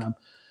that time.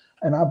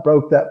 And I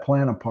broke that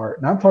plant apart.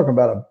 And I'm talking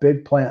about a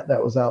big plant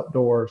that was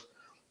outdoors,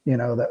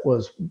 that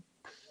was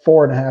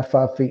 4.5,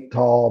 5 feet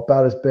tall,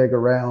 about as big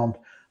around.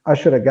 I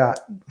should have got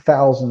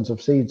thousands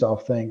of seeds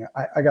off thing.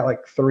 I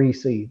got 3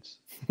 seeds,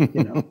 I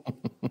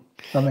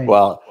mean,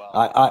 well,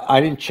 I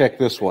didn't check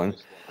this one.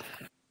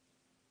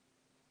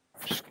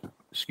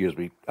 Excuse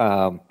me.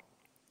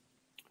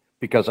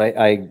 Because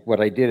what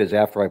I did is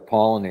after I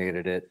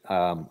pollinated it,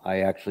 I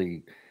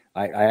actually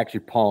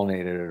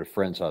pollinated at a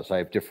friend's house. I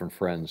have different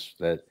friends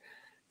that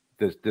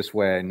this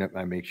way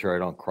I make sure I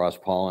don't cross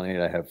pollinate.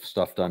 I have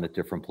stuff done at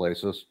different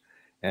places,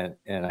 and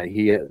I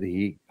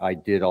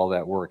did all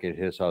that work at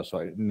his house, so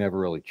I never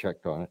really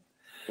checked on it.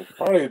 It's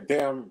probably a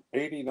damn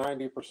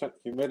 80-90%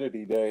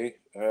 humidity day,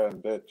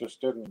 and it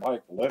just didn't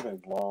like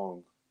living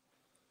long.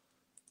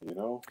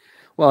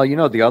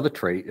 Well, the other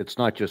trait, it's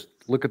not just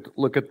look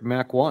at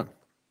Mac 1.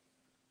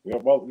 Yeah,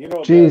 well,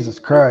 Jesus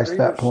Christ,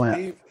 that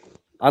plant.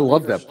 I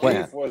love Breeder that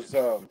plant. Steve was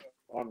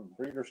on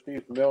Breeder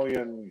Steve's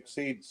million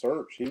seed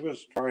search. He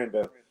was trying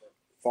to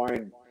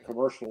find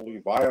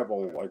commercially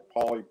viable, like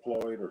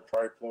polyploid or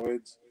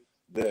triploids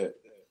that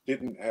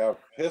didn't have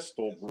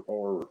pistil,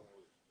 or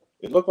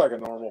it looked like a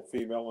normal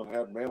female and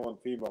had male and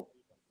female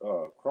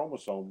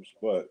chromosomes,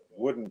 but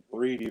wouldn't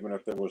breed even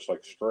if there was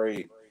like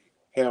stray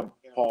hemp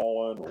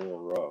pollen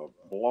or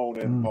blown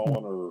in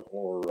pollen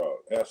or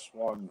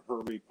S1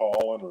 Hermy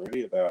pollen or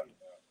any of that.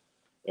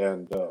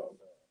 And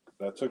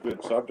that's a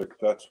good subject.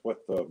 That's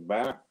what the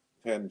Mac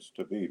tends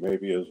to be.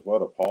 Maybe is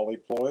what, a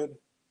polyploid?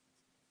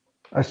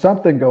 There's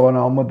something going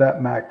on with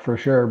that Mac for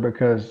sure,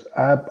 because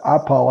I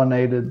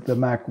pollinated the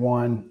Mac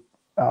 1.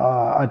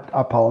 I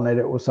pollinated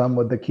it with some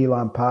with the key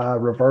lime pie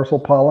reversal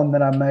pollen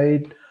that I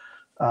made.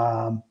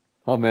 How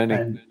many?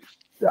 And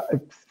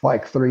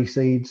like 3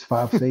 seeds,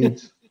 5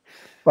 seeds.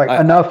 Like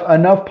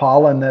enough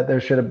pollen that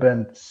there should have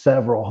been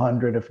several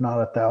hundred, if not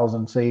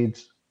 1,000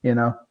 seeds, you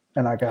know,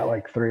 and I got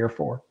like 3 or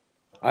 4.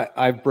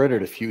 I've bred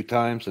it a few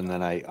times and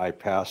then I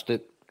passed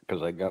it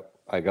because I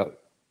got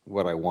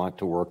what I want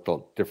to work the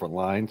different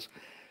lines.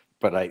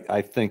 But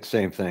I think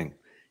same thing,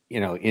 you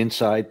know,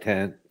 inside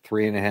tent,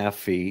 3.5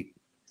 feet,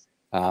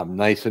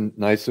 nice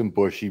and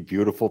bushy,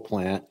 beautiful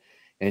plant.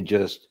 And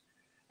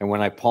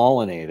when I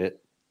pollinate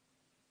it,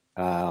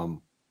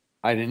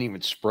 I didn't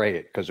even spray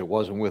it because it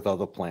wasn't with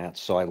other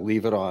plants. So I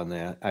leave it on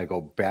there. I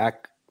go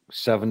back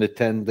 7 to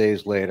 10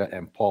 days later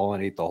and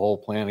pollinate the whole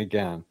plant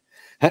again.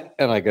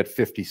 And I got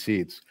 50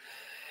 seeds.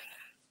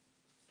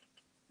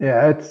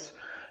 Yeah,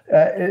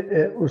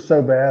 it was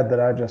so bad that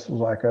I just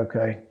was like,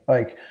 okay,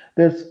 like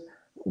this,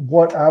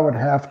 what I would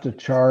have to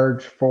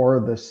charge for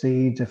the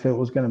seeds if it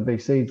was going to be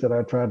seeds that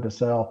I tried to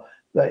sell.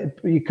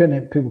 People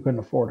couldn't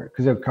afford it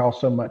because it would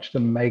cost so much to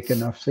make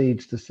enough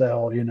seeds to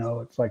sell. You know,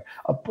 it's like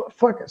a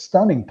fucking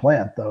stunning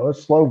plant though.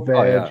 It's slow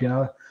veg, you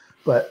know,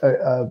 but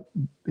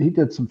he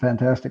did some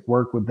fantastic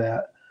work with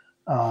that.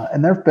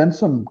 And there's been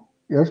some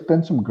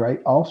great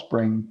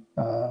offspring,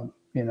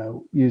 you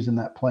know, using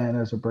that plant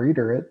as a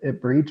breeder.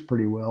 It breeds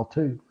pretty well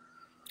too.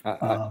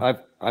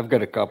 I've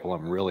got a couple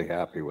I'm really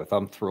happy with.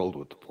 I'm thrilled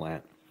with the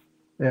plant.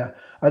 Yeah,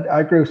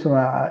 I grew some.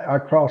 I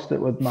crossed it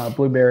with my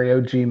blueberry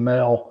OG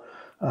male.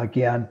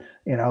 Again,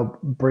 you know,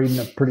 breeding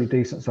a pretty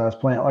decent sized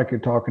plant like you're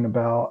talking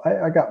about.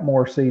 I got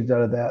more seeds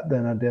out of that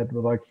than I did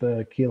with like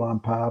the key lime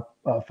pie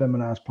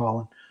feminized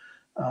pollen.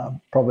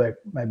 Probably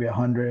maybe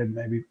 100,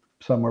 maybe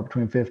somewhere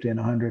between 50 and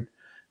 100.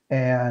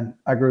 And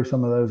I grew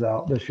some of those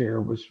out this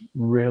year. Was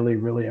really,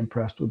 really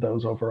impressed with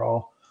those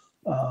overall.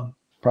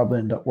 Probably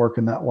end up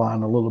working that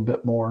line a little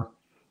bit more.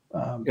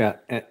 Yeah,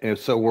 and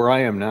so where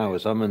I am now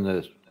is I'm in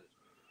the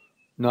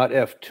not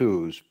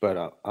F2s,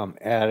 but I'm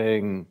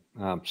adding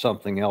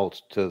something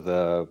else to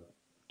the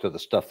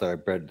stuff that I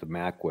bred the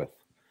Mac with,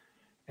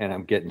 and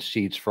I'm getting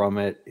seeds from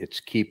it. It's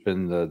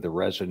keeping the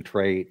resin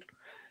trait.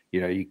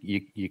 You know,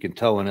 you can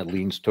tell when it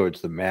leans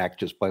towards the Mac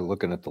just by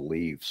looking at the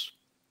leaves.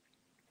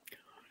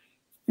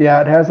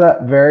 Yeah, it has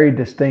that very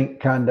distinct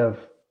kind of.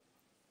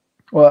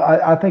 Well,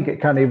 I think it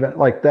kind of even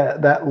like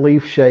that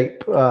leaf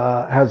shape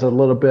has a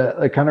little bit.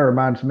 It kind of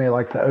reminds me of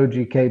like the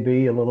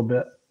OGKB a little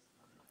bit.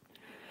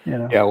 You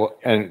know? Yeah, well,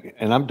 and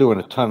I'm doing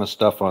a ton of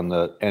stuff on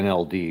the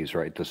NLDs,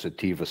 right? The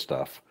sativa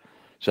stuff.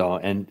 So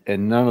and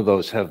none of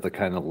those have the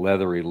kind of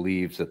leathery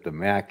leaves that the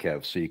Mac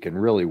have. So you can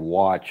really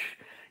watch,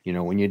 you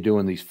know, when you're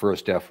doing these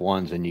first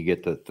F1s and you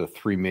get the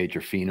 3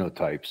 major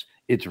phenotypes,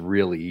 it's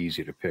really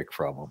easy to pick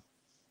from them.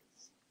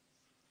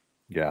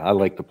 Yeah, I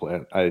like the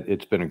plant.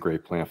 It's been a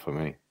great plant for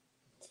me.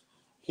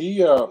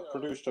 He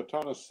produced a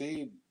ton of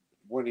seed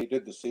when he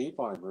did the seed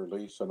line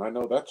release, and I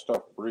know that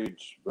stuff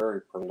breeds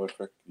very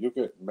prolific. You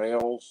get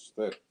males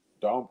that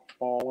dump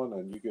pollen,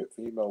 and you get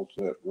females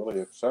that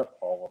really accept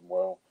pollen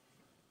well.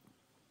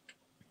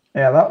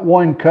 Yeah, that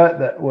one cut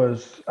that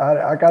was,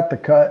 I got the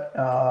cut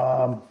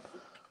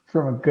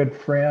from a good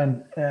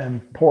friend in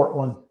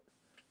Portland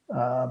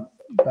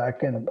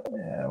back in,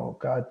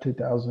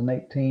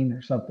 2018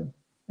 or something,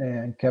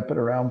 and kept it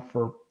around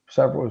for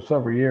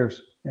several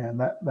years. And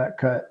that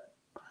cut,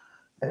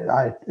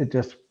 it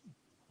just,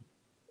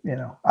 you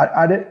know,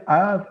 I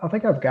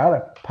think I've got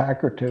a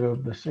pack or 2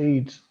 of the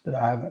seeds that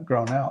I haven't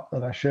grown out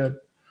that I should,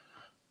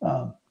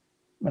 and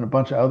a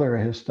bunch of other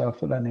of his stuff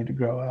that I need to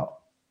grow out.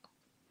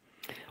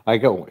 He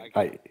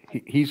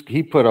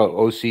put out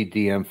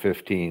OCDM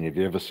 15. Have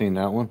you ever seen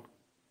that one?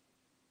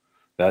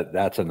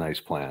 That's a nice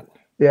plant.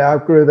 Yeah, I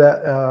grew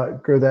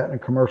that in a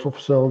commercial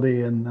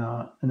facility in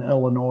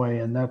Illinois,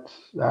 and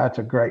that's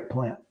a great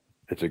plant.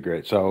 It's a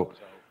great. So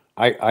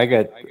I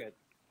got,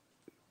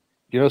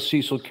 you know,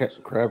 Cecil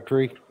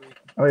Crabtree.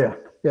 Oh yeah,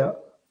 yeah.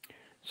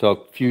 So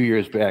a few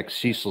years back,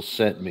 Cecil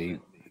sent me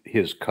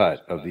his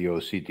cut of the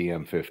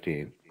OCDM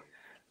 15,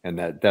 and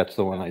that's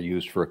the one I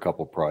used for a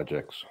couple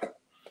projects.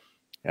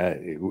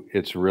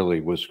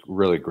 Was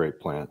really great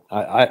plant.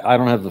 I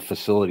don't have the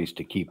facilities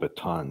to keep a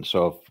ton,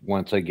 so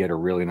once I get a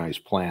really nice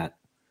plant,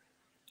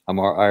 I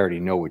already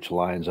know which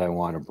lines I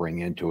want to bring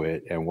into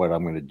it and what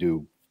I'm going to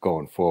do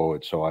going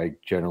forward. So I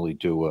generally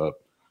do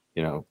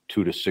you know,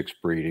 2 to 6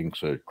 breedings,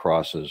 so it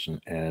crosses,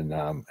 and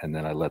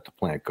then I let the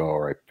plant go,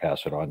 or I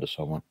pass it on to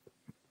someone.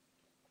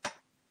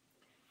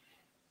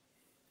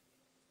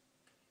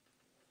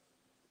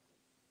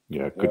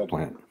 Yeah, good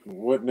plant.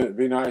 Wouldn't it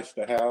be nice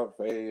to have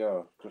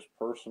a just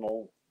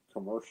personal,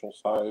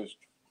 commercial-sized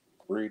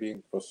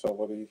breeding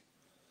facility?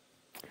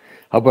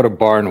 How about a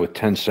barn with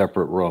 10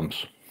 separate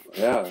rooms?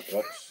 Yeah,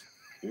 that's,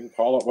 you can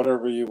call it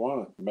whatever you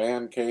want.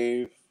 Man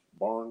cave,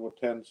 barn with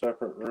 10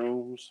 separate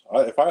rooms.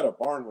 If I had a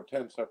barn with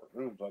 10 separate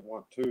rooms, I'd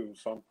want 2,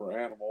 some for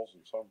animals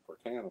and some for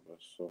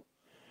cannabis. So,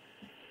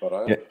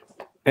 but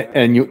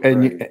and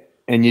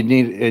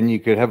you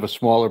could have a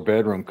smaller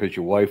bedroom because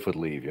your wife would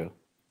leave you.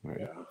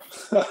 Right?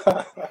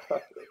 Yeah.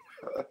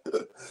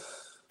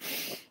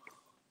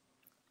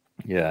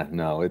 Yeah,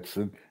 no,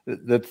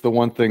 that's the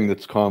one thing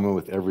that's common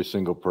with every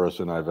single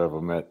person I've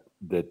ever met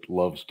that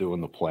loves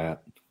doing the plant.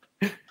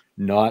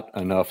 Not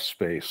enough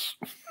space.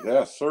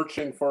 Yeah,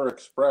 searching for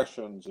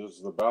expressions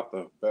is about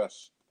the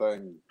best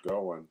thing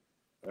going.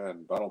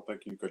 And I don't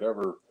think you could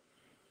ever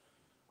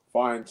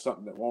find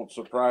something that won't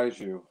surprise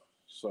you.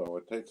 So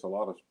it takes a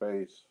lot of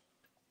space.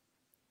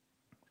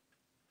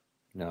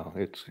 No,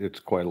 it's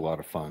quite a lot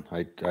of fun.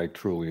 I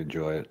truly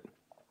enjoy it.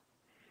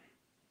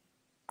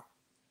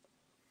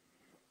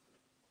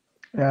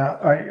 Yeah.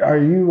 Are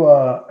you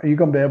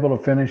going to be able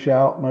to finish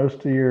out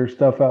most of your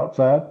stuff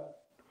outside?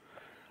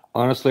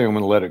 Honestly, I'm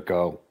going to let it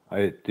go.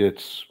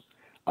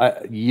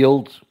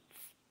 Yield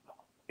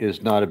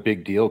is not a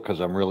big deal because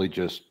I'm really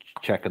just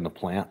checking the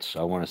plants.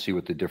 I want to see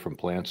what the different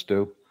plants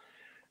do.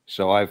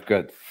 So I've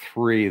got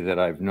 3 that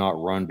I've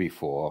not run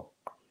before,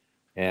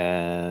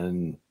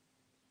 and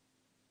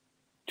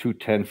 2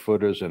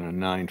 10-footers and a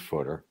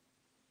 9-footer.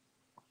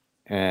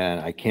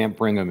 And I can't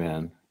bring them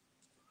in.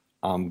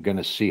 I'm going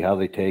to see how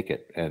they take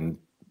it. And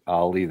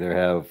I'll either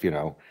have, you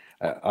know,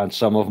 on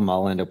some of them,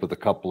 I'll end up with a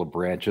couple of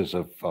branches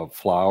of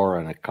flower,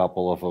 and a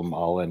couple of them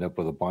I'll end up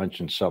with a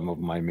bunch, and some of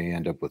them I may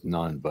end up with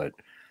none. But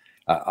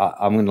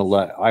I'm going to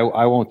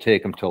I won't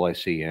take them till I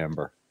see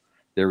amber.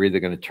 They're either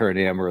going to turn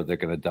amber or they're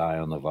going to die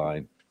on the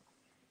vine.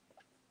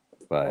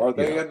 But are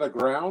they in the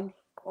ground?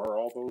 Are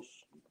all those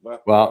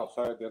left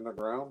outside in the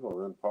ground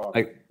or in pots?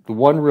 The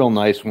one real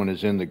nice one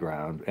is in the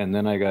ground, and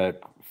then I got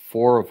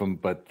 4 of them,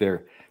 but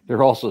they're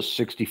also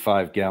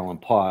 65-gallon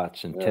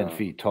pots and 10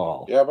 feet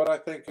tall. Yeah, but I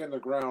think in the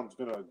ground's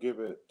going to give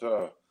it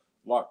a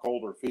lot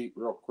colder feet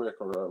real quick,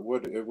 or it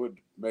would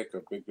make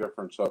a big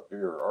difference up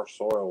here. Our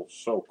soil's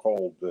so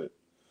cold that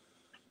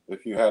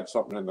if you had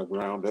something in the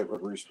ground, it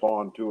would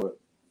respond to it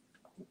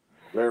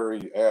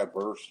very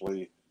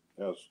adversely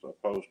as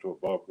opposed to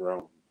above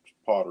ground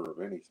potter of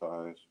any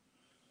size.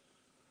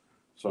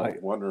 So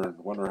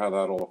wondering how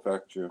that'll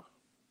affect you.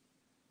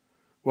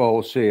 Well,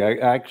 we'll see. I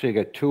actually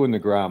got 2 in the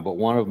ground, but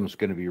one of them is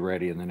going to be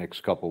ready in the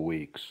next couple of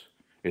weeks.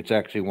 It's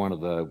actually one of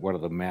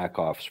the Mac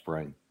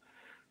offspring.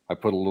 I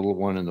put a little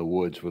one in the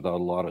woods without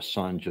a lot of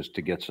sun just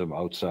to get some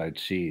outside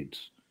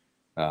seeds.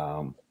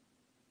 I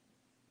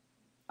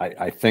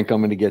think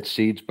I'm going to get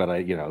seeds, but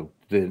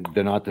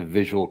they're not the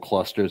visual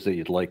clusters that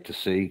you'd like to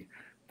see.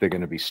 They're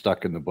going to be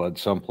stuck in the bud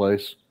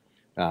someplace.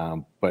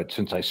 But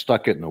since I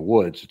stuck it in the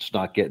woods, it's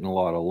not getting a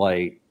lot of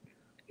light.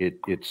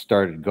 It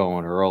started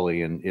going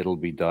early, and it'll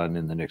be done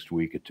in the next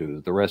week or 2.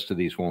 The rest of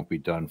these won't be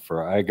done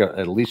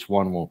at least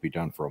one won't be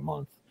done for a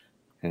month.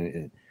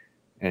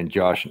 And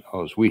Josh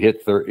knows we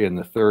hit in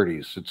the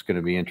 30s. It's going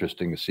to be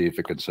interesting to see if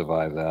it can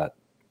survive that.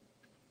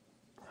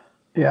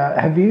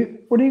 Yeah.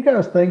 What do you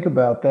guys think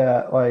about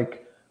that?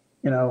 Like,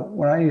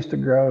 when I used to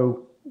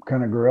grow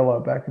kind of gorilla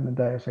back in the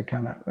day,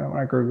 when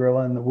I grew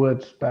gorilla in the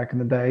woods back in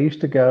the day, I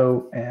used to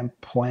go and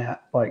plant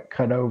like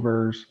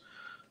cutovers.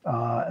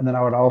 And then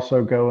I would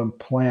also go and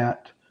plant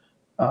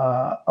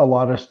a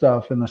lot of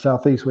stuff. In the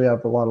Southeast, we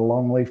have a lot of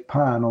longleaf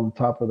pine on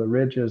top of the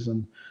ridges.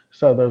 And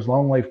so those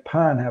longleaf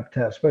pine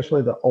habitat,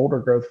 especially the older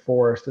growth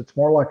forest, it's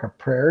more like a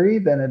prairie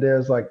than it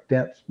is like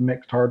dense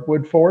mixed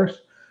hardwood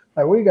forest.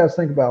 Like, what do you guys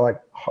think about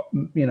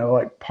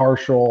like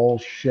partial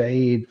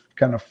shade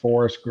kind of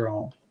forest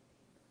grown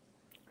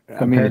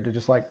compared to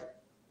just like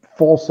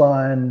full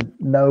sun,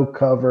 no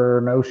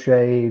cover, no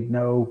shade,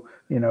 no,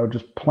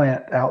 just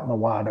plant out in the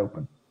wide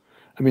open?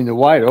 I mean, the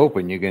wide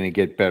open, you're going to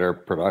get better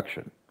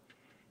production.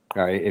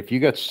 All right. If you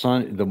got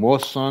sun, the more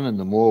sun and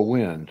the more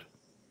wind,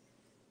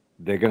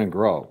 they're going to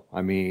grow.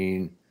 I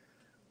mean,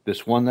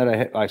 this one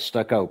that I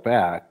stuck out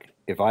back,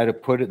 if I'd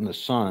have put it in the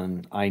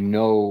sun, I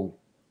know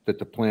that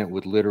the plant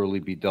would literally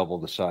be double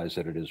the size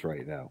that it is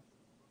right now.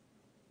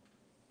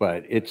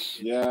 But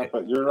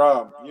but you're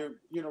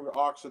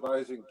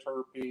oxidizing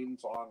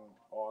terpenes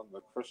on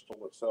the crystal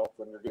itself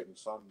when you're getting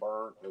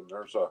sunburnt, and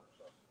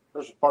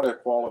there's part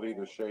of quality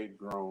to shade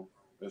grown.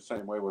 The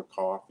same way with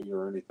coffee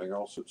or anything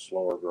else that's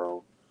slower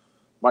grown.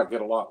 Might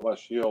get a lot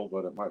less yield,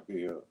 but it might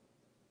be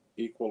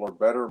equal or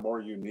better, more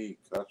unique.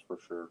 That's for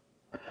sure.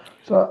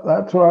 So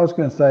that's what I was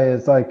going to say.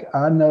 Is like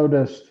I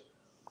noticed,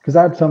 because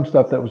I had some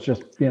stuff that was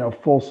just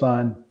full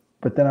sun,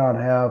 but then I would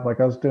have,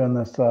 like, I was doing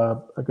this.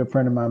 A good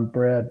friend of mine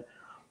bred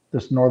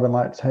this Northern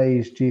Lights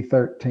Haze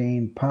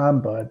G13 pine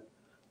bud,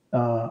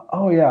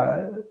 Oh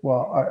yeah,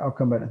 well I'll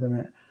come back to that in a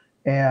minute.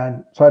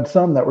 And so I had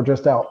some that were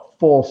just out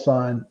full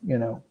sun, you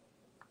know,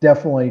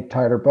 definitely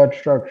tighter bud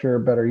structure,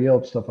 better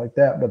yield, stuff like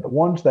that. But the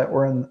ones that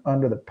were in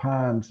under the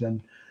pines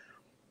and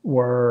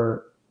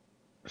were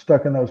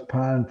stuck in those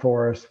pine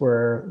forests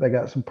where they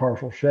got some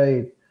partial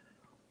shade,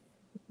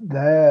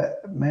 that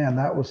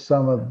was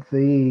some of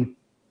the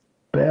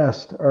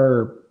best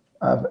herb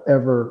I've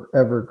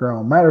ever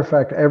grown. Matter of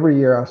fact, every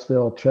year I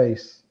still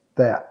chase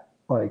that.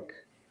 Like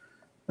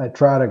I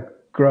try to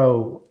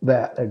grow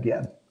that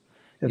again.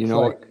 It's You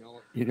know, like,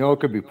 it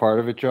could be part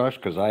of it, Josh,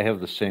 because I have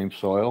the same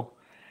soil.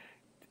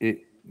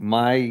 It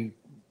my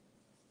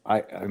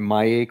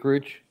my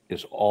acreage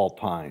is all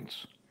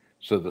pines,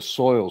 so the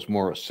soil's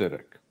more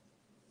acidic,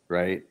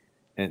 right?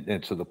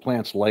 And so the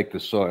plants like the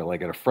soil.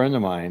 Like at a friend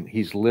of mine,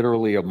 he's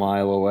literally a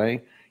mile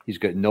away. He's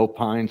got no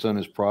pines on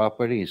his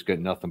property. He's got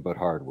nothing but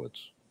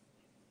hardwoods.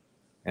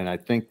 And I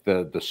think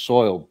the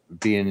soil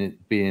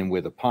being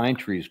where the pine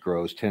trees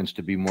grows tends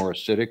to be more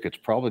acidic. It's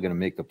probably going to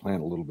make the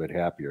plant a little bit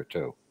happier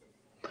too.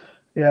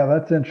 yeah,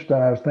 that's interesting.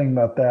 I was thinking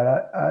about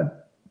that. I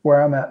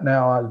where I'm at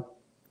now, I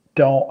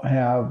don't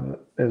have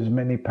as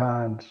many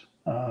pines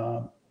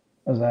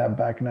as I have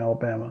back in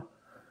Alabama,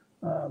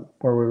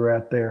 where we were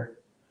at there.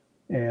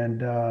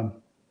 And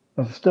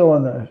I'm still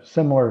in a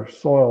similar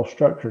soil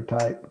structure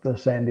type, the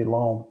sandy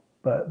loam,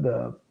 but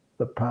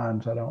the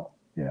pines I don't.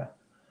 Yeah,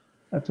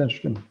 that's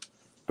interesting.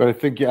 But I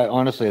think, yeah,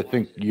 honestly, I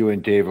think you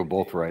and Dave are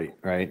both right,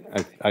 right?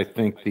 I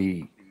think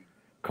the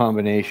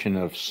combination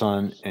of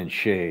sun and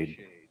shade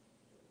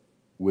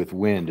with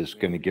wind is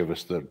going to give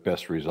us the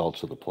best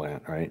results of the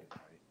plant, right?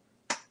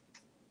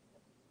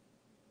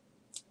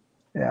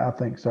 Yeah, I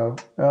think so.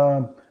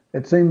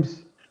 It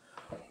seems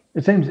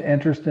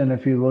interesting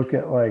if you look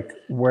at like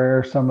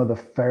where some of the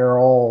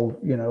feral,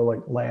 you know,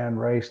 like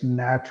land race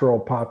natural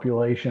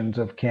populations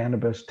of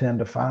cannabis tend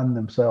to find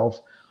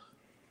themselves.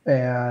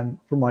 And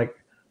from like,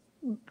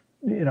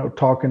 you know,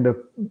 talking to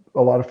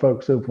a lot of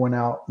folks who've went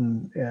out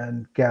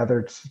and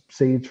gathered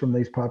seeds from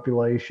these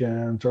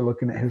populations or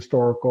looking at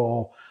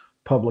historical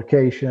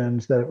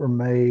publications that were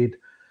made,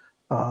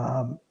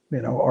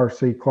 you know,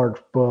 R.C.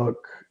 Clarke's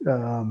book,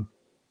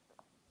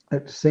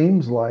 it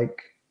seems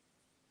like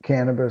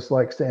cannabis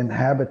likes to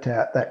inhabit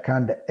that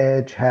kind of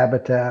edge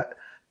habitat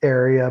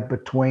area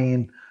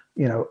between,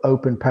 you know,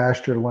 open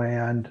pasture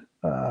land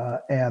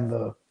and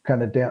the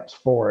kind of dense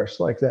forest.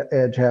 Like that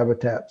edge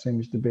habitat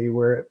seems to be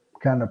where it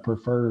kind of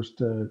prefers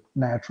to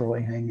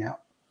naturally hang out.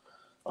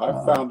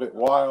 I've found it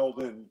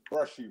wild in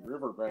brushy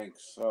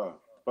riverbanks,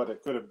 but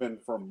it could have been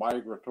from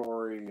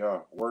migratory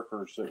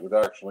workers that would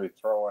actually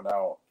throwing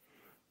out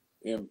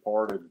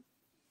imported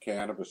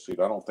cannabis seed.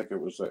 I don't think it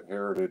was that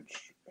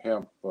heritage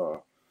hemp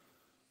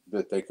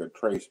that they could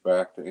trace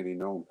back to any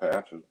known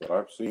patches, but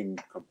I've seen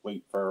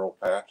complete feral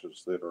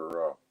patches that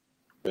are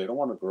they don't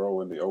want to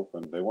grow in the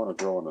open. They want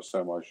to grow in a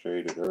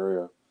semi-shaded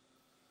area.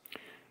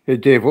 Hey,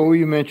 Dave, what were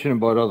you mentioning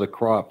about other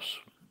crops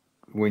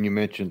when you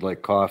mentioned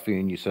like coffee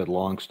and you said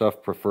long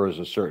stuff prefers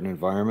a certain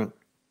environment?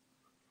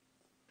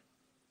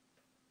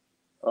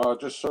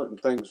 Just certain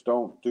things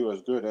don't do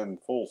as good in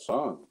full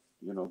sun.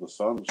 You know, the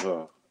sun's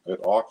it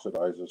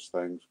oxidizes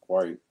things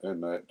quite,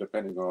 and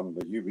depending on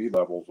the UV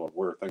levels of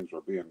where things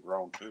are being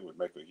grown to, would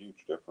make a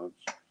huge difference.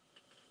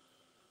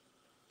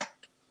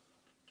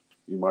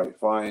 You might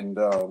find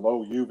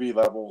low UV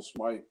levels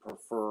might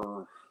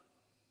prefer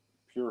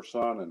pure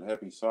sun and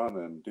heavy sun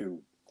and do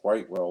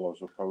quite well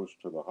as opposed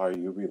to the high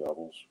UV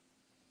levels,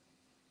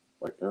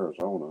 like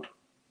Arizona.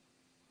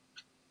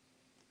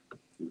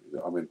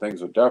 I mean,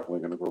 things are definitely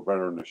going to grow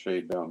better in the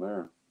shade down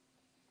there.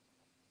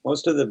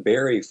 Most of the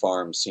berry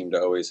farms seem to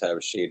always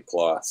have shade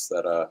cloths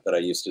that I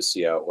used to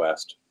see out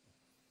west.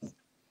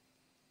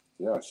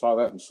 Yeah, I saw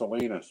that in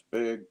Salinas,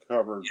 big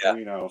covered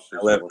greenhouses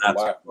with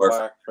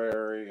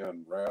blackberry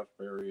and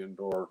raspberry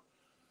indoor,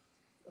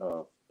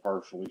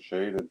 partially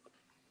shaded,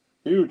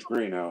 huge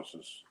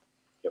greenhouses.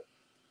 Yep.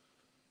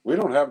 We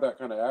don't have that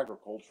kind of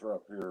agriculture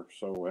up here,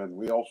 so, and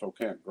we also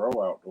can't grow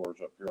outdoors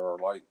up here. Our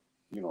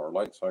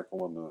light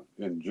cycle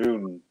in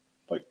June,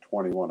 like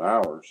 21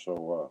 hours.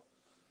 So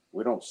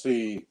we didn't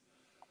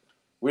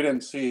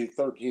see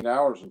 13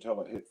 hours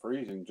until it hit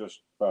freezing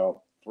just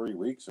about 3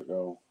 weeks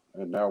ago.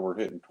 And now we're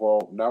hitting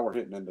 12. Now we're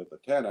hitting into the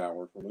 10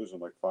 hours. We're losing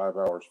like 5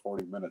 hours,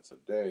 40 minutes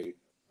a day.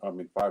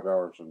 5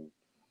 hours and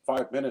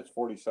 5 minutes,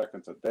 40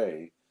 seconds a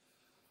day.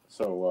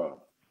 So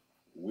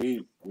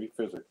we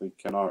physically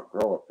cannot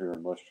grow up here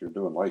unless you're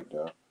doing light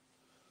depth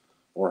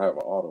or have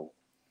an auto.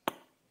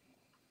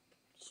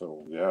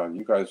 So yeah,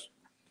 you guys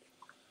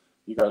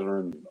are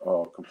in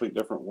a complete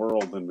different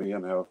world than me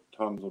and have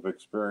tons of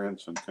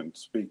experience and can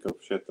speak of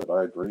shit that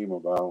I dream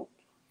about.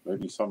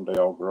 Maybe someday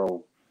I'll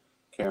grow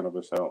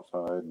cannabis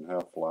outside and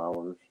have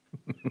flowers.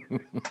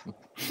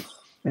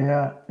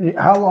 Yeah.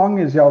 How long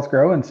is y'all's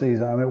growing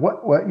season? I mean,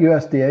 what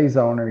USDA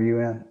zone are you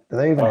in? Do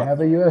they even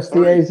have a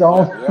USDA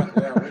zone?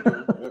 Yeah, we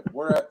do.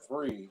 We're at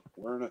 3.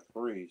 We're in at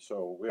 3.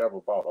 So we have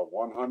about a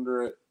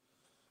 100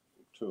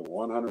 to a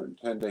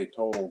 110 day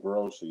total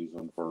grow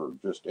season for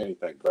just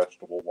anything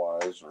vegetable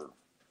wise, or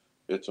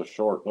it's a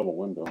short little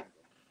window.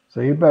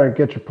 So you better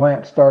get your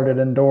plant started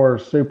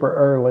indoors super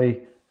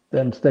early,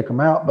 then stick them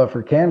out. But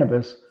for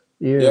cannabis,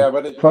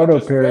 But photo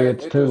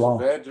period's too long.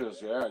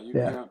 Veggies, you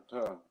can't.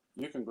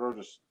 You can grow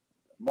just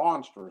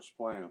monstrous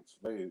plants.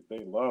 They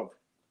love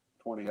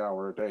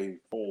 20-hour a day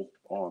full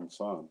on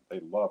sun. They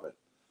love it.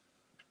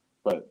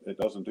 But it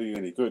doesn't do you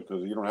any good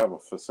because you don't have a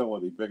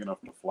facility big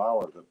enough to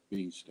flower the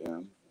beast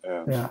in,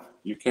 and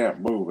you can't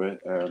move it.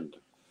 And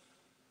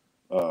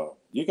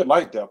you could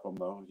light dep them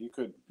though. You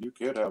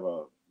could have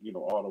a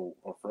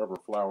a forever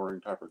flowering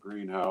type of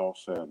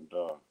greenhouse, and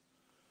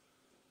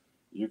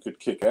you could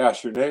kick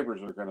ass. Your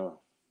neighbors are gonna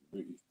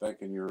be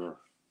thinking you're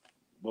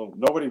well.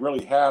 Nobody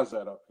really has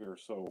that up here,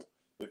 so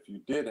if you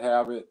did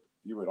have it,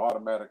 you would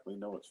automatically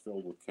know it's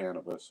filled with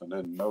cannabis, and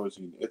then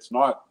nosing. It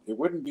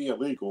wouldn't be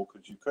illegal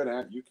because you can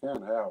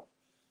have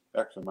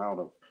X amount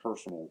of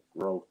personal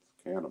growth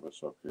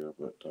cannabis up here,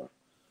 but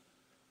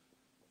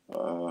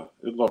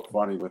it looked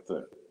funny with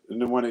it.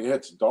 And then when it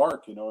gets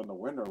dark, in the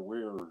winter,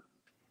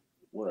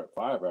 we're at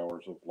 5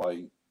 hours of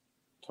light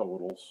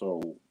total,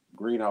 so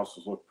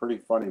greenhouses look pretty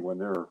funny when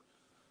they're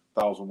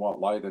 1,000-watt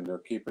light and they're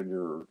keeping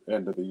your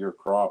end of the year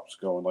crops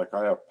going. Like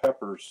I have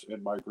peppers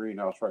in my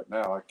greenhouse right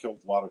now. I killed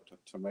a lot of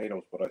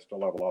tomatoes, but I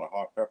still have a lot of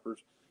hot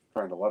peppers,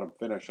 trying to let them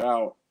finish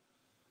out.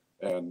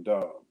 And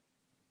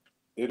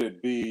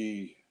it'd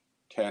be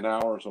 10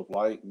 hours of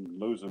light and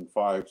losing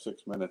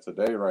 5-6 minutes a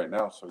day right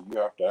now. So you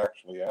have to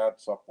actually add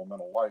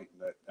supplemental light.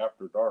 And that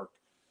after dark,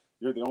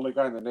 you're the only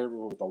guy in the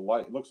neighborhood with a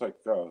light. It looks like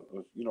a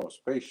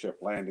spaceship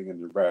landing in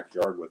your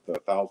backyard with a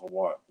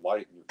 1,000-watt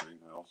light in your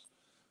greenhouse.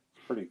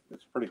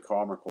 It's pretty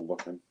comical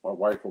looking. My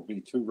wife will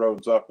be 2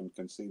 roads up and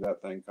can see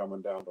that thing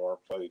coming down to our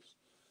place.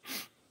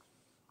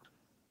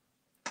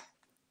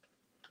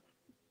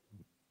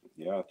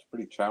 Yeah, it's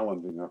pretty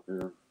challenging up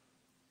here.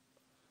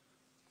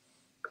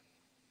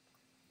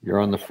 You're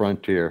on the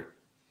frontier.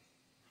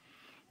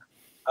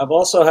 I've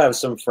also had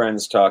some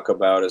friends talk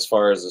about as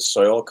far as the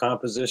soil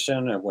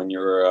composition and when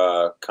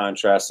you're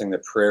contrasting the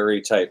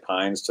prairie type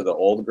pines to the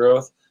old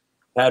growth.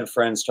 I've had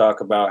friends talk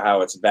about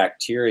how it's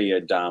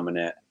bacteria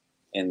dominant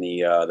in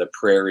the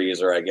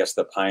prairies, or I guess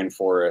the pine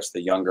forest,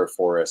 the younger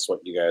forest,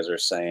 what you guys are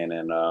saying.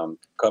 And a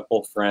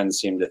couple friends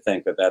seem to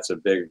think that that's a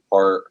big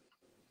part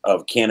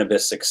of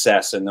cannabis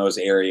success in those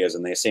areas.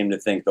 And they seem to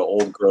think the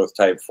old growth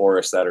type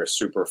forests that are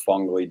super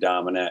fungally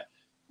dominant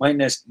might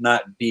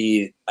not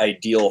be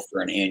ideal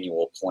for an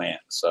annual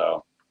plant.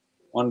 So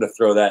wanted to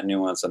throw that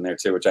nuance in there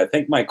too, which I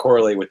think might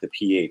correlate with the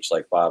pH,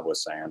 like Bob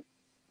was saying.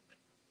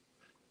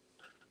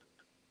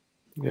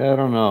 Yeah, I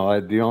don't know.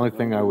 The only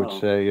thing I would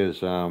say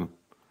is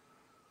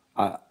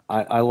I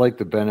like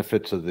the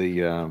benefits of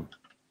the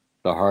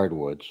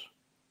hardwoods,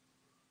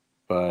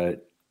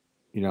 but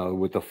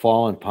with the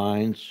fallen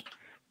pines,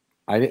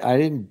 I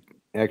didn't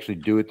actually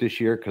do it this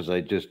year because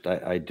I did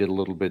a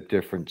little bit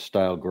different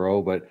style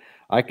grow, but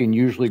I can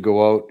usually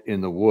go out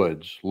in the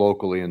woods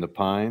locally in the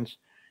pines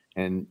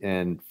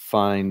and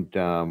find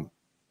a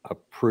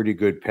pretty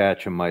good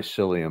patch of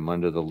mycelium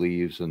under the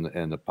leaves and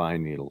the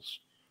pine needles.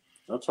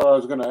 That's what I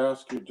was going to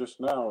ask you just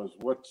now, is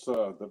what's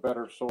the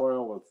better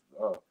soil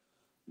with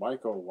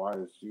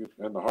myco-wise?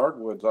 And the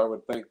hardwoods, I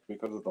would think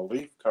because of the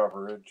leaf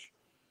coverage,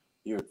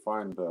 you would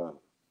find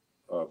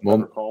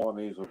better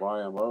colonies of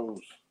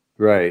IMOs.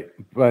 Right.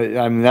 But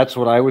I mean, that's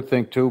what I would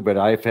think too, but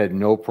I've had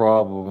no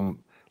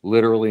problem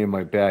literally in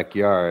my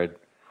backyard.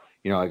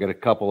 I got a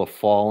couple of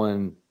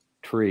fallen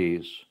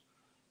trees,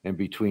 and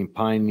between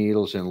pine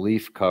needles and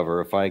leaf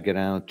cover, if I get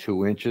down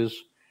 2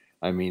 inches,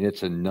 I mean,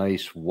 it's a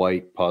nice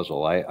white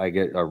puzzle. I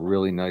get a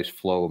really nice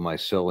flow of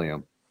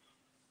mycelium,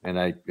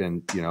 and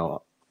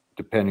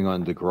depending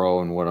on the grow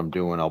and what I'm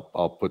doing,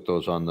 I'll put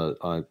those on as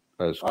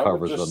covers on the plant. I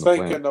was just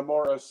thinking the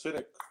more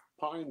acidic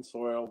pine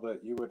soil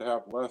that you would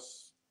have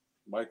less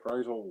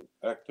mycorrhizal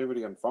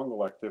activity and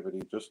fungal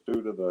activity just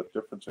due to the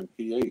difference in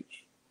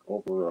pH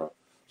over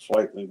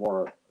slightly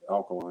more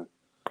alkaline.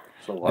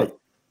 So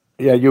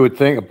yeah, you would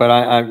think, but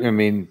I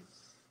mean,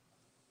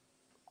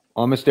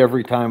 almost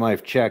every time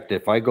I've checked,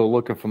 if I go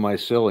looking for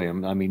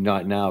mycelium, I mean,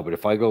 not now, but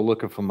if I go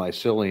looking for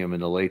mycelium in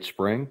the late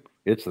spring,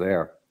 it's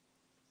there.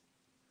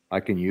 I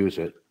can use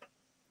it.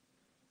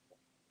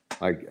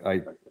 I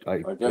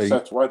guess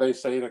that's why they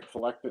say to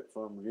collect it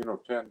from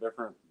 10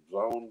 different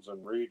zones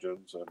and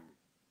regions and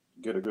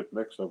get a good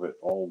mix of it,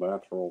 all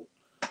natural,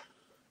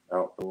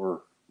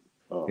 outdoor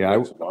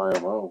mix of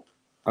IMO.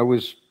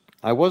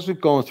 I wasn't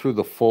going through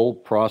the full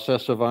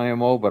process of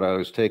IMO, but I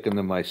was taking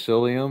the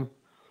mycelium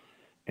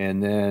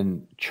and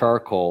then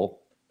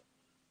charcoal,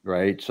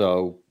 right?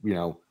 So,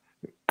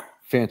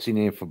 fancy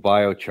name for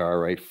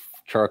biochar, right?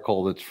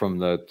 Charcoal that's from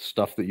the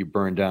stuff that you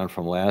burned down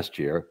from last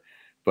year,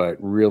 but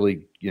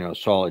really,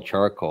 solid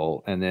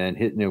charcoal, and then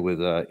hitting it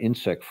with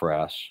insect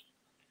frass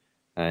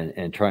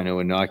and trying to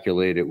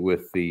inoculate it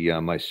with the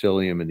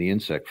mycelium and the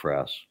insect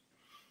frass.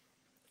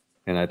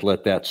 And I'd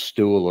let that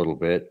stew a little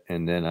bit,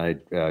 and then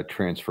I'd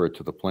transfer it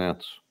to the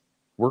plants.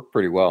 Worked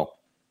pretty well.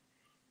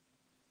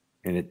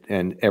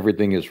 And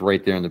everything is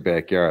right there in the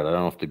backyard. I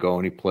don't have to go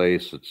any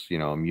place. It's,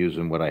 I'm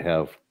using what I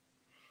have.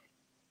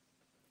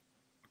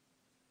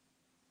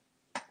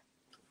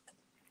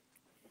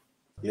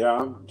 Yeah,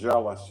 I'm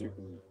jealous.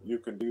 You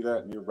can do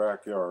that in your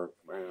backyard,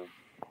 man.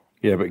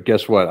 Yeah, but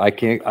guess what? I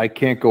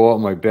can't go out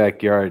in my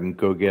backyard and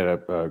go get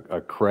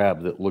a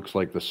crab that looks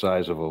like the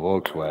size of a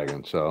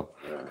Volkswagen. So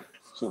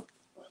Yeah.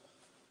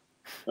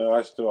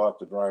 I still have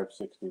to drive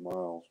 60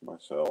 miles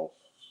myself.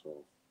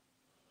 So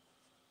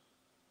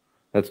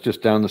that's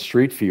just down the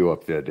street for you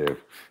up there,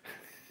 Dave.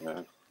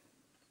 yeah.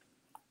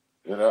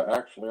 It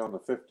actually on the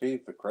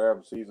 15th, the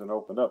crab season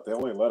opened up. They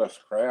only let us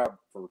crab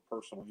for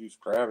personal use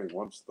crabbing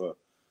once the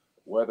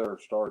weather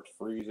starts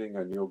freezing,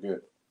 and you'll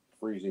get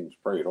freezing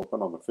spray. It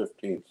opened on the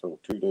 15th, so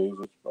 2 days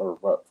or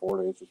about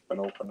 4 days it's been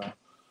open now.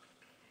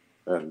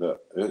 And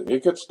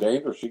it gets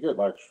dangerous. You get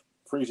like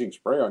freezing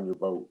spray on your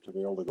boat to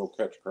be able to go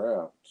catch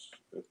crabs.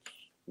 It's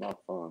not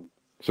fun.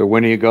 So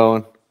when are you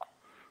going?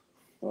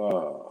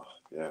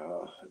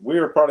 Yeah, we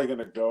are probably going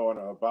to go in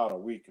about a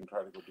week and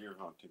try to go deer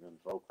hunting and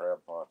throw crab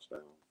pots down,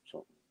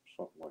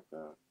 something like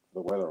that.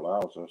 The weather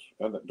allows us,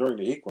 and during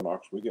the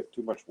equinox we get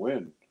too much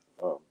wind.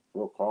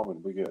 Real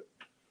common, we get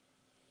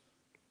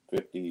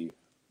 50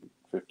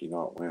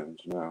 knot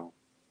winds now,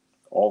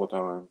 all the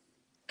time.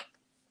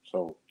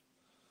 So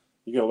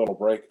you get a little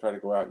break, try to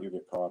go out, you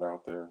get caught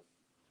out there.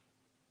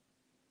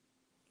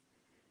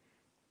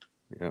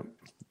 Yeah,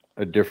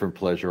 a different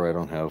pleasure I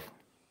don't have.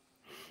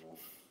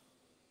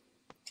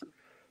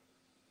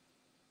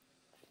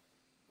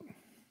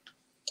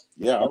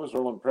 Yeah, I was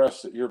real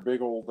impressed that your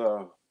big old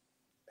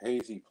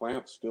hazy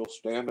plant's still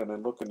standing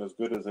and looking as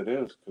good as it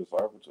is, because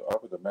I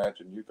would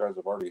imagine you guys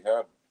have already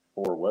had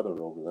poor weather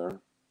over there.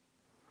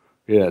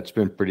 Yeah, it's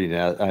been pretty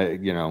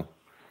nasty.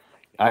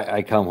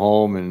 I come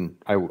home and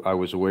I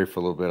was away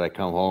for a little bit. I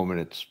come home and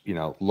it's,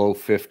 low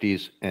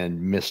 50s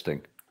and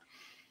misting.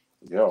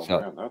 Yeah, so,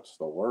 man, that's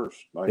the worst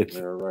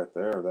nightmare right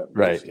there. That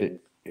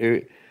right.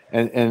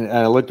 And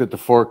I looked at the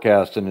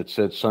forecast and it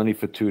said sunny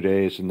for 2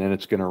 days and then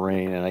it's going to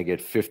rain and I get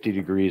 50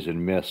 degrees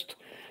and mist.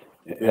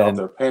 Yeah,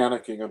 they're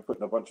panicking and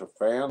putting a bunch of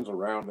fans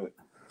around it.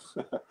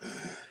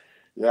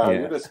 Yeah,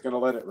 you're just going to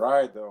let it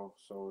ride though,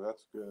 so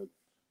that's good.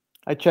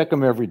 I check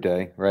them every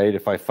day, right?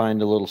 If I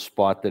find a little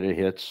spot that it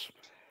hits,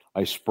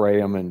 I spray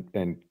them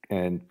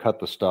and cut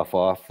the stuff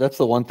off. That's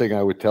the one thing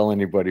I would tell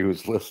anybody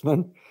who's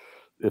listening.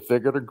 If they're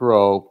going to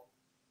grow,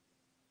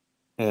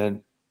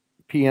 and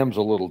PM's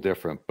a little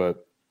different,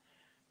 but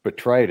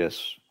botrytis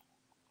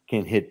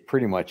can hit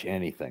pretty much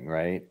anything,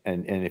 right?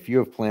 And if you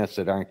have plants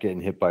that aren't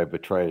getting hit by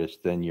botrytis,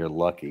 then you're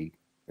lucky,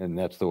 and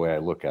that's the way I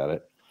look at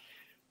it.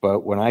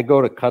 But when I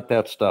go to cut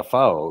that stuff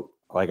out,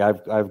 like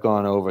I've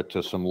gone over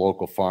to some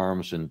local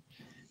farms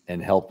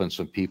and helping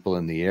some people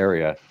in the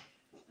area,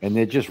 and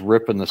they're just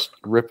ripping the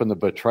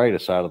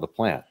botrytis out of the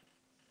plant.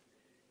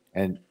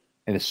 And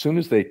as soon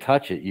as they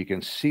touch it, you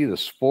can see the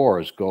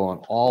spores going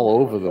all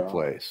over the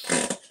place.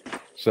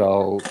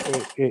 So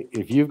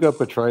if you've got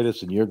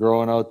botrytis and you're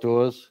growing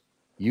outdoors,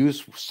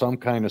 use some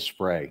kind of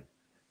spray,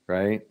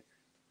 right?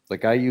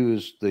 Like I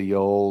use the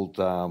old,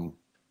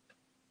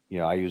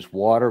 I use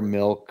water,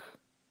 milk,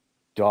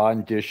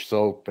 Dawn dish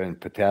soap, and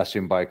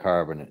potassium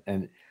bicarbonate.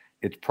 And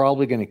it's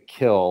probably going to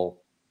kill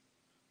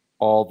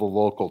all the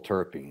local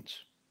terpenes,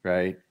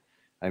 right?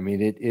 I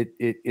mean,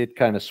 it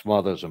kind of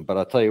smothers them, but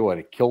I'll tell you what,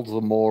 it kills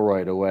the mole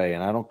right away.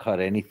 And I don't cut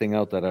anything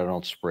out that I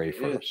don't spray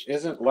first.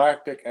 Isn't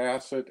lactic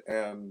acid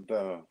and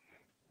the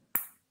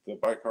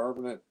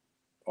bicarbonate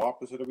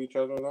opposite of each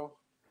other though?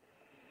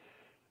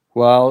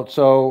 Well,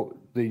 so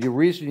the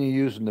reason you're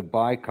using the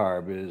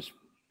bicarb is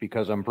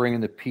because I'm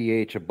bringing the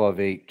pH above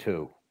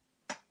 8.2.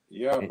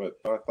 Yeah, but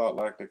I thought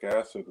lactic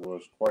acid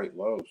was quite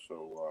low,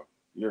 so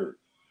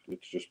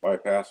it's just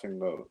bypassing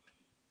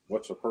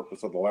what's the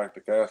purpose of the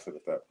lactic acid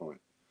at that point?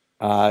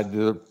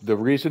 The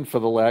reason for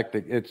the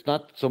lactic, it's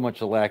not so much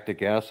the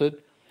lactic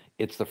acid,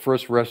 it's the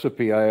first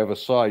recipe I ever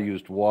saw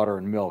used water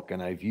and milk,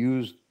 and I've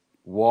used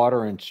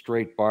water and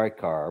straight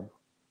bicarb,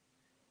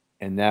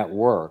 and that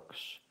works.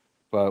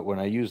 But when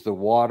I use the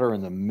water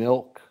and the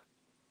milk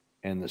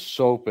and the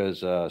soap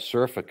as a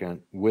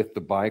surfactant with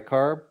the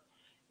bicarb,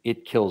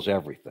 it kills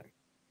everything.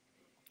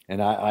 And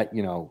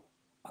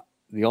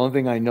the only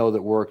thing I know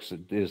that works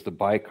is the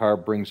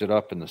bicarb brings it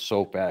up and the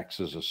soap acts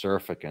as a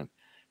surfactant.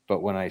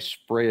 But when I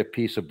spray a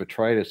piece of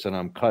botrytis and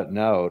I'm cutting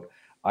out,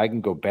 I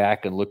can go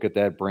back and look at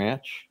that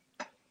branch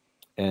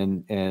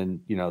and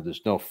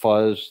there's no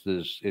fuzz.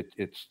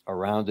 It's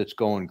around, it's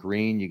going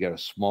green. You got a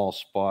small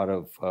spot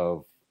of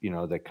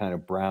that kind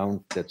of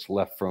brown that's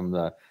left from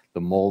the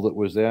mold that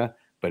was there,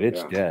 but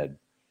it's dead.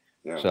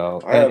 Yeah.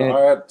 So I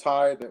had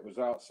Ty that was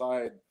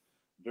outside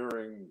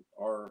during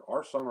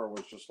our summer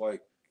was just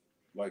like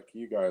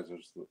you guys.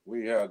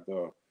 We had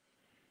the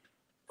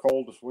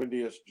coldest,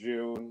 windiest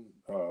June.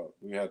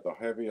 We had the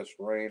heaviest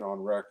rain on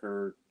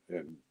record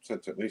and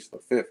since at least the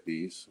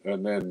 50s.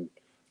 And then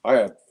I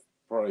had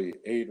probably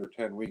 8 or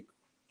 10 week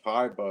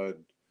Thai bud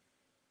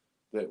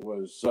that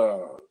was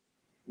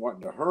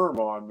wanting to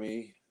herm on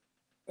me.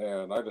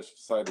 And I just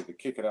decided to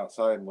kick it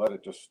outside and let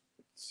it just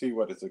see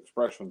what its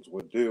expressions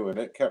would do. And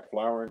it kept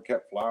flowering,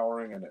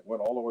 and it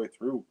went all the way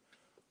through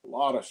a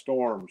lot of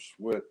storms,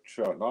 which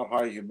not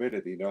high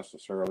humidity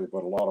necessarily,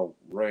 but a lot of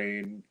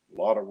rain,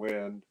 a lot of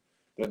wind.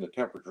 Then the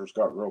temperatures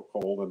got real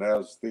cold, and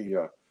as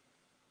the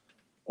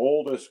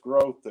oldest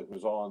growth that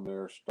was on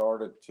there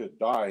started to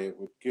die, it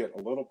would get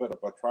a little bit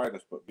of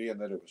botrytis, but being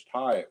that it was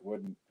high, it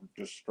wouldn't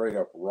just straight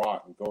up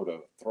rot and go to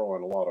throw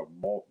in a lot of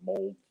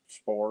mold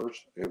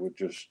spores. It would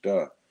just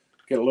get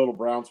a little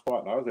brown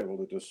spot, and I was able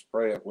to just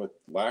spray it with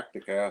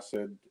lactic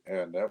acid,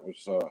 and that would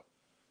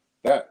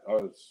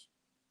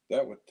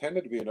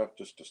tended to be enough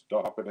just to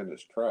stop it in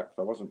its tracks.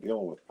 I wasn't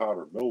dealing with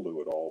powdered mildew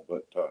at all,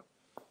 but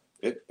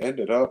it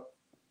ended up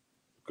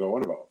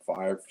going about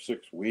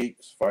 5-6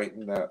 weeks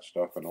fighting that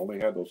stuff, and only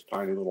had those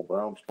tiny little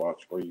brown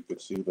spots where you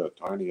could see the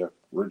tiny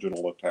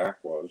original attack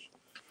was.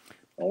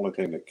 The only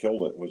thing that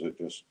killed it was it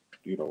just,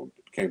 it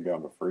came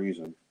down to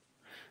freezing.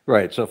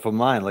 Right. So for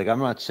mine, like, I'm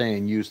not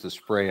saying use the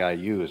spray I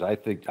use. I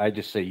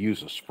just say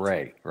use a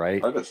spray,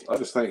 right? I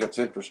just think it's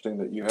interesting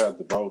that you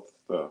had both.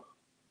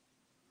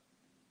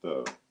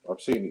 I've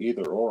seen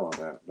either or on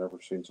that. Never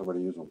seen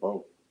somebody use them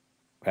both.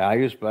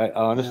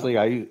 Honestly,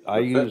 I use.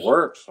 If it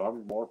works,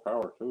 I'm more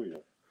power to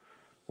you.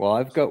 Well,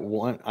 I've got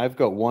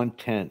one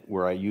tent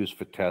where I use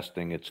for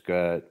testing. It's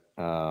got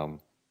no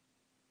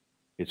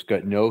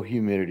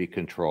humidity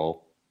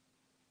control,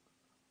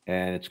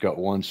 and it's got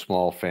one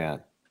small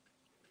fan.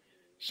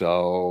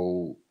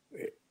 So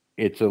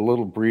it's a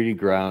little breeding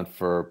ground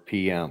for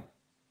PM,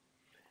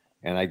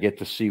 and I get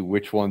to see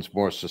which one's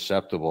more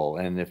susceptible.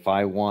 And if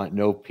I want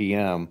no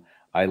PM,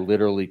 I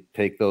literally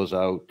take those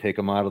out, take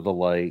them out of the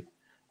light.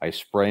 I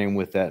spray them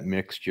with that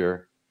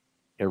mixture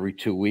every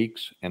 2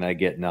 weeks, and I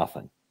get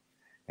nothing.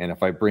 And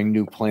if I bring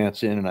new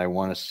plants in and I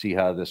want to see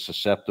how they're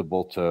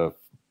susceptible to,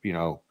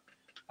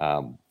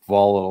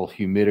 volatile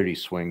humidity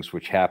swings,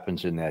 which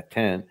happens in that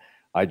tent,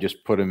 I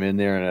just put them in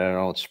there and I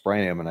don't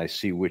spray them, and I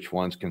see which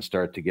ones can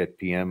start to get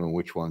PM and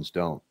which ones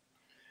don't.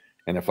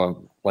 And if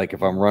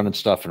I'm running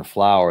stuff in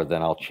flower,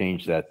 then I'll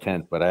change that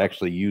tent. But I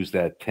actually use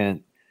that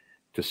tent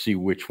to see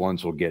which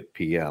ones will get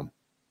PM.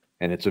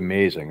 And it's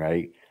amazing,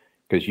 right?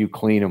 Because you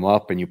clean them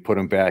up and you put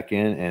them back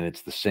in, and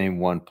it's the same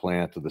one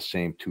plant or the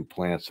same two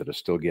plants that are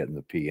still getting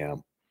the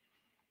PM.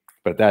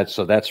 But that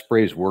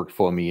spray's worked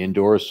for me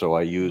indoors, so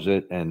I use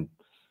it. And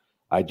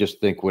I just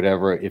think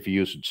if you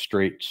use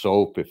straight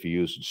soap, if you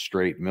use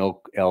straight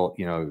milk,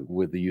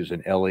 with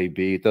using LAB,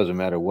 it doesn't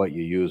matter what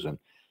you're using.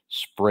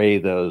 Spray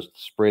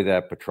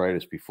that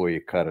botrytis before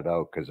you cut it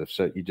out, because if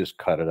you just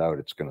cut it out,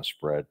 it's going to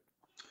spread.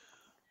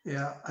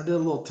 Yeah, I did a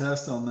little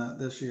test on that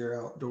this year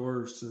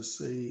outdoors to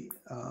see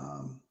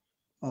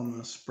on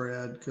the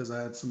spread, because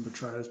I had some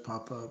botrytis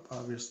pop up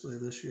obviously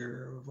this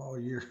year of all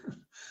year,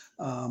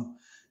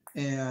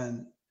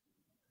 and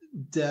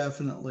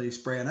definitely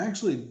spray. And I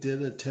actually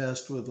did a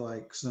test with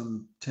like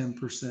some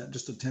 10%,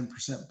 just a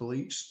 10%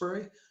 bleach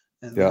spray,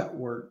 and that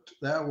worked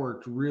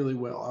really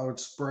well. I would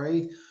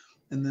spray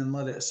and then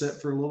let it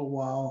sit for a little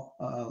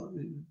while.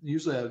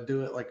 Usually I would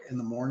do it like in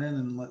the morning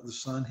and let the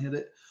sun hit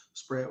it,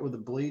 spray it with the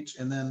bleach,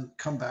 and then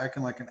come back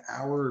in like an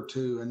hour or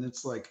two, and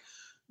it's like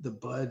the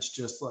buds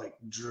just like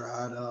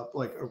dried up.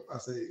 Like I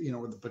say,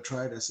 with the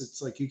botrytis, it's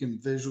like you can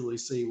visually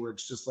see where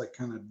it's just like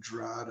kind of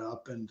dried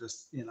up, and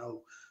just,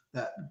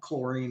 that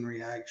chlorine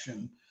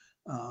reaction.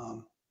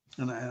 And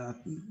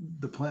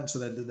the plants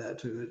that I did that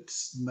to,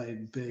 it's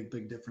made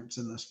big difference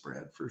in the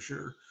spread for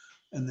sure.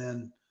 And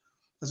then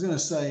I was going to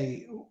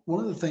say,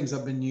 one of the things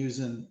I've been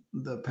using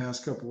the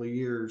past couple of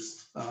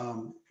years,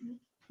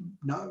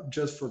 not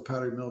just for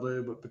powdery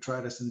mildew, but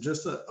botrytis, and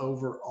just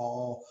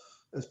overall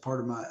as part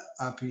of my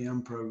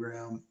IPM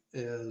program,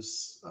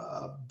 is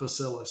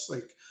bacillus.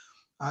 Like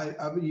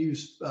I've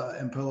used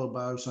Impello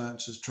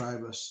Biosciences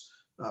Tribus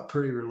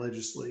pretty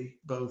religiously,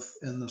 both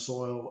in the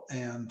soil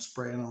and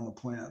spraying on the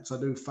plants. I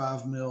do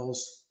 5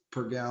 mils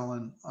per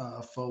gallon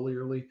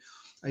foliarly.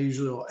 I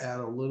usually will add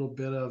a little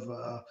bit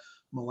of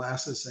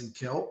molasses and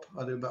kelp.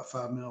 I do about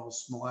 5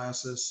 mils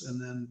molasses and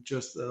then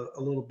just a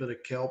little bit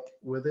of kelp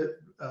with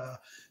it.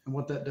 And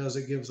what that does,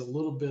 it gives a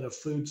little bit of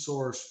food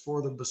source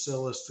for the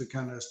bacillus to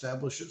kind of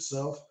establish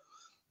itself.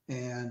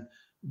 And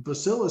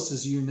bacillus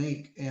is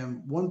unique.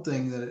 And one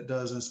thing that it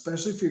does, and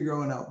especially if you're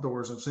growing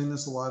outdoors, I've seen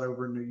this a lot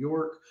over in New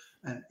York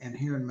and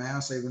here in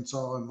Mass. I even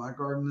saw in my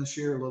garden this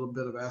year a little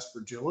bit of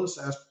aspergillus.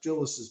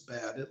 Aspergillus is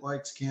bad. It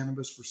likes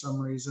cannabis for some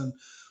reason.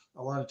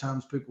 A lot of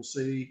times people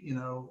see,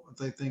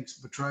 they think it's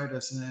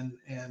botrytis,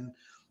 and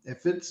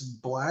if it's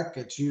black,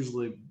 it's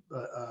usually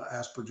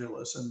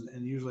aspergillus,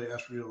 and usually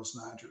aspergillus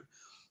niger.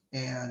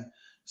 And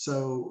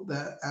so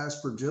that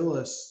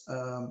aspergillus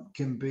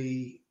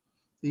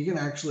you can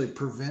actually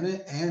prevent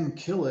it and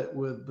kill it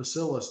with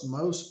bacillus.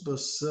 Most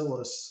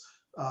bacillus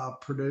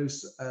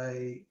produce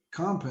a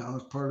compound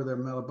as part of their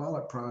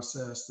metabolic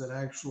process that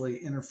actually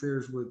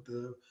interferes with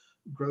the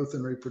growth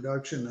and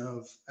reproduction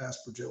of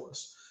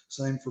aspergillus.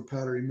 Same for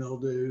powdery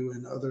mildew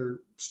and other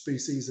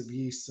species of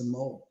yeast and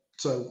mold.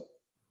 So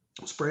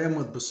spray them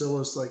with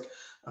bacillus, like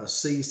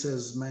cease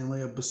is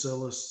mainly a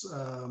bacillus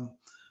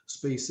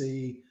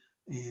species,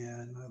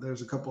 and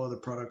there's a couple other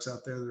products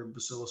out there that are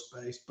bacillus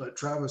based. But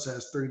Travis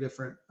has three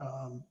different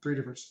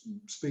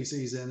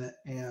species in it,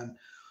 and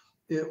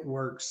it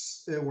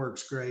works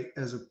great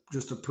as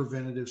just a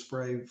preventative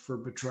spray for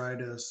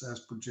botrytis,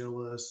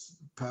 aspergillus,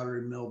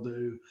 powdery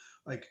mildew.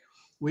 Like,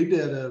 we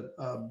did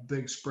a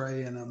big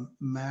spray in a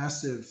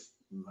massive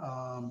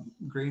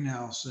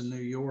greenhouse in New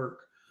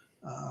York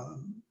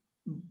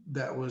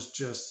that was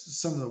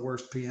just some of the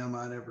worst PM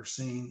I'd ever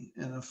seen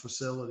in a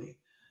facility.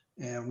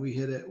 And we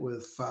hit it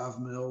with 5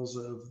 mils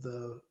of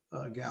the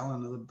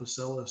gallon of the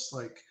bacillus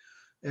like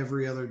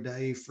every other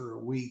day for a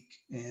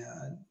week,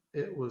 and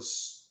it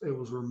was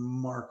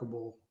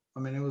remarkable. I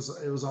mean, it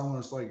was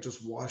almost like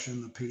just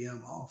washing the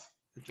PM off.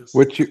 It just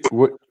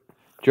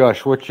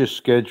Josh, what's your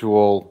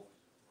schedule?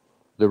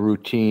 The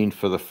routine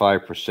for the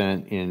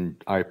 5% in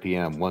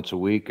IPM once a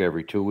week,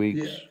 every 2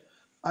 weeks?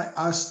 Yeah,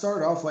 I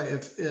start off like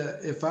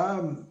if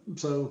I'm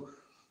so.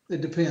 It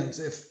depends.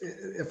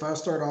 If I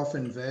start off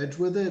in veg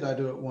with it, I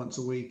do it once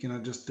a week, and I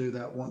just do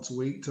that once a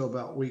week till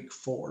about week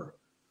 4.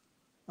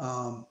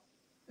 And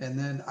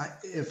then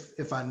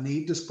if I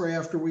need to spray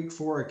after week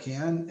 4, I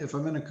can. If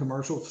I'm in a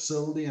commercial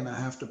facility and I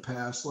have to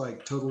pass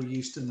like total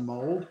yeast and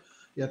mold,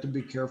 you have to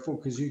be careful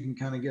because you can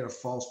kind of get a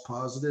false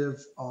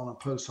positive on a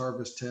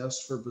post-harvest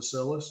test for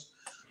bacillus.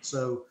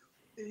 So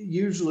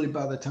usually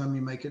by the time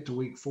you make it to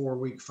week 4,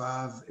 week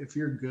 5, if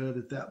you're good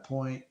at that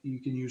point, you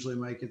can usually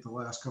make it the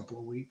last couple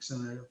of weeks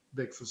in a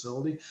big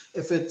facility.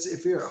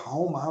 If you're at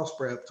home, I'll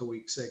spray up to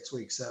week 6,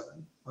 week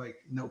 7,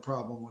 like no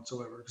problem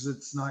whatsoever, because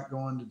it's not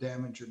going to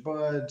damage your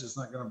buds. It's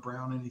not going to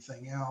brown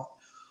anything out.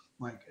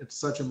 Like, it's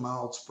such a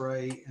mild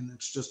spray, and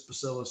it's just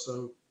bacillus,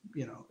 so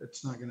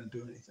it's not going to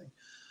do anything.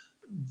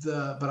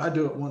 But I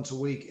do it once a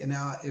week. And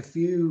now if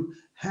you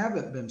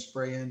haven't been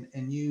spraying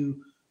and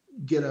you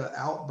get an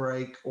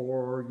outbreak,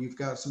 or you've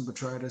got some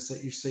botrytis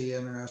that you see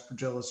in, or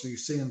aspergillus, or you're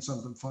seeing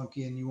something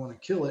funky and you want to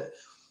kill it,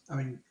 I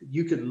mean,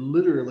 you could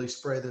literally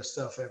spray this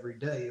stuff every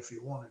day if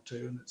you wanted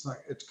to. And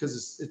it's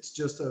because it's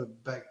just a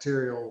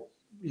bacterial,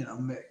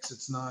 mix.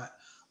 It's not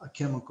a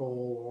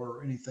chemical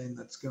or anything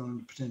that's going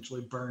to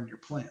potentially burn your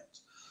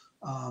plants.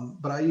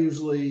 But I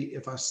usually,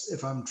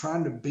 if I'm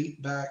trying to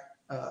beat back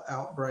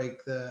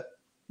outbreak that,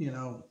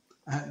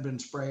 I hadn't been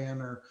spraying,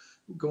 or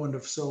going to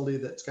a facility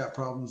that's got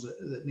problems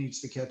that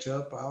needs to catch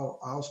up,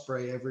 I'll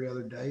spray every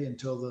other day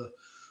until the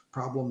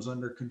problem's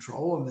under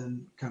control, and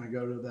then kind of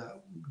go to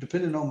that,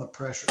 depending on the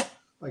pressure.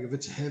 Like, if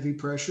it's heavy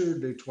pressure,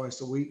 do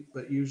twice a week,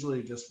 but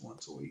usually just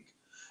once a week.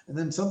 And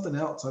then something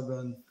else I've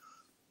been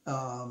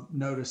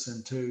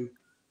noticing too,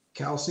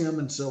 calcium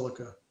and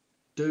silica.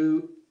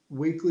 Do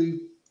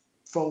weekly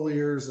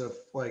foliars of,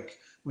 like,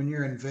 when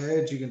you're in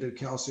veg, you can do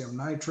calcium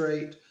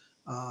nitrate.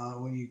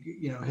 When you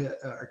hit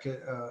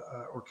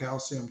or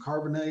calcium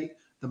carbonate,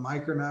 the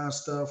micronized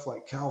stuff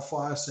like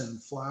Calphos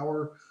and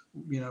flour,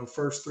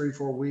 first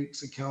 3-4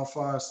 weeks of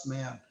Calphos,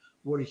 man,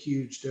 what a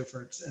huge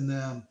difference. And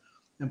then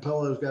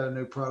Impello's got a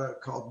new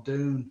product called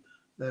Dune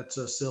that's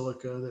a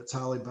silica that's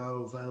highly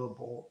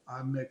bioavailable.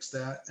 I mix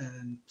that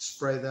and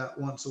spray that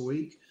once a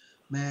week.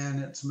 Man,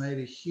 it's made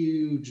a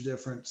huge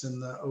difference in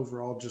the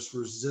overall just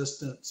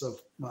resistance of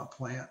my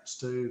plants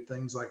to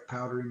things like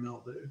powdery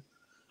mildew.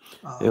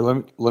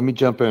 Yeah, let me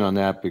jump in on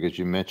that, because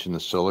you mentioned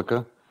the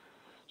silica.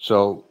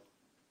 So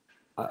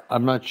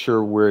I'm not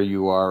sure where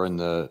you are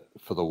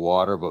for the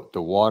water, but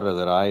the water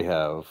that I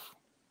have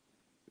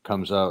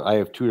comes out. I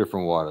have 2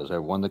 different waters. I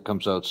have one that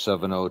comes out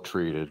 7.0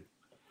 treated,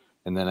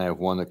 and then I have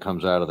one that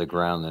comes out of the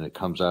ground. And it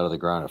comes out of the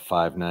ground at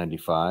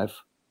 595.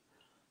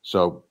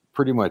 So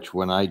pretty much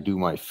when I do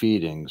my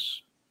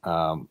feedings,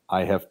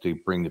 I have to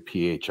bring the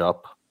pH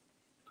up,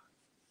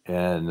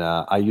 and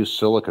I use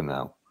silica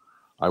now.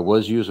 I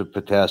was using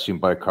potassium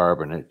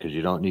bicarbonate because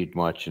you don't need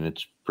much, and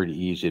it's pretty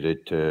easy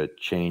to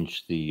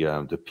change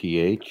the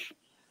pH.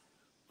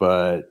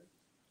 But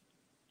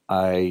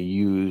I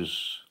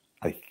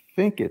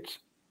think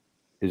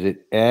is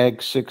it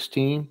Ag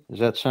 16? Does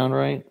that sound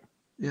right?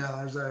 Yeah,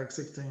 there's Ag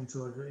 16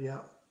 silica. Yeah.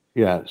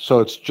 Yeah.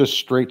 So it's just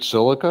straight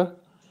silica.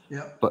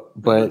 Yeah. But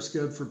it's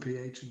good for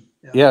pH.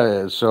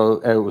 Yeah. So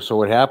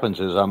what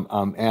happens is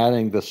I'm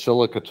adding the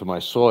silica to my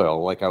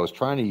soil. Like, I was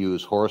trying to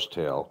use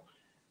horsetail,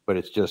 but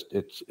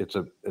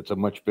it's a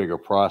much bigger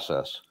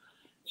process.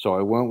 So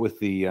I went with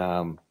the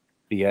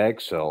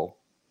Ag Cell,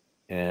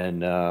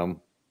 and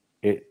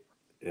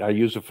I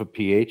use it for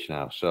pH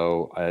now.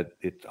 So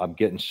I'm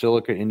getting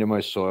silica into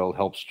my soil,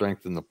 helps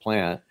strengthen the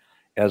plant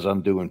as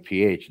I'm doing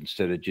pH,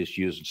 instead of just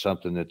using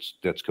something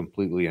that's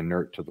completely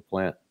inert to the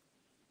plant.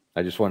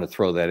 I just want to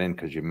throw that in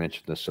because you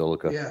mentioned the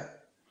silica. Yeah,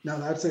 no,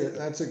 that's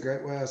a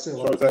great way. I see a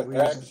So lot is of that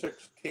people Ag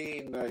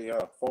 16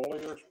 a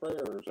foliar spray,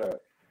 or is that?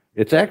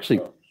 It's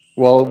actually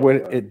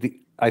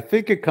I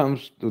think it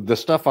comes. The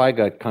stuff I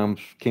got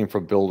came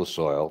from Build a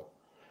Soil,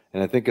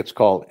 and I think it's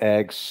called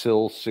Ag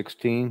Sil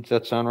 16. Does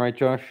that sound right,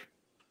 Josh?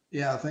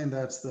 Yeah, I think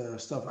that's the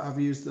stuff. I've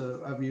used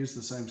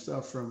the same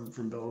stuff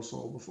from Build a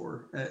Soil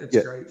before. It's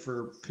great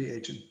for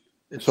pH, and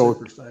it's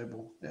super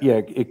stable.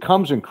 Yeah, it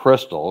comes in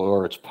crystal,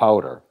 or it's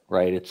powder,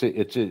 right? It's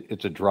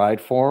a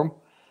dried form,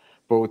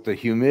 but with the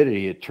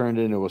humidity, it turned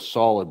into a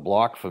solid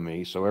block for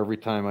me. So every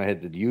time I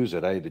had to use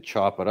it, I had to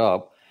chop it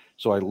up.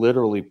 So I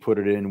literally put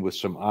it in with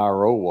some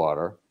RO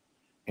water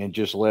and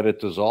just let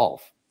it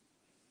dissolve.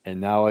 And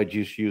now I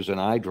just use an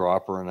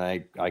eyedropper,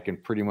 and I can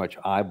pretty much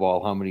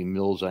eyeball how many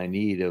mils I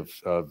need of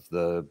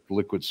the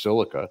liquid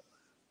silica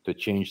to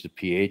change the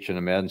pH, and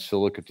I'm adding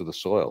silica to the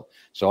soil.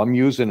 So I'm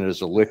using it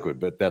as a liquid,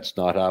 but that's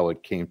not how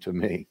it came to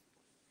me.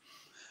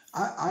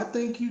 I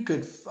think you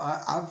could.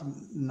 I've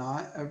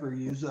not ever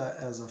used that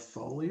as a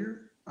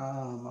foliar.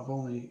 I've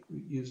only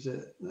used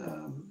it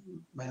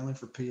mainly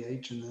for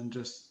pH and then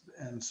just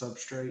and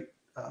substrate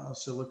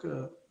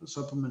silica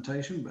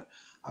supplementation. But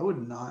I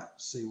would not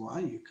see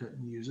why you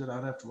couldn't use it.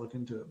 I'd have to look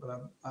into it,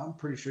 but I'm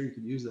pretty sure you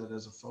could use that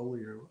as a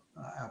foliar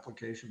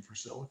application for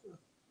silica.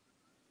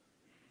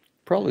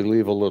 Probably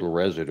leave a little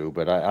residue,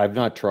 but I've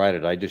not tried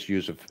it. I just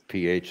use it for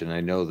pH, and I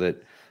know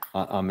that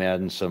I'm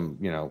adding some,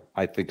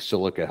 I think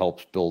silica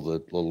helps build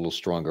a little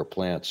stronger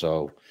plant.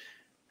 So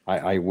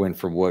I went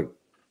from what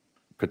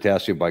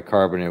potassium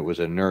bicarbonate was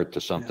inert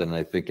to something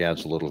I think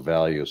adds a little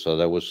value. So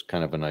that was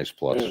kind of a nice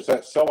plus. Is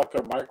that silica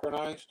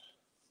micronized?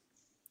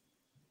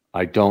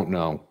 I don't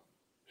know.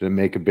 Does it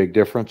make a big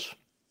difference?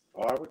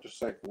 Well, I would just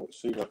say,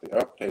 see what the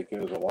uptake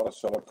is. A lot of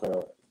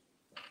silica,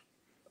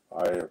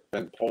 I have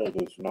been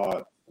told, is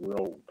not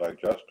real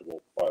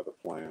digestible by the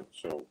plant.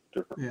 So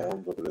different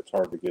forms of it, it's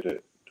hard to get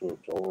it to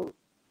absorb.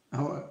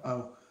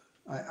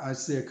 I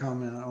see a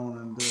comment. I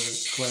wanted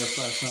to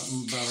clarify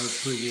something about our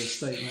previous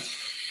statement.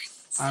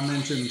 I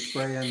mentioned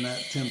spraying that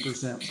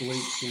 10%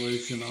 bleach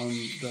solution on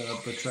the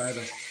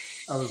botrytis.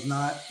 I was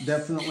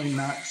definitely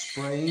not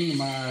spraying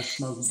my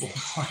smokable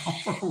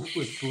flower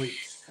with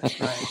bleach,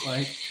 right?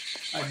 Like,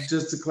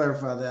 just to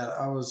clarify that,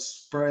 I was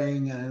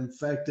spraying an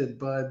infected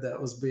bud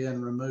that was being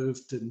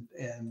removed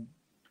and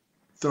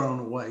thrown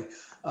away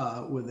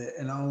with it.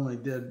 And I only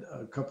did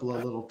a couple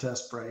of little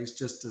test sprays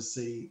just to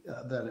see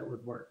that it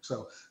would work.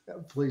 So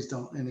please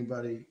don't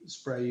anybody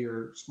spray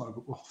your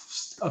smokable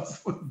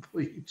stuff with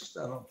bleach.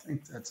 I don't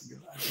think that's a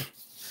good idea.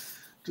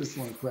 Just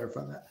want to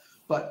clarify that.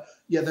 But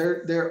yeah,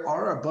 there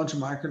are a bunch of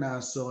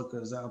micronized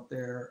silicas out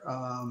there.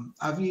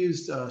 I've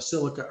used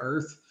Silica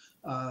Earth,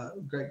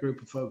 great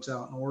group of folks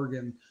out in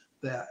Oregon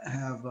that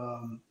have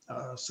a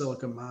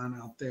silica mine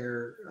out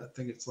there. I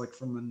think it's like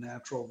from a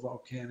natural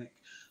volcanic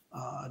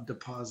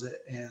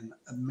deposit, and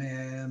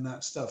man,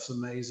 that stuff's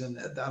amazing.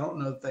 I don't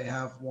know if they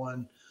have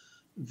one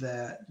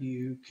that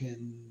you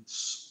can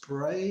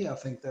spray. I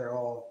think they're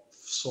all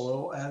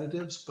soil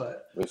additives,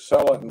 but they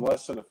sell it in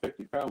less than a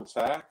 50-pound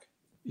sack.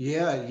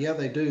 Yeah,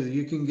 they do.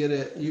 You can get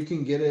it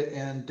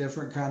in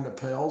different kind of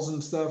pails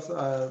and stuff,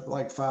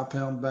 like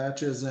 5-pound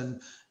batches,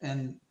 and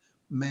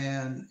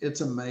man,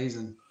 it's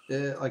amazing.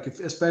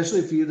 Especially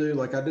if you do,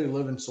 like I do,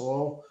 live in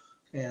soil,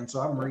 and so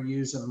I'm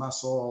reusing my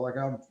soil. Like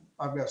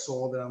I've got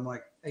soil that I'm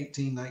like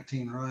 18,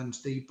 19 runs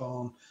deep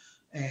on,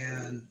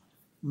 and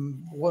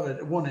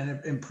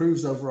it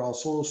improves overall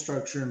soil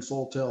structure and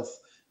soil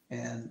health,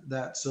 and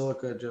that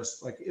silica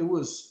just like it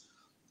was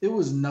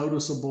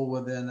noticeable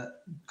within a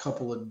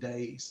couple of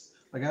days.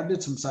 Like I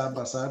did some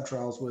side-by-side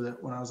trials with it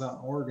when I was out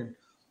in Oregon,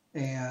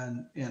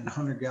 and in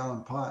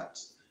 100-gallon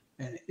pots,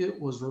 and it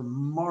was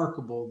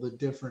remarkable the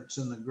difference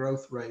in the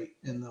growth rate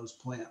in those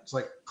plants.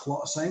 Like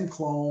same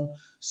clone,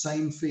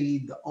 same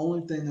feed. The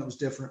only thing that was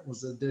different was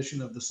the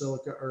addition of the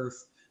Silica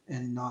Earth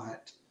and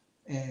not.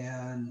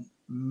 And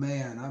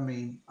man, I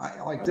mean,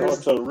 I know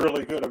it's a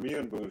really good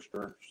immune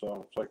booster.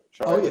 So it's like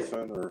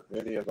chitosan or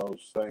any of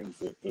those things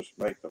that just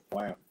make the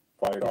plant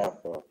fight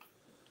off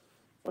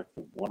like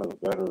one of the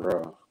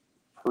better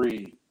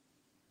pre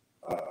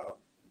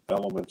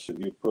elements that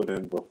you put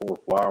in before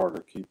flower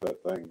to keep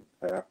that thing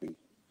happy.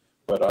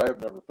 But I have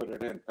never put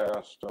it in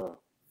past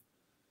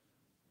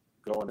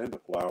going into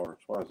flower.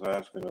 So I was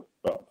asking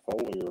about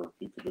foliar, if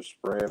you could just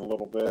spray it a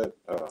little bit,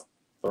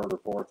 third or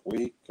fourth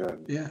week,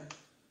 and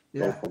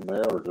go from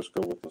there, or just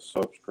go with the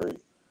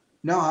substrate.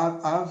 No,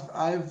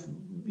 I've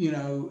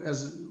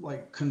as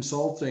like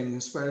consulting,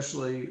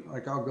 especially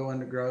like I'll go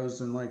into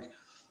grows and like,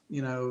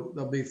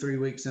 they'll be 3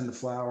 weeks into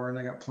flower and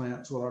they got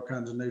plants with all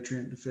kinds of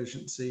nutrient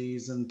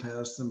deficiencies and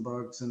pests and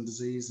bugs and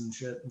disease and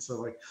shit. And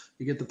so like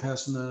you get the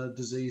pest and the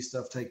disease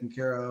stuff taken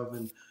care of,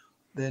 and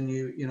then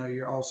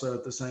you're also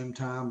at the same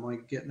time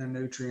like getting the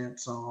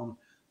nutrients on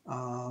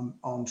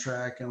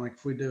track. And like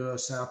if we do a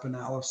sap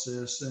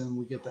analysis and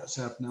we get that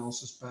sap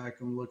analysis back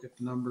and we look at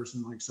the numbers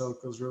and like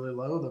silica's really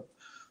low, the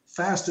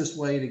fastest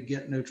way to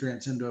get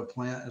nutrients into a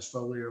plant is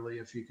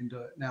foliarly if you can do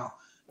it. Now,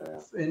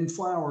 in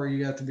flower,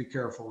 you have to be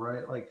careful,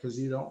 right? Like, because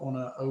you don't want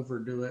to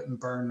overdo it and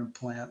burn the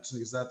plants,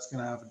 because that's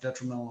going to have a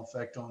detrimental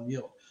effect on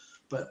yield.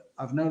 But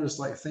I've noticed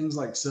like things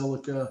like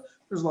silica,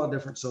 there's a lot of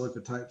different silica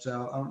types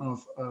out. I don't know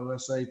if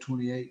OSA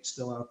 28 is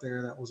still out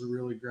there. That was a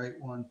really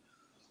great one.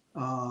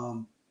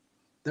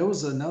 There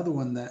was another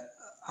one that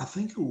I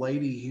think a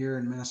lady here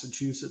in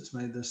Massachusetts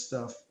made this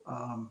stuff.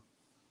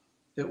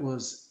 It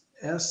was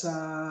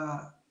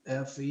SIFE.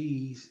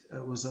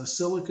 It was a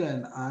silica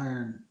and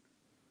iron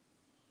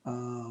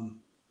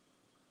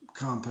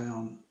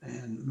compound,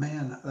 and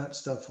man, that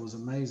stuff was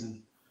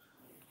amazing.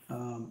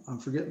 I'm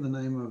forgetting the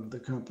name of the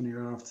company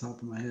right off the top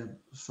of my head.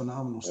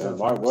 Phenomenal Yeah, stuff.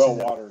 my I've well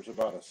seen it. water is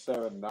about a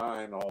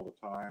 7.9 all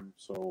the time.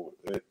 So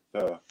if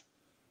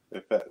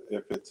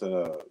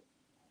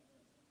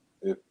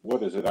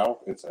what is it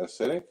out? It's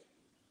acidic.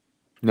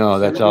 No,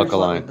 that's Pretty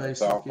alkaline. basic,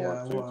 It's alkaline.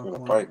 yeah, So it's going to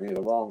alkaline. fight me in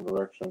the wrong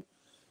direction.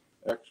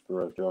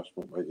 Extra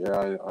adjustment, but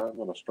yeah, I'm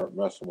going to start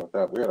messing with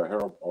that. We had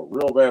a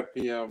real bad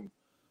PM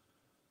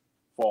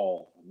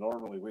fall.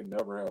 Normally we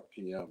never have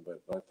PM,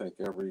 but I think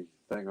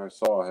everything I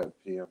saw had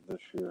PM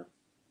this year.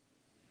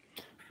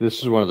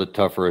 This is one of the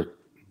tougher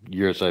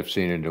years I've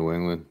seen in New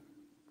England.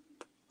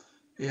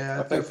 Yeah,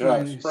 I it think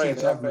definitely spraying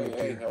since I've moved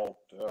FAA here.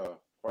 helped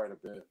quite a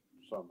bit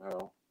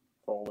somehow.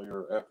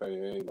 Foliar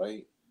FAA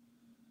late.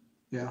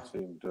 Yeah. It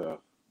seemed to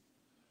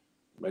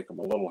make them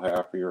a little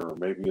happier, or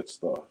maybe it's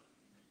the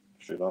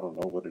shit. I don't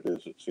know what it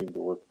is. It seemed to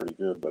work pretty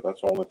good, but that's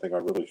the only thing I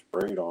really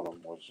sprayed on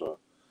them was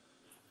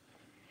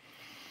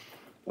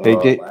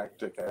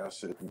lactic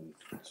acid and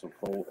some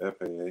full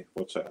FAA.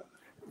 What's that?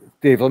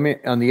 Dave, let me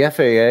on the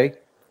FAA.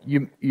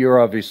 You're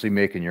obviously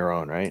making your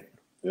own, right?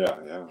 Yeah,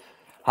 yeah.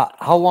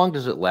 How long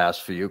does it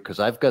last for you? Because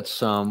I've got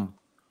some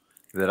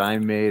that I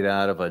made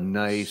out of a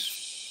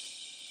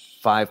nice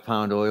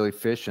 5-pound oily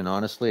fish, and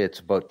honestly, it's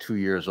about 2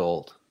 years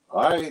old.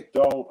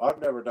 I've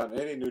never done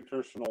any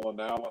nutritional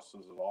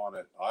analysis on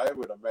it. I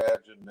would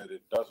imagine that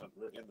it doesn't,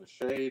 in the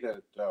shade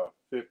at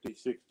 50,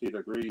 60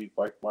 degrees,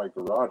 like my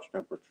garage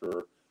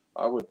temperature,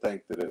 I would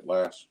think that it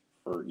lasts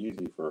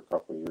easy for a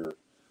couple of years.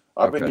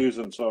 I've been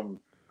using some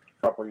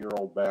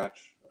couple-year-old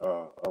batch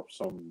of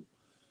some,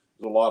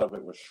 a lot of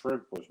it was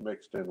shrimp was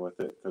mixed in with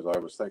it, because I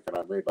was thinking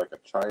I made like a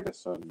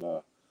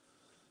chitosan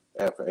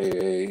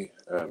FAA,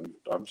 and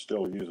I'm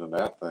still using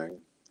that thing,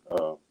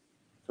 because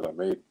I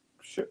made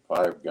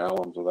 5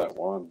 gallons of that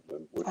one.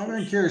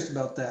 I'm curious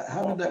about that.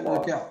 How did that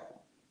work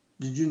out?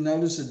 Did you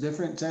notice a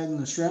difference adding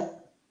the shrimp?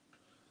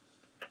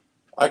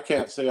 I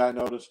can't say I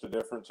noticed a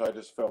difference. I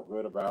just felt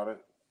good about it.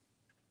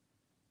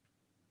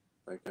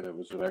 Thinking it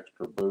was an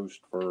extra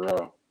boost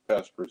for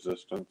pest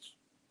resistance.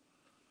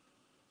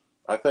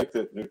 I think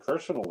that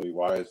nutritionally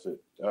wise,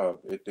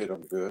 it did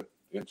them good.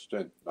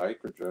 Instant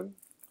nitrogen,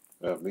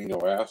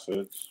 amino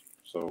acids.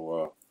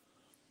 So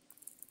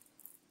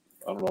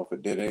I don't know if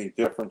it did any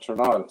difference or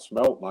not. It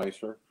smelled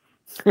nicer.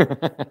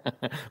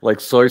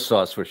 Like soy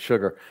sauce with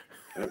sugar.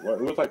 It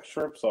was like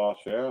shrimp sauce,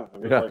 yeah.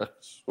 It was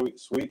like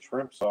sweet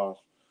shrimp sauce.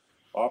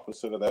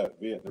 Opposite of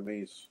that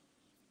Vietnamese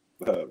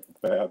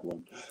bad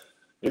one.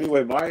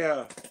 Anyway,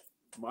 my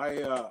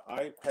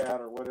iPad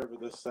or whatever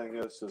this thing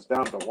is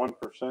down to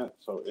 1%,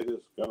 so it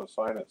is going to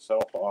sign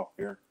itself off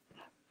here.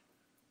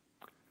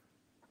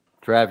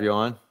 Trav, you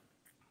on?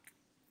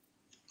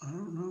 I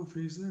don't know if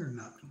he's there or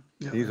not.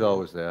 Yeah, He's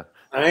always there.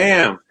 I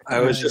am.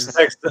 I was just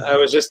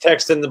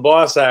texting the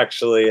boss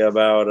actually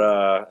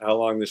about how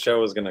long the show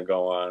was going to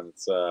go on.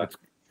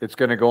 It's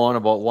going to go on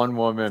about 1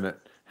 more minute.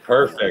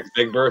 Perfect.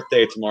 Big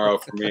birthday tomorrow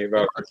for me.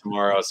 For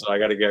tomorrow, so I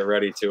got to get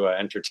ready to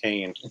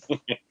entertain.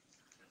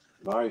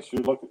 Nice. You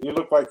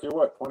look like you're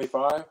what,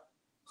 25?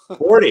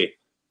 40.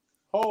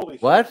 Holy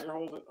what? Shit!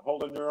 You're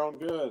holding your own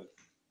good.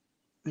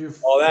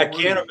 All that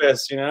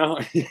cannabis,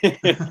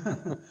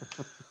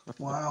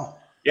 Wow.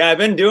 Yeah, I've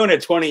been doing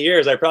it 20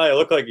 years. I probably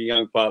look like a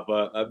young pup,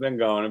 but I've been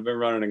going. I've been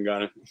running and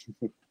gunning.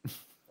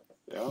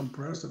 Yeah.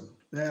 Impressive.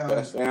 Yeah.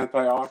 Best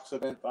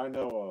antioxidant I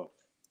know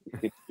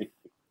of.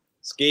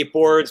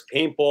 Skateboards,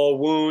 paintball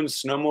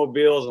wounds,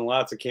 snowmobiles, and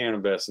lots of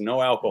cannabis.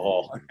 No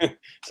alcohol. That's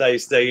how you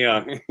stay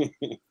young.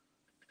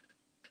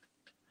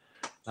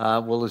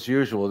 Well, as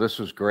usual, this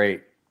was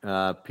great.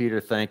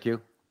 Peter, thank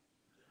you.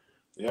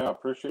 Yeah,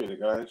 appreciate it,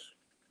 guys.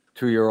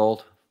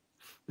 2-year-old.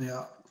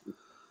 Yeah.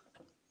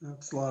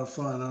 That's a lot of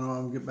fun. I know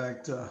I'm get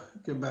back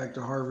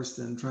to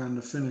harvesting, trying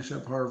to finish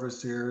up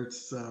harvest here.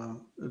 It's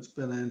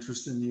been an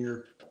interesting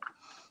year,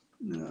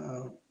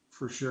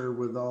 for sure,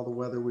 with all the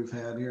weather we've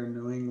had here in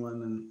New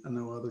England, and I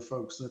know other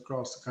folks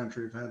across the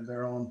country have had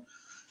their own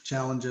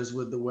challenges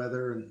with the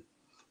weather,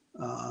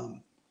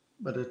 and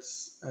but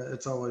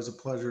it's always a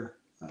pleasure.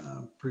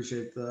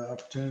 Appreciate the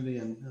opportunity,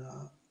 and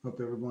hope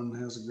everyone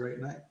has a great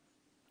night.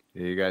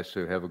 Yeah, you guys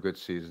too. Have a good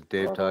season.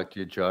 Dave, talk to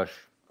you. Josh,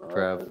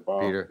 Trav, Later,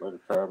 Bob. Peter. Later,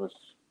 Travis,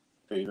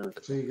 Peter.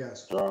 See you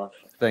guys. Josh.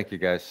 Thank you,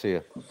 guys. See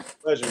you.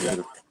 Pleasure.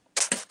 Later.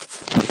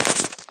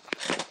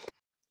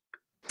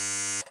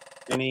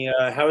 Any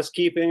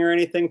housekeeping or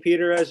anything,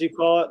 Peter, as you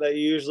call it, that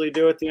you usually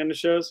do at the end of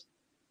shows?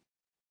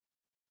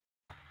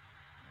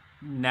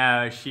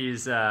 No,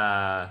 she's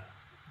can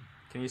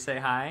you say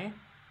hi?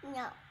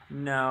 No.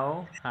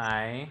 No.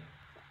 Hi.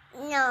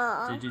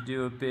 No. Did you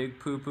do a big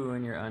poo-poo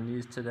in your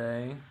undies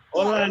today?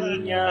 Hola,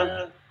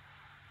 niña.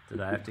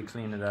 Did I have to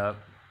clean it up?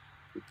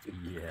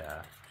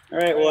 Yeah. All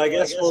right, well, I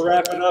guess we'll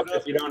wrap it up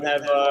if you don't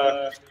have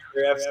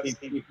your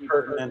FCP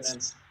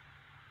pertinence.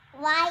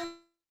 Why?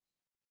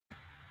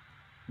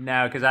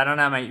 No, because I don't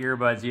have my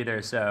earbuds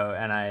either, so,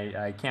 and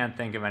I can't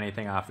think of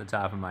anything off the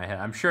top of my head.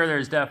 I'm sure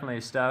there's definitely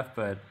stuff,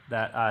 but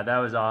that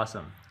was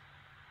awesome.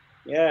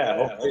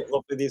 Yeah,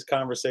 hopefully these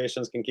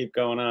conversations can keep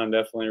going on.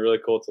 Definitely really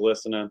cool to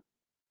listen in.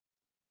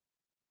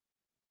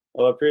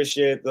 Well, I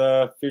appreciate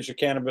the Future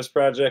Cannabis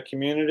Project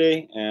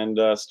community, and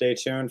stay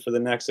tuned for the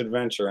next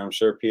adventure. I'm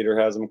sure Peter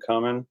has them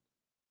coming.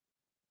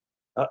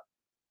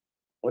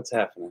 What's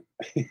happening?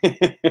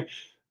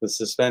 The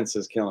suspense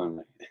is killing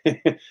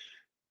me.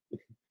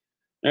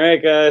 All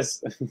right,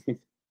 guys.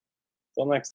 Till next